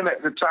common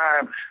at the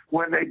time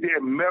when they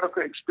did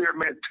medical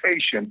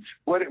experimentation.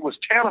 What it was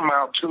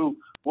tantamount to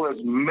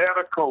was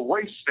medical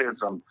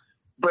racism.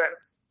 But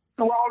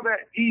through all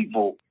that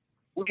evil,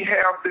 we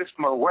have this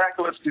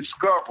miraculous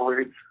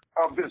discovery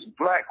of this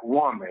Black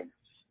woman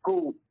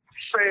who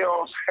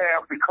cells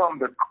have become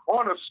the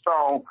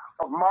cornerstone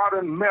of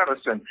modern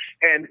medicine.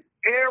 And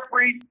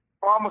every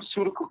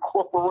pharmaceutical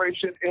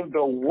corporation in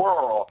the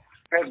world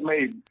has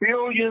made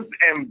billions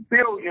and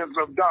billions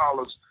of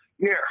dollars,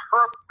 yet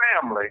her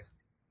family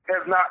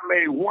has not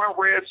made one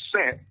red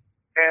cent.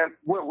 And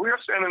what we're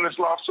saying in this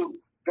lawsuit,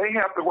 they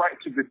have the right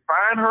to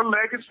define her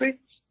legacy,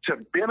 to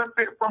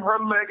benefit from her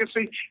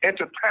legacy, and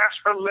to pass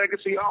her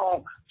legacy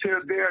on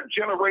to their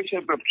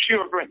generations of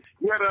children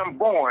yet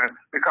unborn,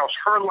 because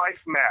her life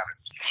matters.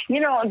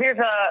 You know, there's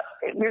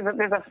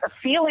a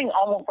feeling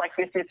almost like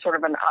this is sort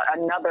of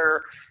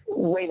another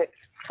way that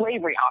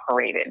slavery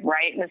operated,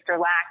 right, Mr.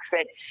 Lax,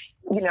 that,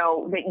 you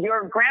know, that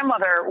your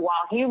grandmother,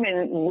 while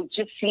human, was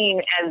just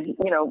seen as,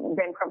 you know,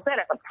 Ben Crump said,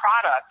 as a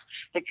product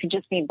that could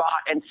just be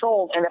bought and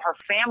sold, and that her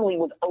family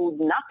was owed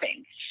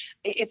nothing.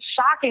 It's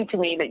shocking to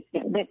me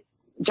that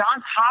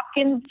Johns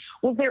Hopkins,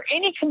 was there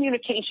any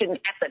communication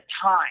at the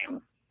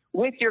time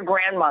with your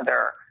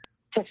grandmother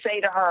to say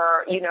to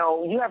her, you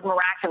know, you have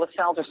miraculous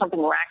cells or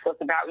something miraculous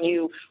about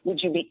you.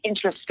 Would you be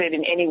interested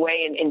in any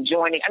way in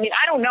joining? I mean,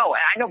 I don't know.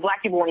 I know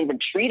Black people weren't even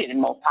treated in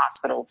most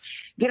hospitals.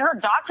 Did her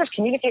doctors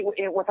communicate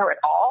with her at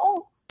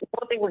all?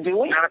 What they were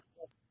doing?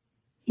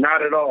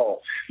 Not at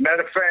all.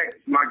 Matter of fact,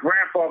 my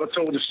grandfather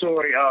told the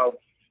story of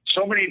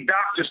so many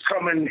doctors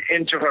coming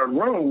into her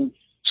room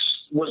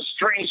was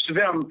strange to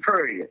them,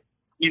 period.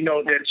 You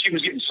know, that she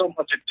was getting so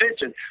much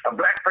attention. A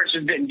Black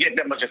person didn't get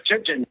that much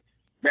attention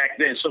back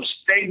then. So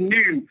they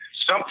knew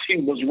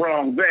something was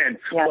wrong then,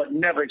 but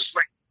never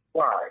explained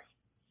why.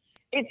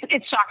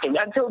 It's shocking.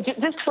 So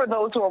just for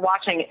those who are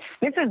watching,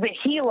 this is the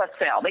HeLa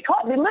cell.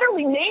 They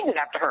literally named it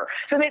after her.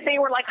 So they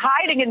were like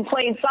hiding in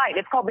plain sight.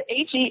 It's called the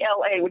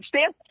HeLa, which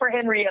stands for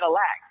Henrietta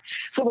Lax.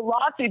 So the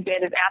lawsuit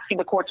then is asking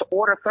the court to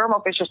order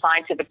Thermo Fisher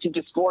Scientific to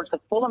disgorge the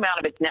full amount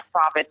of its net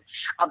profits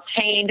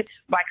obtained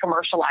by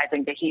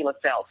commercializing the HeLa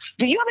cells.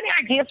 Do you have any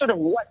idea sort of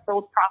what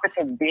those profits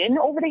have been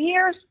over the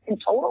years in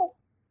total?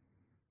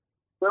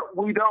 Well,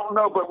 we don't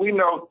know, but we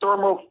know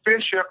Thermo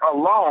Fisher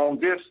alone,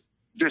 this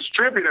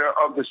distributor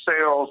of the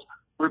cells,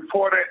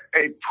 reported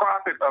a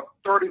profit of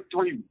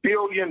 $33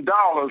 billion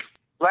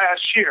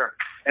last year.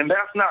 And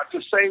that's not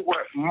to say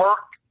what Merck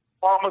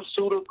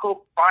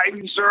Pharmaceutical,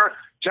 Pfizer,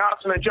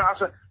 Johnson &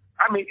 Johnson,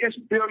 I mean, it's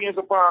billions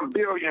upon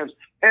billions.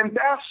 And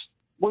that's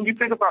when you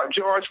think about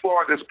George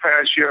Floyd this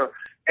past year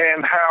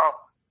and how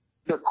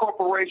the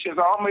corporations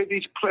all made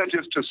these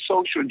pledges to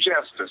social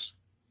justice.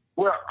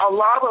 Well, a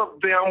lot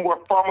of them were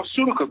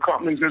pharmaceutical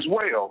companies as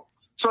well.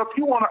 So if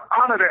you want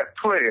to honor that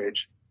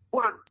pledge,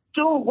 well,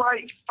 do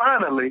right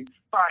finally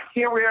by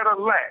Henrietta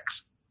Lax.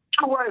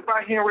 Do right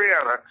by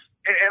Henrietta.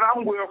 And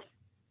I'm with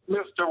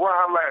Mr.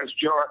 Ron Lax,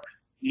 George.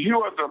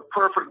 You are the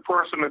perfect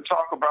person to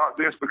talk about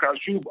this because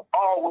you've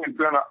always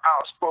been an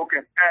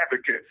outspoken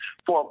advocate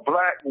for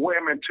Black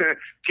women to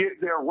get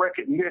their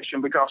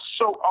recognition, because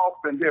so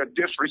often they're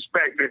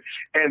disrespected,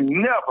 and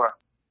never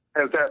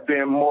has that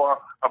been more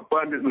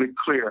abundantly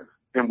clear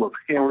than with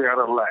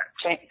Henrietta Lax.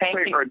 Thank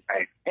you. Her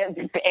name.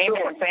 Amen.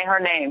 Say her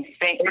name.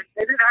 Thank you.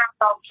 They didn't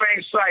have the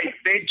same site.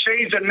 They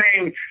changed the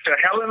name to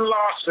Helen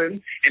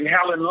Lawson and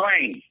Helen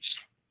Lanes.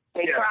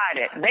 They tried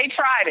it. They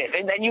tried it.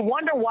 And then you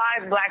wonder why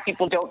black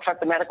people don't trust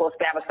the medical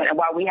establishment and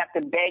why we have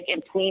to beg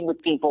and plead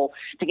with people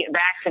to get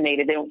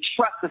vaccinated. They don't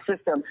trust the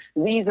system.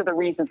 These are the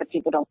reasons that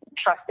people don't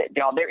trust it,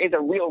 y'all. There is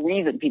a real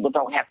reason people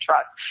don't have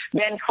trust.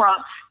 Ben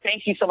Crump,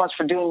 thank you so much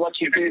for doing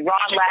what you do.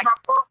 Ron Lack.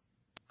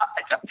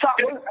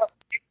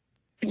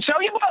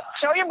 Show your book.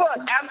 Show your book.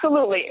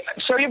 Absolutely.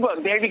 Show your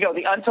book. There you go.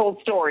 The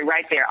Untold Story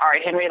right there. All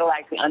right. Henrietta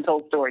Lacks, The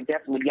Untold Story.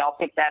 Definitely. Y'all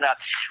pick that up.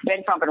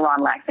 Ben Crump and Ron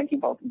Lack, thank you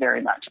both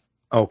very much.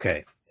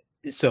 Okay.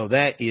 So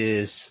that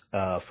is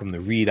from the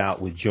Readout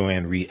with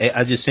Joanne Reed.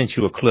 I just sent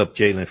you a clip,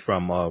 Jalen,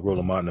 from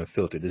Roland Martin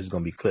Unfiltered. This is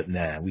going to be clip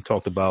 9. We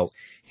talked about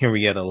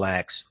Henrietta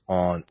Lacks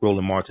on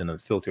Roland Martin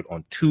Unfiltered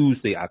on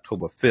Tuesday,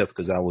 October 5th,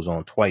 because I was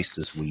on twice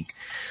this week.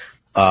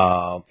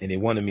 And they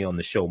wanted me on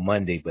the show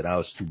Monday, but I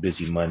was too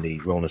busy Monday.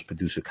 Roland's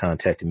producer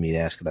contacted me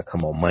and asked could I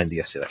come on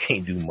Monday. I said I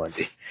can't do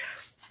Monday,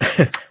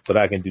 but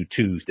I can do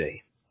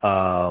Tuesday.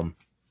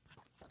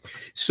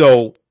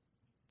 So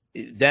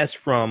that's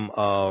from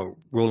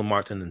Roland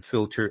Martin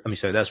Unfiltered.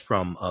 That's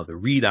from the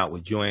Readout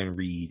with Joanne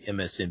Reed,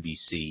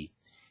 MSNBC.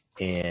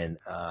 And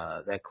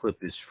that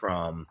clip is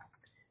from,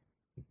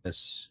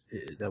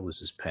 that was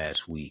this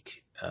past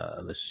week.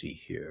 Let's see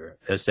here.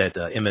 That's at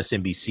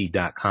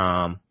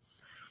MSNBC.com.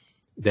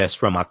 That's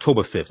from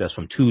October 5th. That's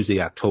from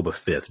Tuesday, October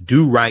 5th.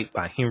 Do Right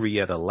by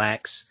Henrietta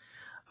Lacks,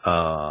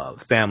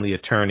 family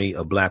attorney,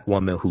 a black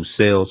woman whose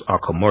sales are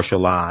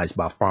commercialized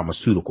by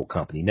pharmaceutical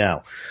company.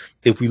 Now,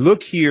 if we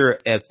look here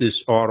at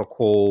this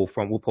article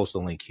we'll post a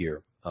link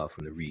here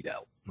from the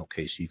Readout.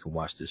 Okay, so you can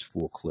watch this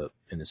full clip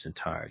in its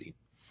entirety.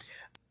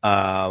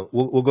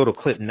 We'll go to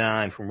clip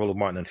 9 from Roland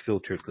Martin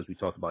Unfiltered because we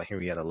talked about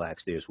Henrietta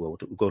Lacks there as well.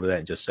 We'll go to that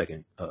in just a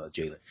second,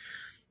 Jalen.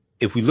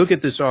 If we look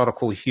at this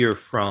article here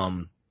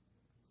from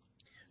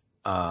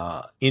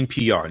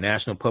NPR,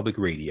 National Public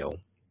Radio,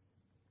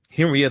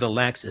 Henrietta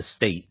Lacks'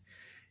 estate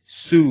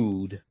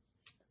sued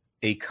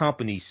a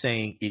company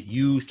saying it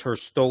used her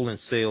stolen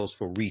sales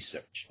for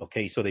research.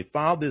 Okay, so they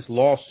filed this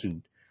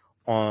lawsuit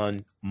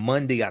on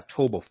Monday,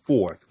 October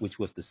 4th, which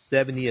was the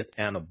 70th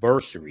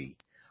anniversary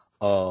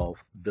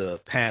of the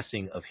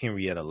passing of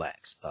Henrietta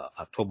Lacks,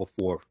 October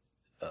 4th,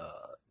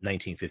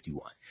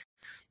 1951.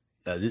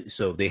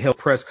 So they held a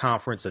press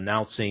conference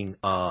announcing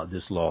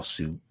this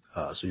lawsuit.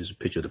 So here's a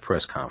picture of the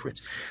press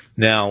conference.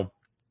 Now,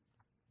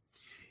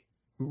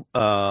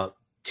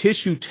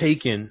 tissue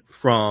taken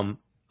from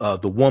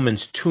the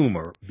woman's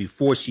tumor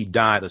before she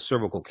died of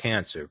cervical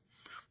cancer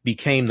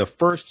became the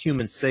first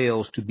human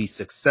cells to be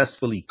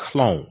successfully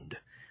cloned.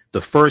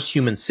 The first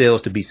human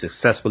cells to be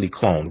successfully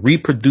cloned,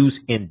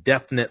 reproduced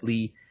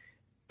indefinitely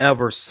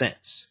ever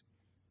since.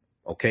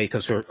 Okay,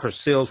 because her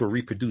cells were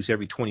reproduced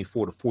every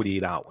 24 to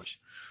 48 hours.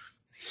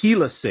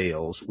 HeLa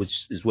cells,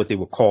 which is what they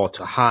were called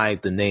to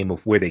hide the name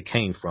of where they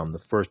came from, the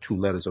first 2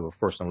 letters of her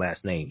first and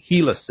last name,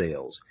 HeLa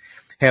cells,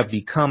 have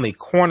become a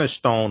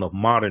cornerstone of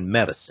modern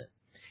medicine,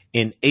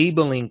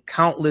 enabling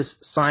countless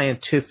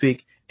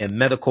scientific and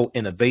medical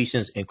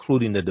innovations,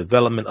 including the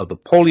development of the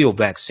polio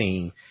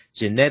vaccine,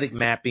 genetic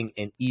mapping,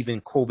 and even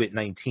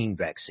COVID-19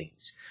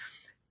 vaccines.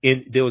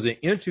 There was an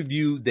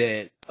interview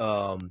that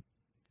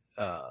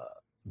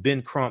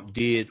Ben Crump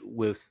did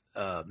with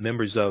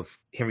members of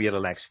Henrietta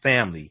Lacks'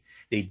 family.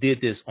 They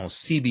did this on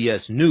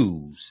CBS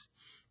News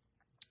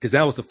because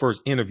that was the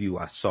first interview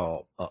I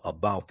saw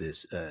about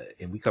this,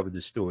 and we covered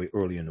this story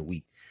earlier in the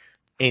week.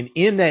 And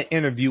in that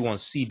interview on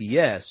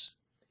CBS,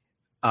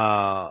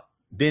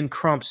 Ben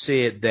Crump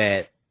said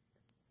that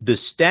the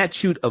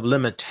statute of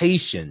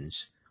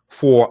limitations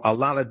for a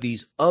lot of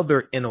these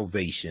other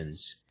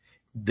innovations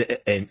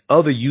and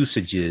other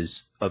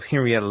usages of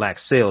Henrietta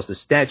Lacks cells, the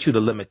statute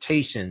of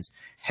limitations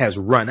has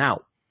run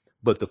out.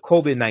 But the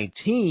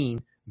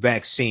COVID-19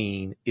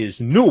 vaccine is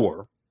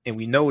newer, and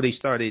we know they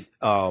started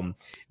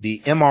the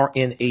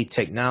mRNA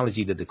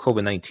technology that the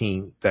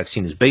COVID-19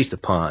 vaccine is based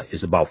upon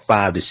is about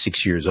 5 to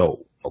 6 years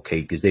old.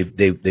 Okay, because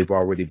they've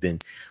already been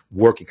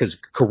working, because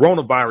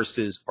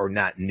coronaviruses are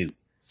not new.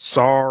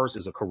 SARS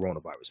is a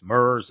coronavirus.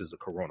 MERS is a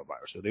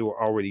coronavirus. So they were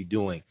already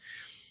doing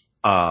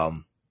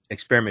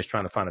experiments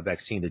trying to find a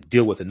vaccine to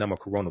deal with a number of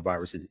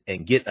coronaviruses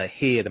and get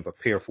ahead and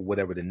prepare for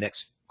whatever the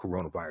next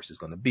coronavirus is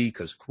going to be,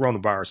 because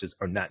coronaviruses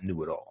are not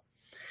new at all.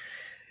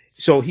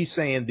 So he's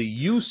saying the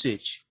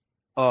usage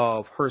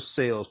of her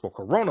cells for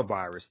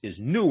coronavirus is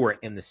newer,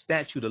 and the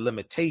statute of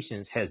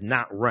limitations has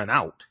not run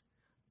out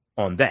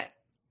on that.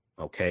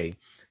 Okay,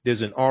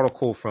 there's an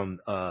article from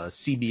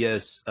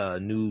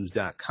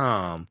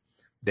CBSnews.com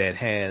that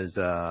has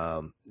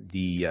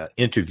the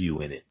interview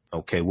in it.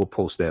 Okay, we'll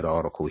post that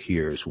article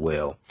here as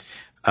well.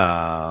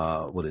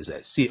 What is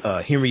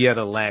that?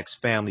 Henrietta Lacks'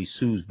 family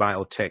sues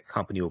biotech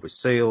company over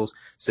sales,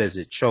 says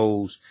it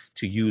chose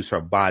to use her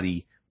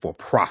body for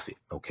profit.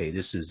 Okay,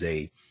 this is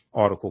a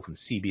article from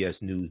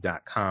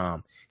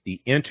CBSnews.com.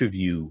 The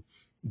interview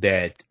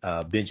that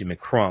Benjamin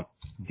Crump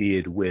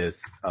did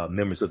with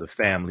members of the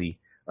family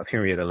of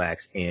Henrietta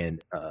Lacks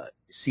and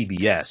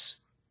CBS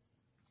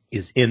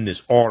is in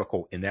this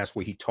article, and that's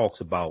where he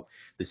talks about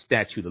the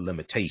statute of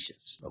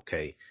limitations.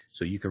 Okay,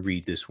 so you can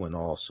read this one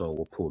also.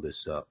 We'll pull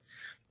this up.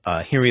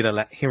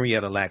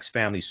 Henrietta Lacks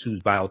family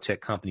sues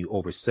biotech company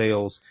over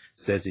sales,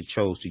 says it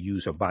chose to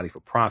use her body for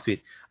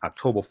profit.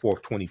 October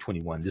 4th,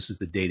 2021. This is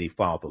the day they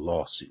filed the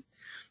lawsuit.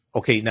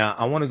 Okay, now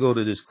I want to go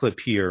to this clip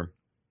here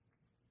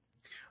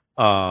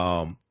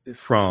from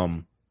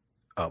MERS,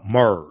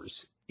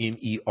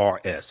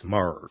 MERS,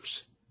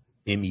 MERS,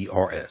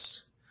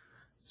 MERS,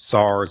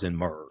 SARS and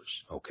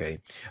MERS. Okay.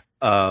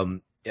 I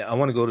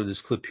want to go to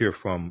this clip here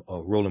from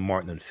Roland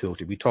Martin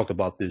Unfiltered. We talked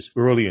about this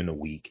earlier in the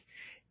week.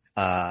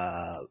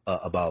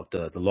 About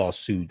the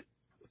lawsuit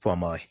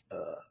from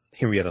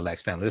Henrietta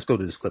Lacks family. Let's go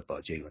to this clip,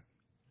 Jalen.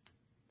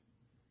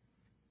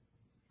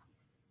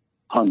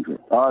 100.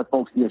 All right,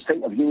 folks, the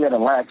estate of Henrietta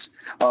Lacks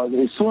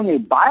is suing a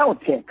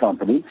biotech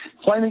company,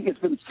 claiming it's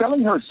been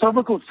selling her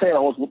cervical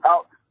cells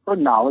without her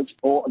knowledge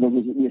or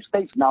the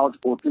estate's knowledge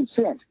or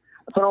consent.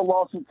 A federal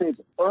lawsuit says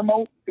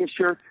Thermo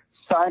Fisher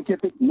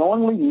Scientific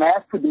knowingly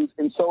mass-produced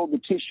and sold the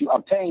tissue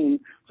obtained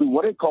through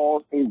what it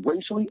calls a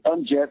racially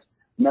unjust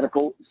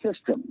medical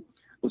system.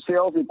 The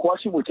cells in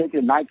question were taken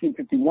in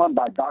 1951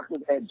 by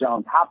doctors at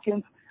Johns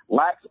Hopkins.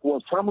 Lacks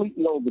was terminally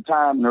ill at the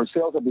time, and her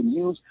cells have been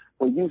used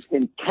for use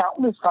in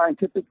countless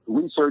scientific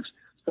research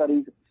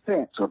studies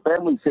since. Her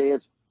family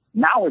says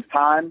now it's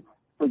time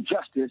for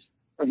justice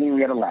for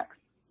Henrietta Lacks.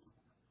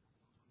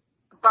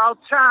 About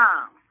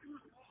time.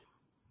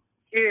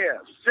 Yeah,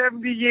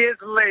 70 years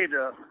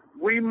later,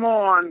 we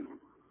mourn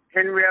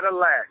Henrietta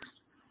Lacks,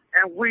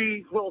 and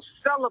we will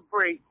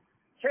celebrate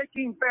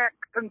taking back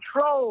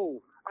control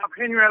of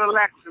Henrietta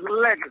Lacks'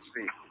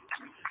 legacy.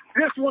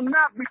 This will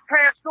not be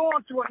passed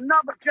on to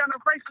another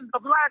generation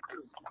of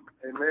Lackses.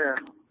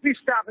 Amen. We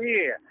stop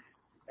here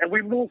and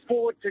we move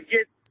forward to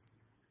get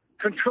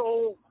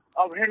control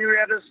of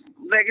Henrietta's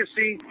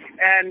legacy,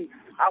 and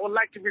I would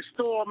like to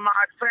restore my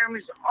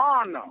family's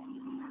honor.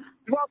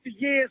 Throughout the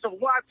years of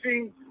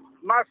watching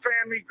my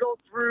family go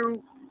through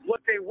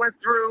what they went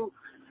through,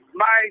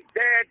 my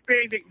dad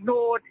being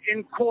ignored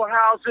in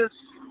courthouses,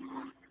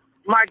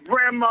 my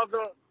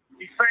grandmother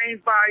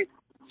defamed by,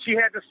 she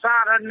had to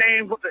sign her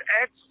name with an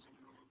X.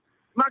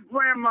 My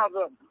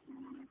grandmother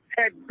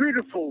had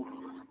beautiful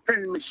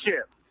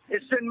penmanship.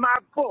 It's in my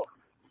book,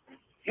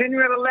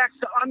 Henrietta Lacks,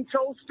 The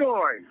Untold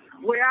Story,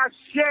 where I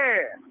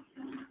share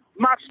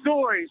my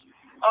stories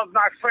of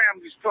my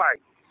family's plight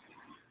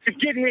to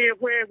get here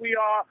where we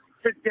are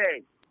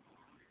today.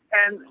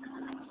 And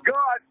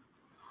God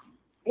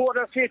brought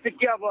us here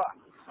together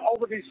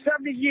over these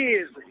 70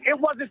 years. It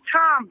wasn't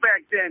time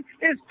back then.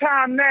 It's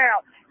time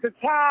now. The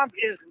time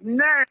is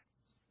now.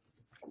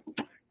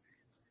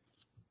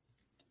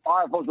 All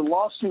right, folks, the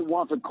lawsuit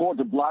wants a court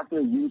to block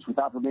their use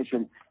without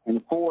permission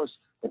and force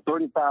the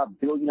 $35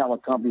 billion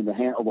company to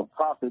hand over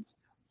profits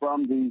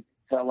from the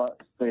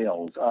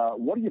telesales.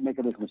 What do you make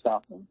of this,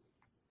 Mustafa?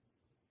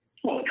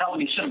 Well, the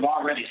company should have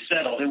already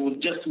settled. It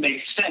would just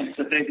make sense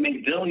that they've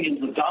made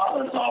billions of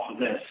dollars off of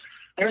this.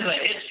 There's a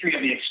history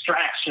of the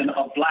extraction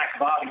of black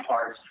body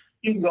parts.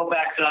 You can go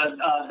back to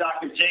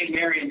Dr. J.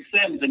 Marion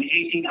Sims in the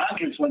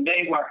 1800s when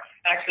they were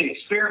actually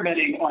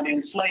experimenting on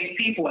enslaved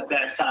people at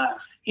that time.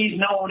 He's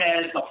known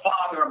as the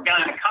father of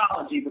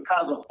gynecology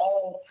because of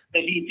all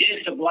that he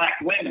did to black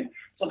women.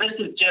 So this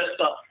is just,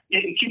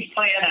 it keeps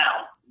playing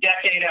out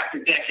decade after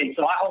decade.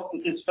 So I hope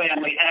that this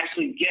family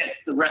actually gets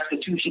the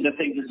restitution that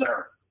they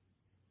deserve.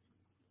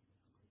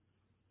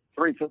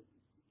 Teresa?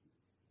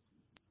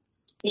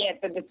 Yeah,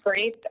 it's a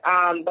disgrace.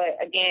 But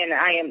again,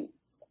 I am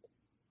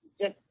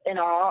just in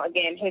awe.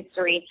 Again,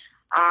 history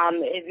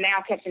is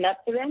now catching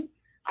up to them.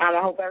 I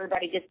hope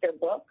everybody gets their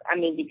book. I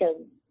mean, because,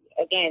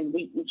 again,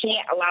 we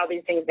can't allow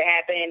these things to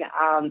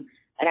happen.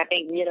 And I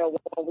think, you know,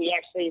 when we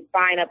actually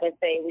sign up and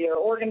say we are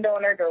organ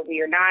donors or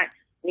we are not,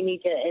 we need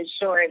to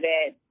ensure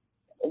that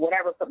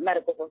whatever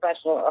medical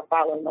professional are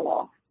following the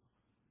law.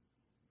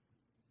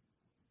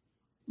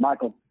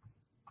 Michael?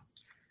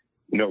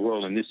 You know,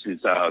 Roland, this is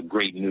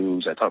great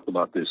news. I talked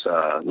about this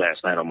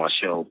last night on my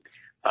show.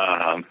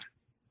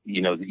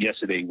 You know,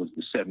 yesterday was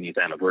the 70th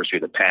anniversary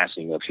of the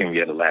passing of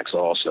Henrietta Lacks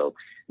also.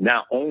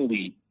 Not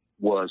only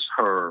was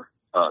her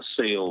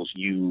cells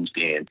used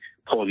in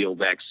polio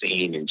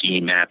vaccine and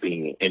gene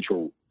mapping and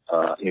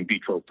in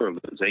vitro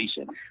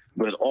fertilization,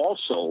 but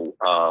also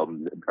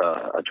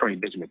Attorney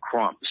Benjamin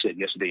Crump said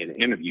yesterday in an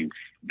interview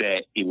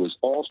that it was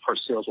also, her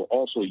cells were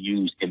also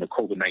used in the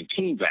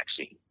COVID-19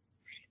 vaccine.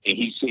 And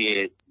he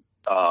said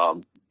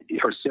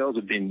her cells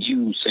have been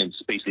used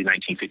since basically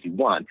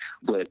 1951,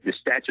 but the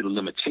statute of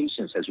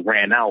limitations has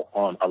ran out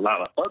on a lot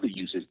of other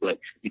uses. But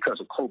because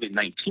of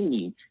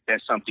COVID-19,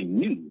 that's something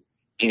new.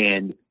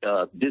 And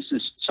this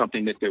is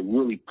something that they're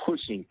really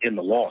pushing in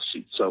the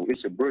lawsuit. So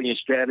it's a brilliant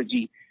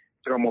strategy.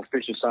 Thermo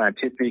Fisher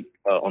Scientific,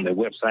 on their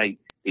website,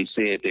 they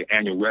said their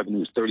annual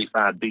revenue is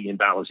 $35 billion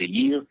a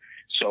year.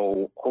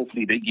 So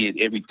hopefully they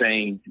get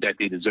everything that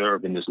they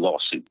deserve in this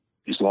lawsuit.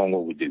 It's long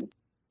overdue.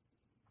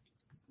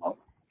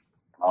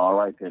 All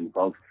right, then,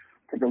 folks.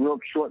 Take a real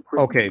short.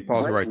 Okay,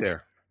 pause right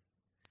there.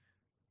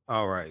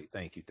 All right.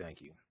 Thank you.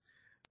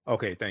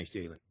 Okay, thanks,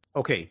 Jalen.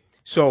 Okay,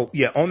 so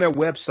yeah, on their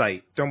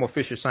website, Thermo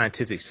Fisher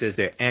Scientific says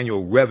their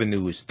annual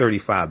revenue is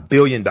 $35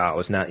 billion.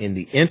 Now, in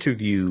the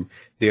interview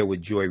there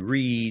with Joy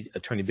Reid,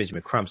 attorney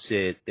Benjamin Crump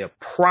said their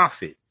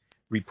profit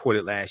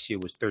reported last year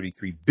was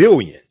 $33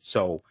 billion.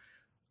 So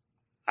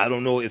I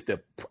don't know if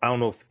the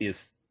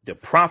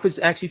profit's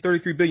actually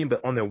 $33 billion,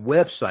 but on their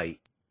website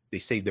they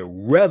say their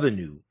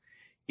revenue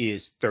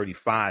is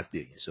 $35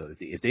 billion. So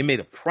if they made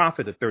a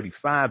profit of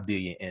 $35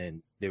 billion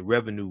and their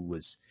revenue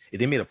was, if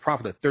they made a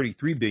profit of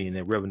 $33 billion,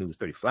 their revenue was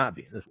 $35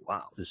 billion. That's,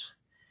 wow,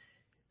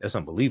 that's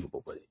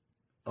unbelievable. But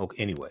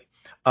okay, anyway,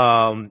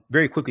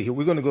 very quickly here,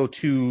 we're gonna go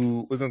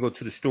to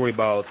the story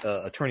about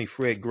Attorney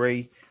Fred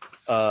Gray,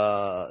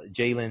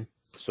 Jalen.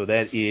 So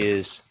that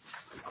is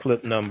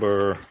clip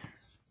number,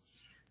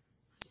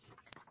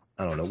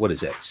 I don't know, what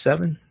is that,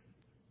 7?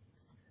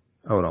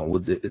 Hold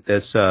on,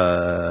 that's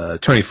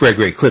Attorney Fred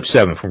Gray, clip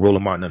 7 from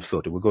Roland Martin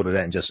Unfiltered. We'll go to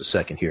that in just a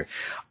second here.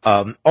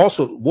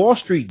 Also, Wall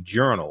Street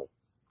Journal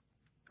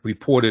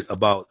reported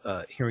about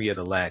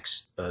Henrietta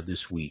Lacks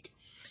this week.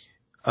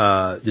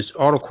 This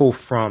article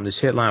from this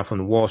headline from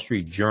the Wall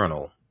Street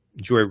Journal,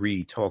 Joy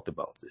Reid talked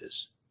about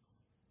this.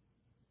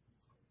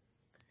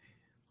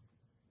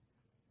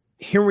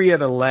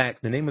 Henrietta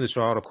Lacks, the name of this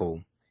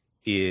article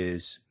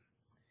is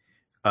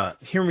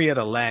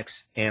Henrietta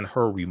Lacks and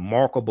her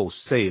remarkable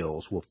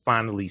sales will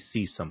finally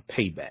see some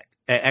payback.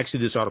 Actually,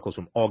 this article is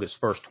from August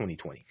 1st,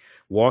 2020.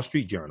 Wall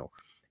Street Journal.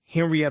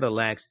 Henrietta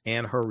Lacks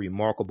and her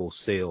remarkable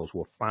sales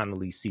will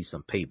finally see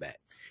some payback.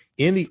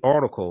 In the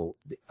article,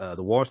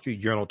 the Wall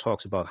Street Journal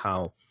talks about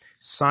how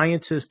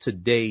scientists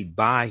today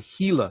buy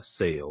HeLa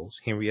cells,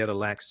 Henrietta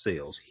Lacks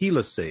cells,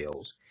 HeLa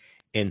cells,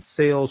 and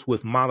cells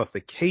with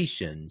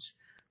modifications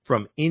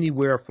from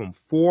anywhere from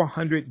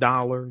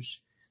 $400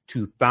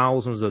 to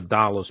thousands of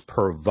dollars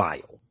per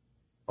vial.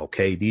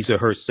 Okay, these are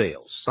her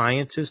sales.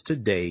 Scientists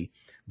today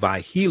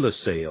buy HeLa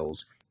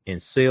cells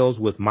and cells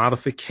with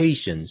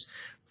modifications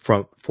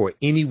for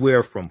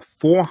anywhere from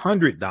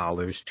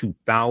 $400 to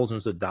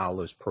thousands of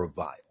dollars per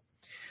vial.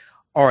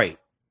 All right,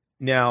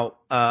 now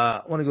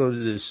I want to go to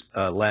this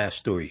last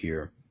story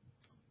here.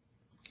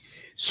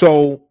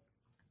 So,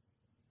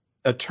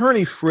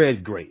 Attorney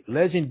Fred Gray,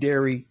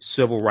 legendary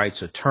civil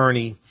rights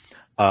attorney.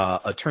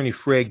 Attorney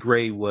Fred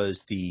Gray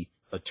was the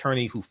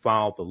attorney who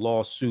filed the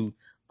lawsuit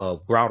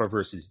of Browder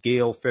versus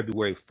Gale,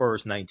 February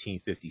 1st,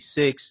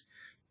 1956.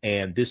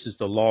 And this is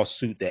the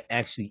lawsuit that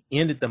actually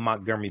ended the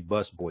Montgomery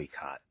bus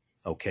boycott.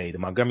 Okay, the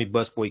Montgomery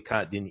bus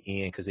boycott didn't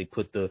end because they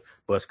put the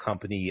bus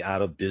company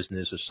out of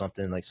business or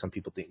something, like some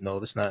people think. No,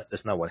 that's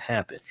not what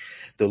happened.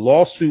 The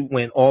lawsuit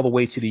went all the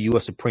way to the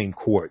U.S. Supreme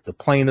Court. The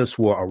plaintiffs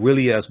were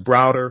Aurelia S.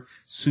 Browder,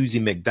 Susie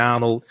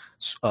McDonald,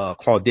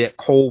 Claudette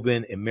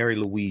Colvin, and Mary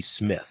Louise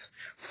Smith,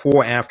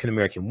 4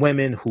 African-American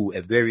women who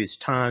at various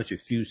times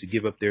refused to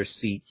give up their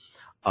seat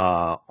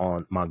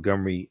on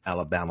Montgomery,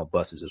 Alabama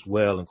buses as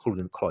well,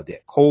 including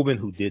Claudette Colvin,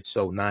 who did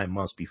so 9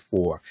 months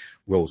before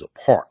Rosa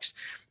Parks.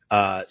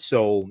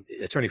 So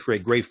Attorney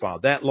Fred Gray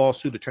filed that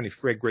lawsuit. Attorney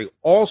Fred Gray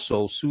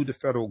also sued the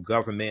federal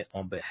government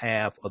on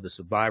behalf of the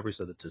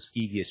survivors of the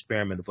Tuskegee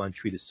experiment of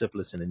untreated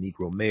syphilis in a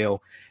Negro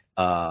male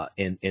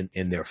and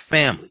their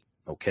family,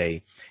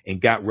 okay,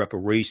 and got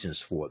reparations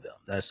for them.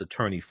 That's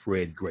Attorney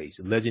Fred Gray,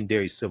 a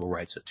legendary civil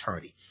rights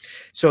attorney.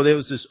 So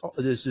there's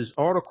this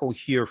article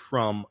here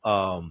from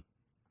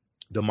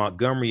the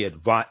Montgomery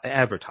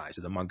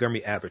Advertiser,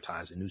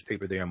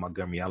 newspaper there in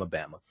Montgomery,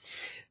 Alabama.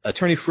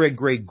 Attorney Fred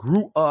Gray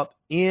grew up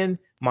in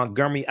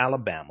Montgomery,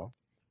 Alabama,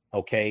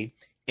 okay?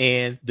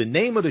 And the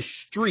name of the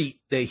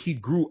street that he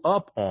grew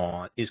up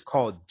on is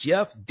called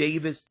Jeff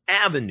Davis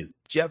Avenue.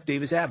 Jeff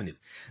Davis Avenue.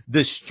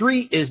 The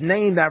street is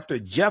named after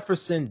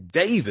Jefferson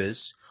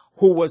Davis,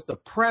 who was the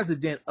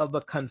president of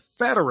the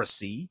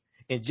Confederacy,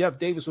 and Jeff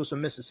Davis was from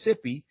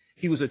Mississippi.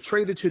 He was a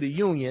traitor to the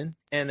Union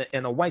and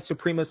a white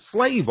supremacist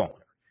slave owner.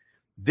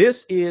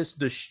 This is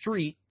the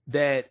street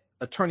that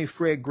Attorney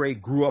Fred Gray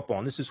grew up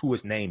on. This is who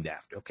it's named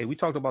after. Okay, we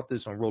talked about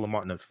this on Roland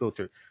Martin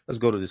Unfiltered. Let's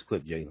go to this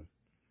clip, Jalen.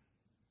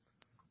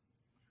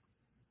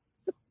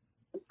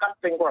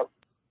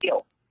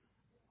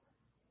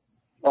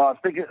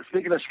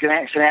 Speaking of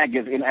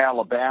shenanigans in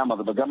Alabama,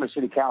 the Montgomery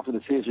City Council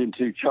decision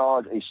to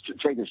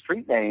change a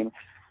street name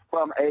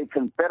from a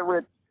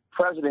Confederate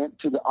president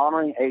to the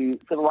honoring a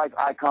civil rights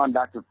icon,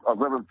 Dr.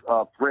 Reverend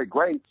Fred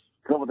Gray,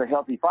 come with a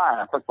healthy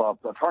fine. First of all,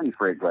 Attorney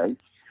Fred Gray.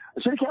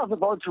 The city council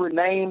voted to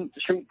rename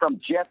the street from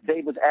Jeff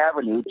Davis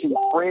Avenue to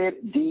Fred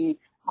D.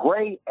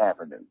 Gray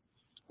Avenue.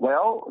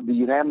 Well, the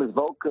unanimous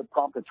vote could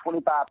prompt a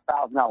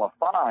 $25,000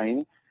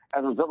 fine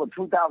as a result of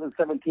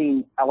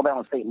 2017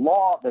 Alabama state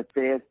law that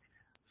says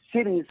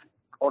cities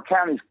or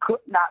counties could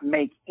not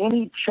make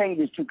any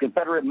changes to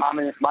Confederate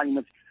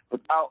monuments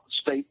without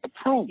state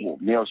approval.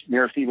 Mayor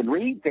Stephen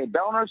Reed, Ted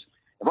Bellners,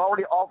 have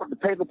already offered to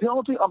pay the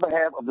penalty on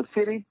behalf of the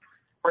city.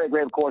 Fred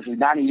Gray, of course, is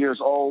 90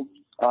 years old.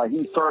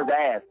 He served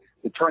as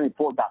the attorney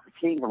for Dr.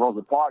 King and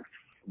Rosa Parks.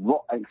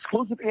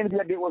 Exclusive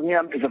interview I did with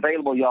him is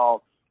available,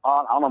 y'all.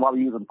 I don't know why we're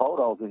using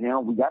photos of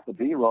him. We got the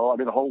B-roll. I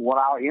did a whole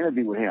 1-hour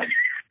interview with him.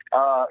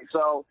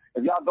 So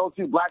if y'all go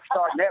to Black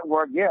Star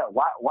Network,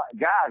 why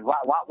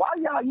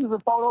y'all using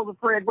photos of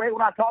Fred Gray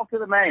when I talk to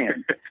the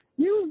man?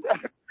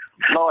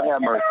 Lord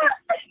have mercy.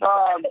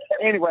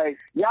 Anyway,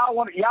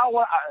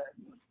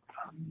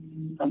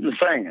 I'm just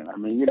saying. I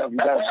mean, you got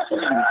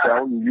to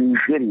show, you use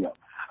video.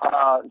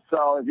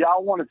 So if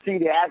y'all want to see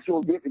the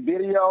actual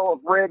video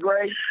of Fred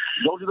Gray,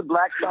 go to the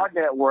Black Star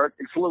Network,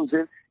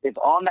 exclusive. It's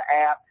on the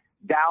app.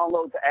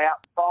 Download the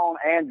app, phone,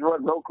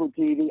 Android, Roku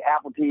TV,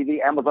 Apple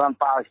TV, Amazon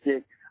Fire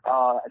Stick,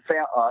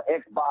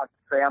 Xbox,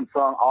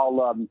 Samsung,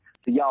 all of them.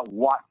 So y'all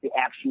watch the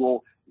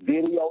actual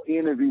video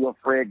interview of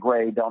Fred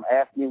Gray. Don't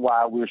ask me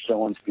why we're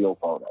showing still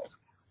photos.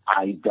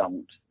 I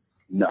don't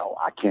know.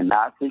 I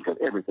cannot think of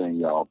everything,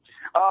 y'all.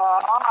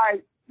 All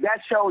right.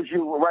 That shows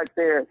you right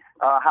there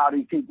how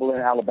these people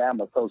in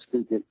Alabama are so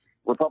stupid.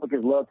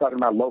 Republicans love talking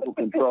about local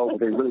control,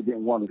 but they really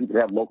didn't want the people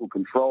to have local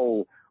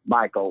control,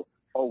 Michael,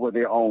 over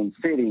their own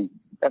city.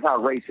 That's how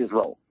racists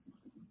roll.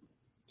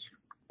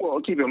 Well,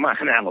 keep in mind,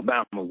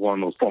 Alabama was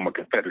one of those former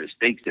Confederate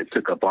states that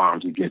took up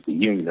arms against the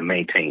Union to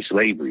maintain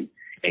slavery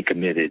and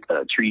committed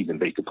treason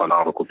based upon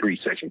Article 3,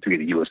 Section 3 of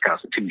the U.S.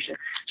 Constitution.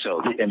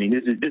 So, I mean,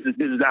 this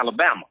is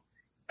Alabama.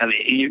 I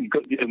mean, you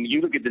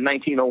look at the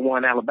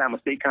 1901 Alabama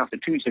State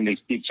Constitution, they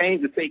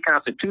changed the state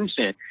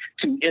constitution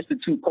to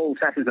institute poll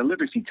taxes and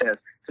literacy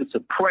tests to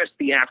suppress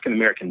the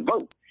African-American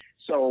vote.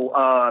 So,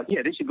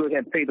 they should go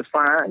ahead and pay the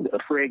fine.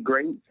 Fred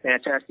Gray,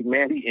 fantastic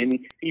man.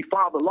 He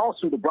filed a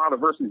lawsuit of Browder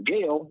versus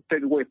Gale,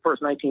 February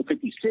 1st,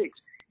 1956,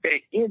 that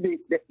ended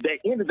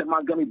the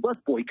Montgomery bus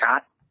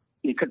boycott,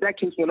 because that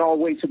case went all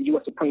the way to the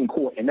U.S. Supreme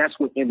Court, and that's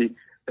what ended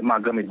the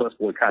Montgomery bus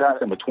boycott,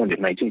 December 20th,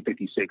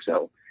 1956.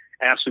 So,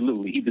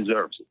 absolutely, he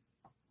deserves it.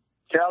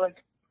 Kelly?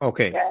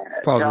 Okay,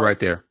 pause right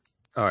there.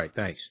 All right,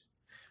 thanks.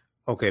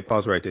 Okay,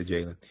 pause right there,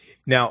 Jalen.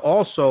 Now,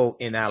 also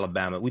in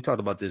Alabama, we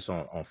talked about this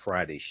on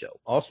Friday's show.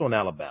 Also in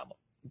Alabama,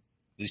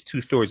 these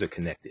two stories are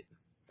connected.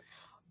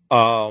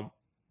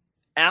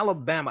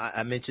 Alabama,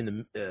 I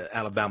mentioned the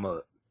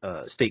Alabama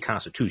State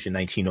Constitution,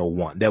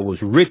 1901, that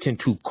was written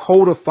to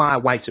codify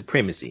white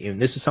supremacy.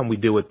 And this is something we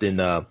deal with in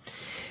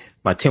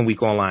my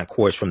 10-week online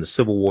course, From the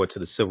Civil War to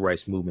the Civil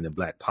Rights Movement and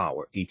Black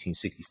Power,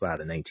 1865 to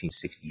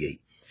 1968.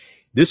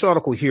 This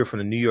article here from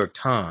the New York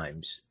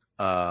Times,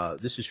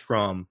 this is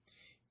from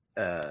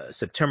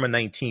September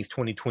 19th,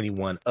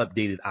 2021,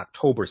 updated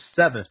October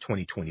 7th,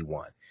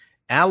 2021.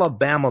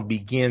 Alabama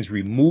begins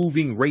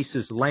removing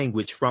racist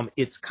language from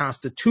its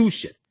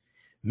constitution.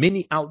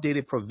 Many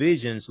outdated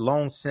provisions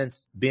long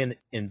since been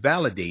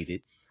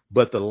invalidated,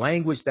 but the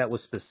language that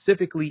was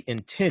specifically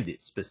intended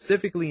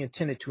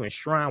to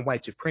enshrine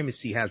white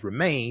supremacy has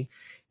remained.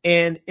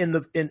 And in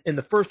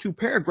the first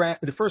paragraph,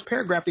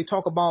 they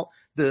talk about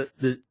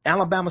the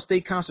Alabama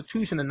State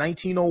Constitution in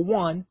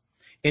 1901.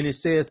 And it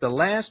says the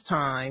last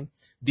time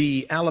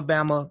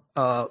Alabama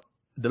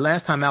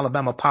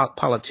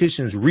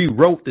politicians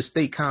rewrote their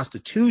state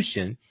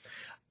constitution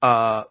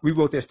back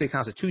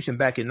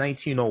in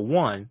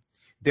 1901,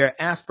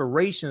 their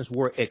aspirations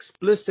were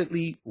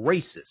explicitly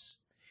racist.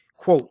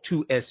 Quote,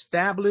 to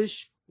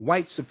establish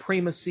white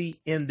supremacy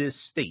in this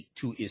state,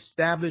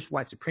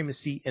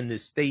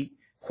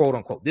 quote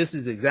unquote. This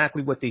is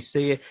exactly what they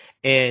said.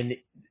 And,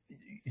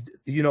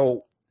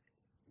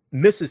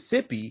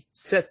 Mississippi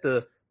set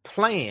the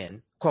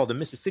plan called the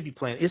Mississippi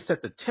Plan. It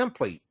set the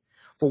template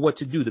for what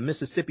to do. The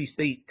Mississippi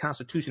State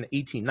Constitution of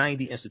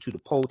 1890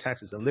 instituted poll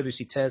taxes and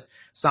literacy tests.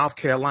 South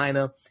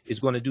Carolina is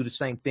going to do the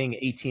same thing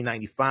in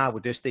 1895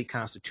 with their state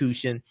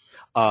constitution.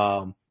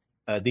 Then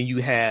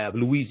you have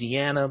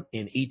Louisiana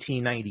in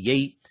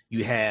 1898.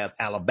 You have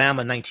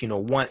Alabama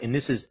 1901. And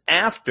this is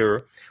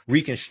after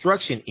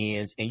Reconstruction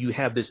ends. And you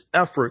have this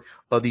effort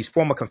of these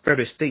former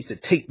Confederate states to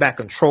take back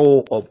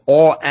control of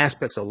all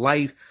aspects of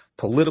life,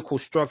 political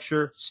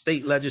structure,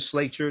 state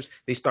legislatures.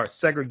 They start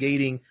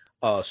segregating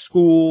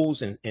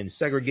schools and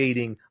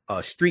segregating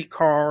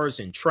streetcars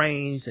and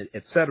trains,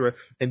 et cetera.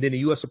 And then the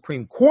U.S.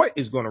 Supreme Court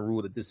is going to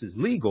rule that this is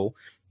legal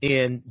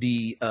in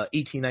the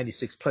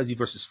 1896 Plessy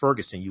versus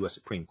Ferguson U.S.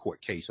 Supreme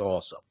Court case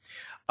also.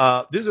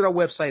 Visit our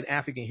website,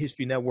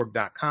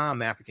 AfricanHistoryNetwork.com,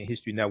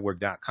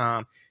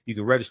 AfricanHistoryNetwork.com. You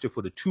can register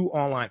for the 2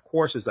 online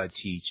courses I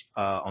teach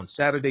on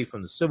Saturday,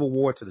 From the Civil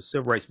War to the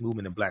Civil Rights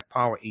Movement and Black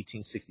Power,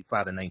 1865 to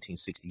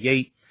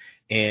 1968.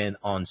 And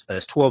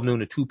it's 12 noon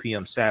to 2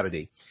 p.m.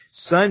 Saturday.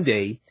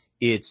 Sunday,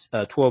 it's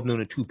 12 noon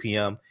to 2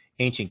 p.m.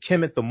 Ancient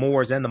Kemet, the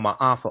Moors, and the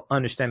Ma'afa,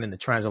 Understanding the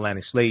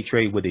Transatlantic Slave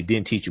Trade, what they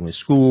didn't teach you in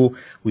school.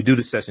 We do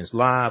the sessions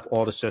live.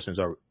 All the sessions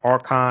are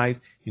archived.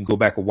 You can go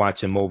back and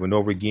watch them over and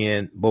over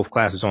again. Both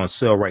classes are on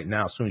sale right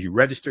now. As soon as you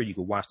register, you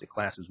can watch the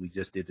classes we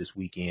just did this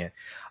weekend.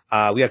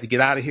 We have to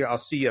get out of here. I'll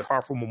see you at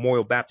Hartford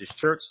Memorial Baptist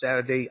Church,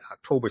 Saturday,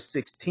 October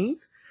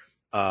 16th.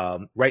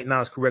 Right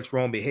now, it's correct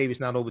wrong behavior. It's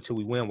not over till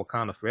we win.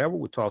 Wakanda forever.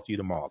 We'll talk to you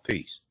tomorrow.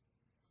 Peace.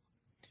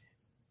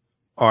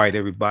 All right,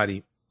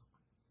 everybody.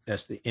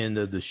 That's the end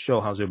of the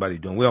show. How's everybody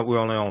doing? We're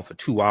only on for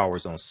 2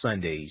 hours on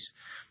Sundays,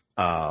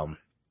 on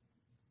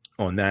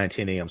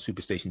 9:10 a.m.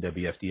 Superstation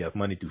WFDF.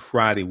 Monday through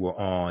Friday, we're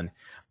on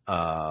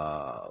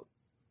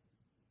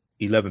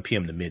 11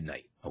 p.m. to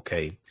midnight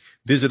Okay.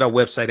 Visit our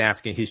website,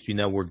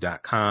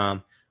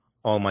 AfricanHistoryNetwork.com.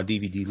 All my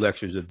DVD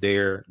lectures are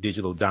there,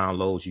 digital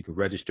downloads. You can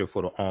register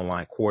for the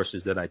online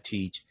courses that I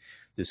teach.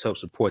 This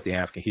helps support the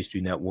African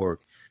History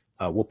Network.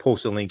 We'll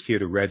post a link here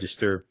to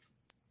register.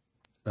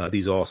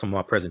 These are all some of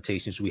my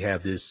presentations. We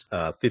have this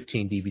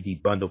 15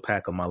 DVD bundle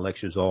pack of my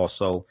lectures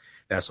also.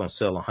 That's on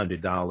sale,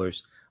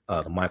 $100.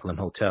 The Michael M.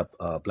 Hotep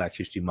Black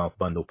History Month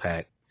bundle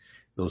pack.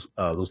 Those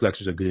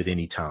lectures are good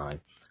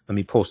anytime. Let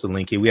me post a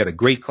link here. We had a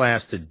great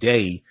class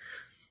today.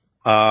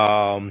 We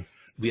had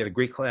a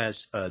great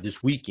class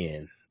this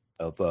weekend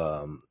of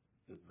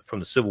from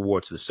the Civil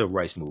War to the Civil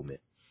Rights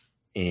Movement.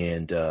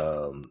 And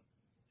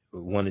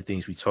one of the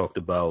things we talked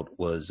about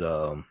was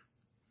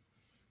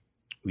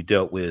we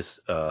dealt with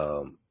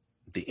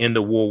the end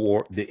of World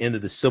War, the end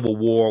of the Civil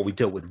War. We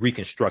dealt with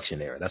Reconstruction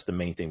era. That's the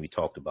main thing we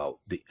talked about,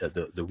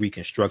 the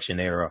Reconstruction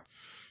era.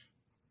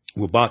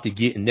 We're about to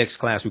get in next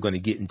class. We're going to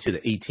get into the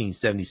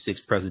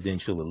 1876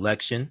 presidential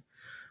election,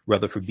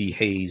 Rutherford B.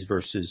 Hayes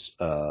versus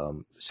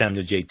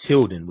Samuel J.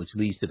 Tilden, which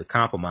leads to the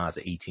Compromise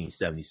of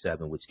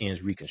 1877, which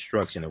ends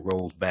Reconstruction and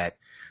rolls back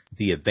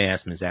the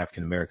advancements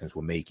African Americans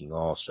were making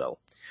also.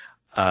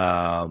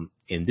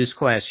 In this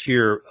class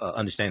here,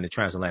 understanding the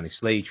transatlantic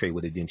slave trade,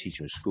 what they didn't teach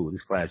you in school.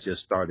 This class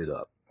just started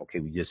up. Okay,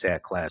 we just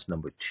had class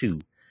number 2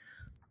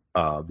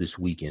 this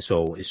weekend.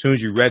 So as soon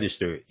as you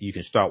register, you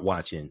can start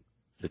watching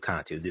the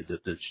content.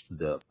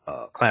 The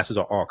classes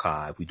are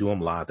archived. We do them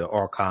live. They're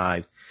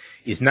archived.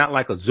 It's not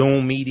like a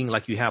Zoom meeting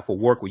like you have for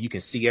work where you can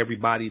see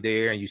everybody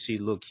there and you see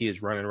little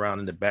kids running around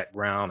in the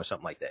background or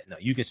something like that. No,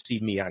 you can see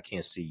me. I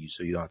can't see you,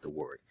 so you don't have to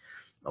worry.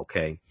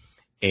 Okay.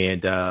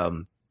 And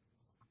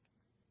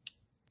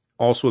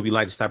also, if you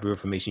like this type of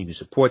information, you can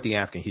support the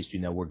African History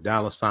Network,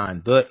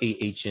 $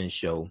 the AHN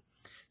Show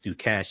through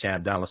Cash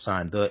App,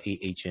 $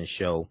 the AHN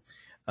Show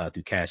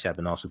through Cash App,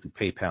 and also through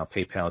PayPal,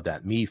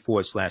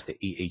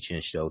 paypal.me/the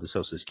AHN Show. This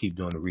helps us keep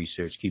doing the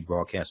research, keep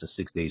broadcasting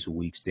 6 days a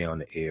week, stay on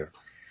the air,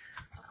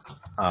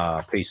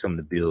 pay some of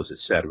the bills,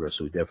 etc.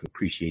 So we definitely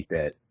appreciate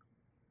that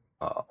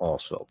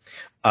also.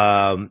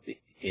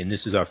 And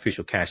this is our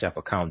official Cash App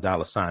account,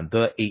 $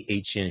 the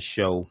AHN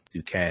Show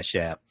through Cash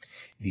App.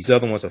 These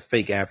other ones are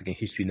fake African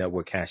History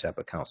Network Cash App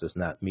accounts. That's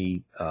not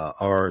me.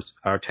 Our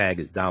tag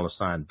is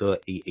 $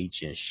 the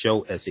AHN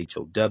Show,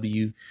 SHOW.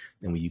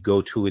 And when you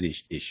go to it,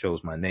 it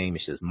shows my name.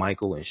 It says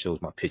Michael and it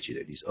shows my picture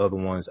there. These other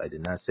ones, I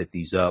did not set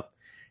these up,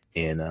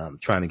 and I'm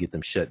trying to get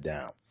them shut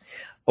down.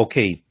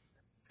 Okay.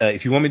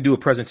 If you want me to do a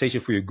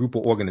presentation for your group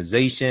or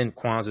organization,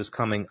 Kwanzaa's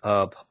coming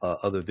up.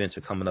 Other events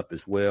are coming up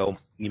as well.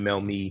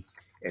 Email me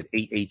at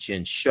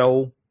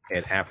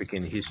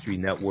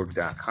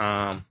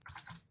ahnshow@africanhistorynetwork.com.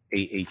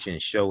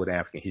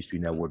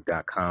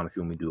 ahnshow@africanhistorynetwork.com if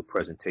you want me to do a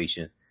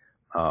presentation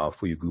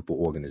for your group or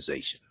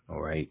organization.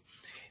 All right.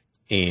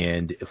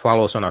 And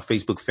follow us on our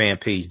Facebook fan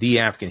page, The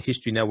African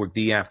History Network,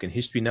 The African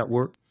History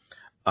Network.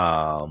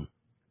 Turn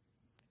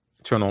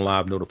on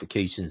live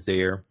notifications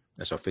there.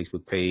 That's our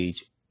Facebook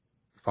page.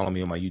 Follow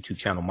me on my YouTube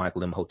channel,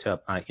 Michael M.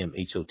 Hotep,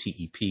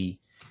 IMHOTEP.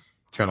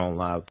 Turn on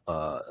live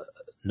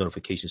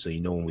notifications so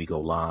you know when we go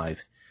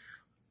live.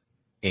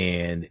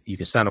 And you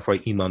can sign up for our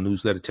email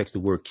newsletter. Text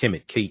the word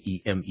Kemet,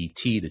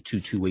 Kemet, to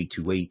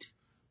 22828.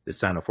 To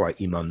sign up for our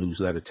email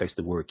newsletter. Text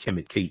the word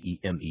Kemet,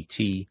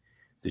 Kemet,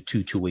 to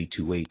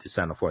 22828. To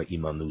sign up for our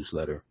email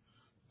newsletter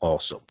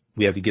also.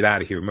 We have to get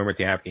out of here. Remember, at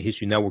the African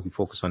History Network, we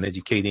focus on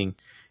educating,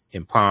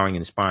 empowering,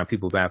 and inspiring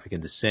people of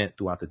African descent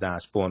throughout the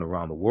diaspora and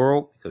around the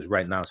world, because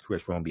right now it's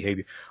correct wrong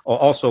behavior.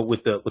 Also,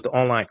 with the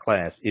online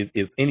class,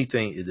 if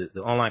anything,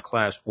 the online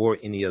class or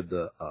any of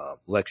the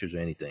lectures or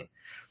anything,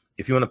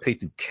 if you want to pay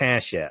through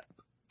Cash App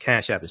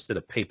instead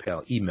of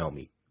PayPal, email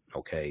me,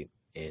 okay,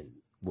 and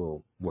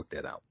we'll work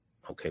that out.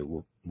 Okay,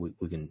 we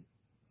can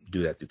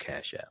do that through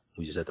Cash App.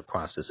 We just have to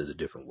process it a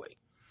different way.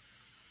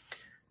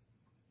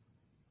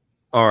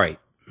 All right.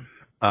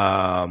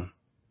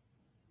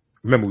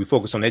 Remember, we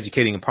focus on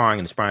educating, empowering,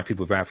 and inspiring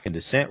people of African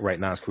descent. Right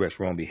now, it's correct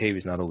wrong behavior.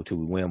 It's not over till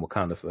we win.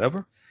 Wakanda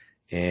forever.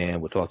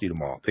 And we'll talk to you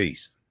tomorrow.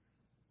 Peace.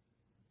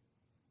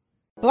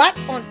 Black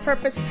on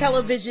Purpose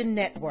Television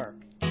Network.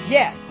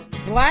 Yes,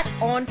 Black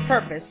on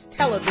Purpose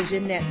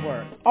Television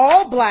Network.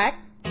 All black,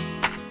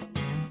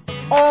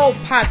 all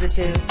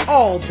positive,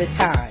 all the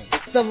time.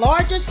 The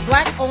largest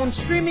black-owned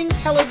streaming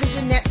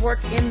television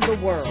network in the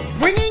world.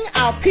 Bringing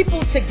our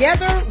people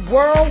together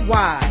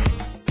worldwide.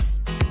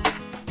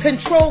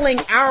 Controlling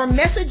our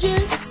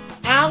messages,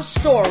 our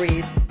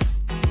stories,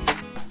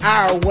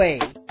 our way.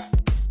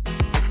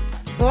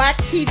 Black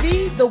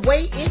TV the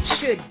way it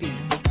should be.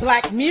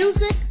 Black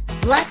music,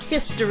 Black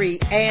history,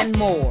 and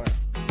more.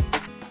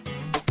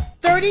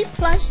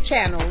 30+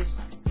 channels,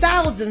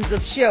 thousands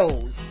of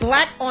shows.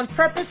 Black on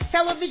Purpose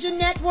Television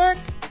Network.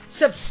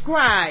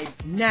 Subscribe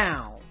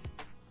now.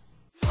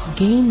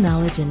 Gain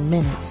knowledge in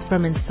minutes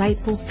from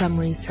insightful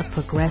summaries of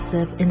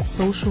progressive and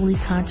socially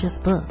conscious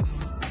books.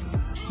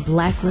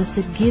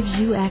 Blacklisted gives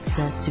you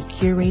access to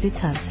curated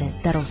content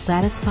that'll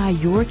satisfy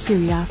your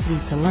curiosity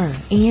to learn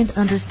and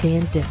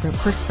understand different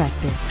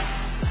perspectives.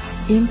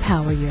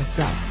 Empower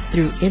yourself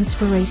through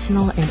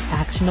inspirational and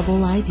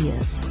actionable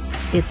ideas.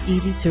 It's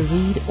easy to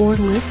read or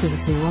listen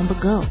to on the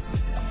go.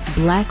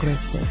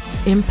 Blacklisted.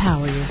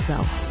 Empower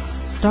yourself.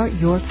 Start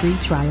your free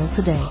trial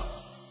today.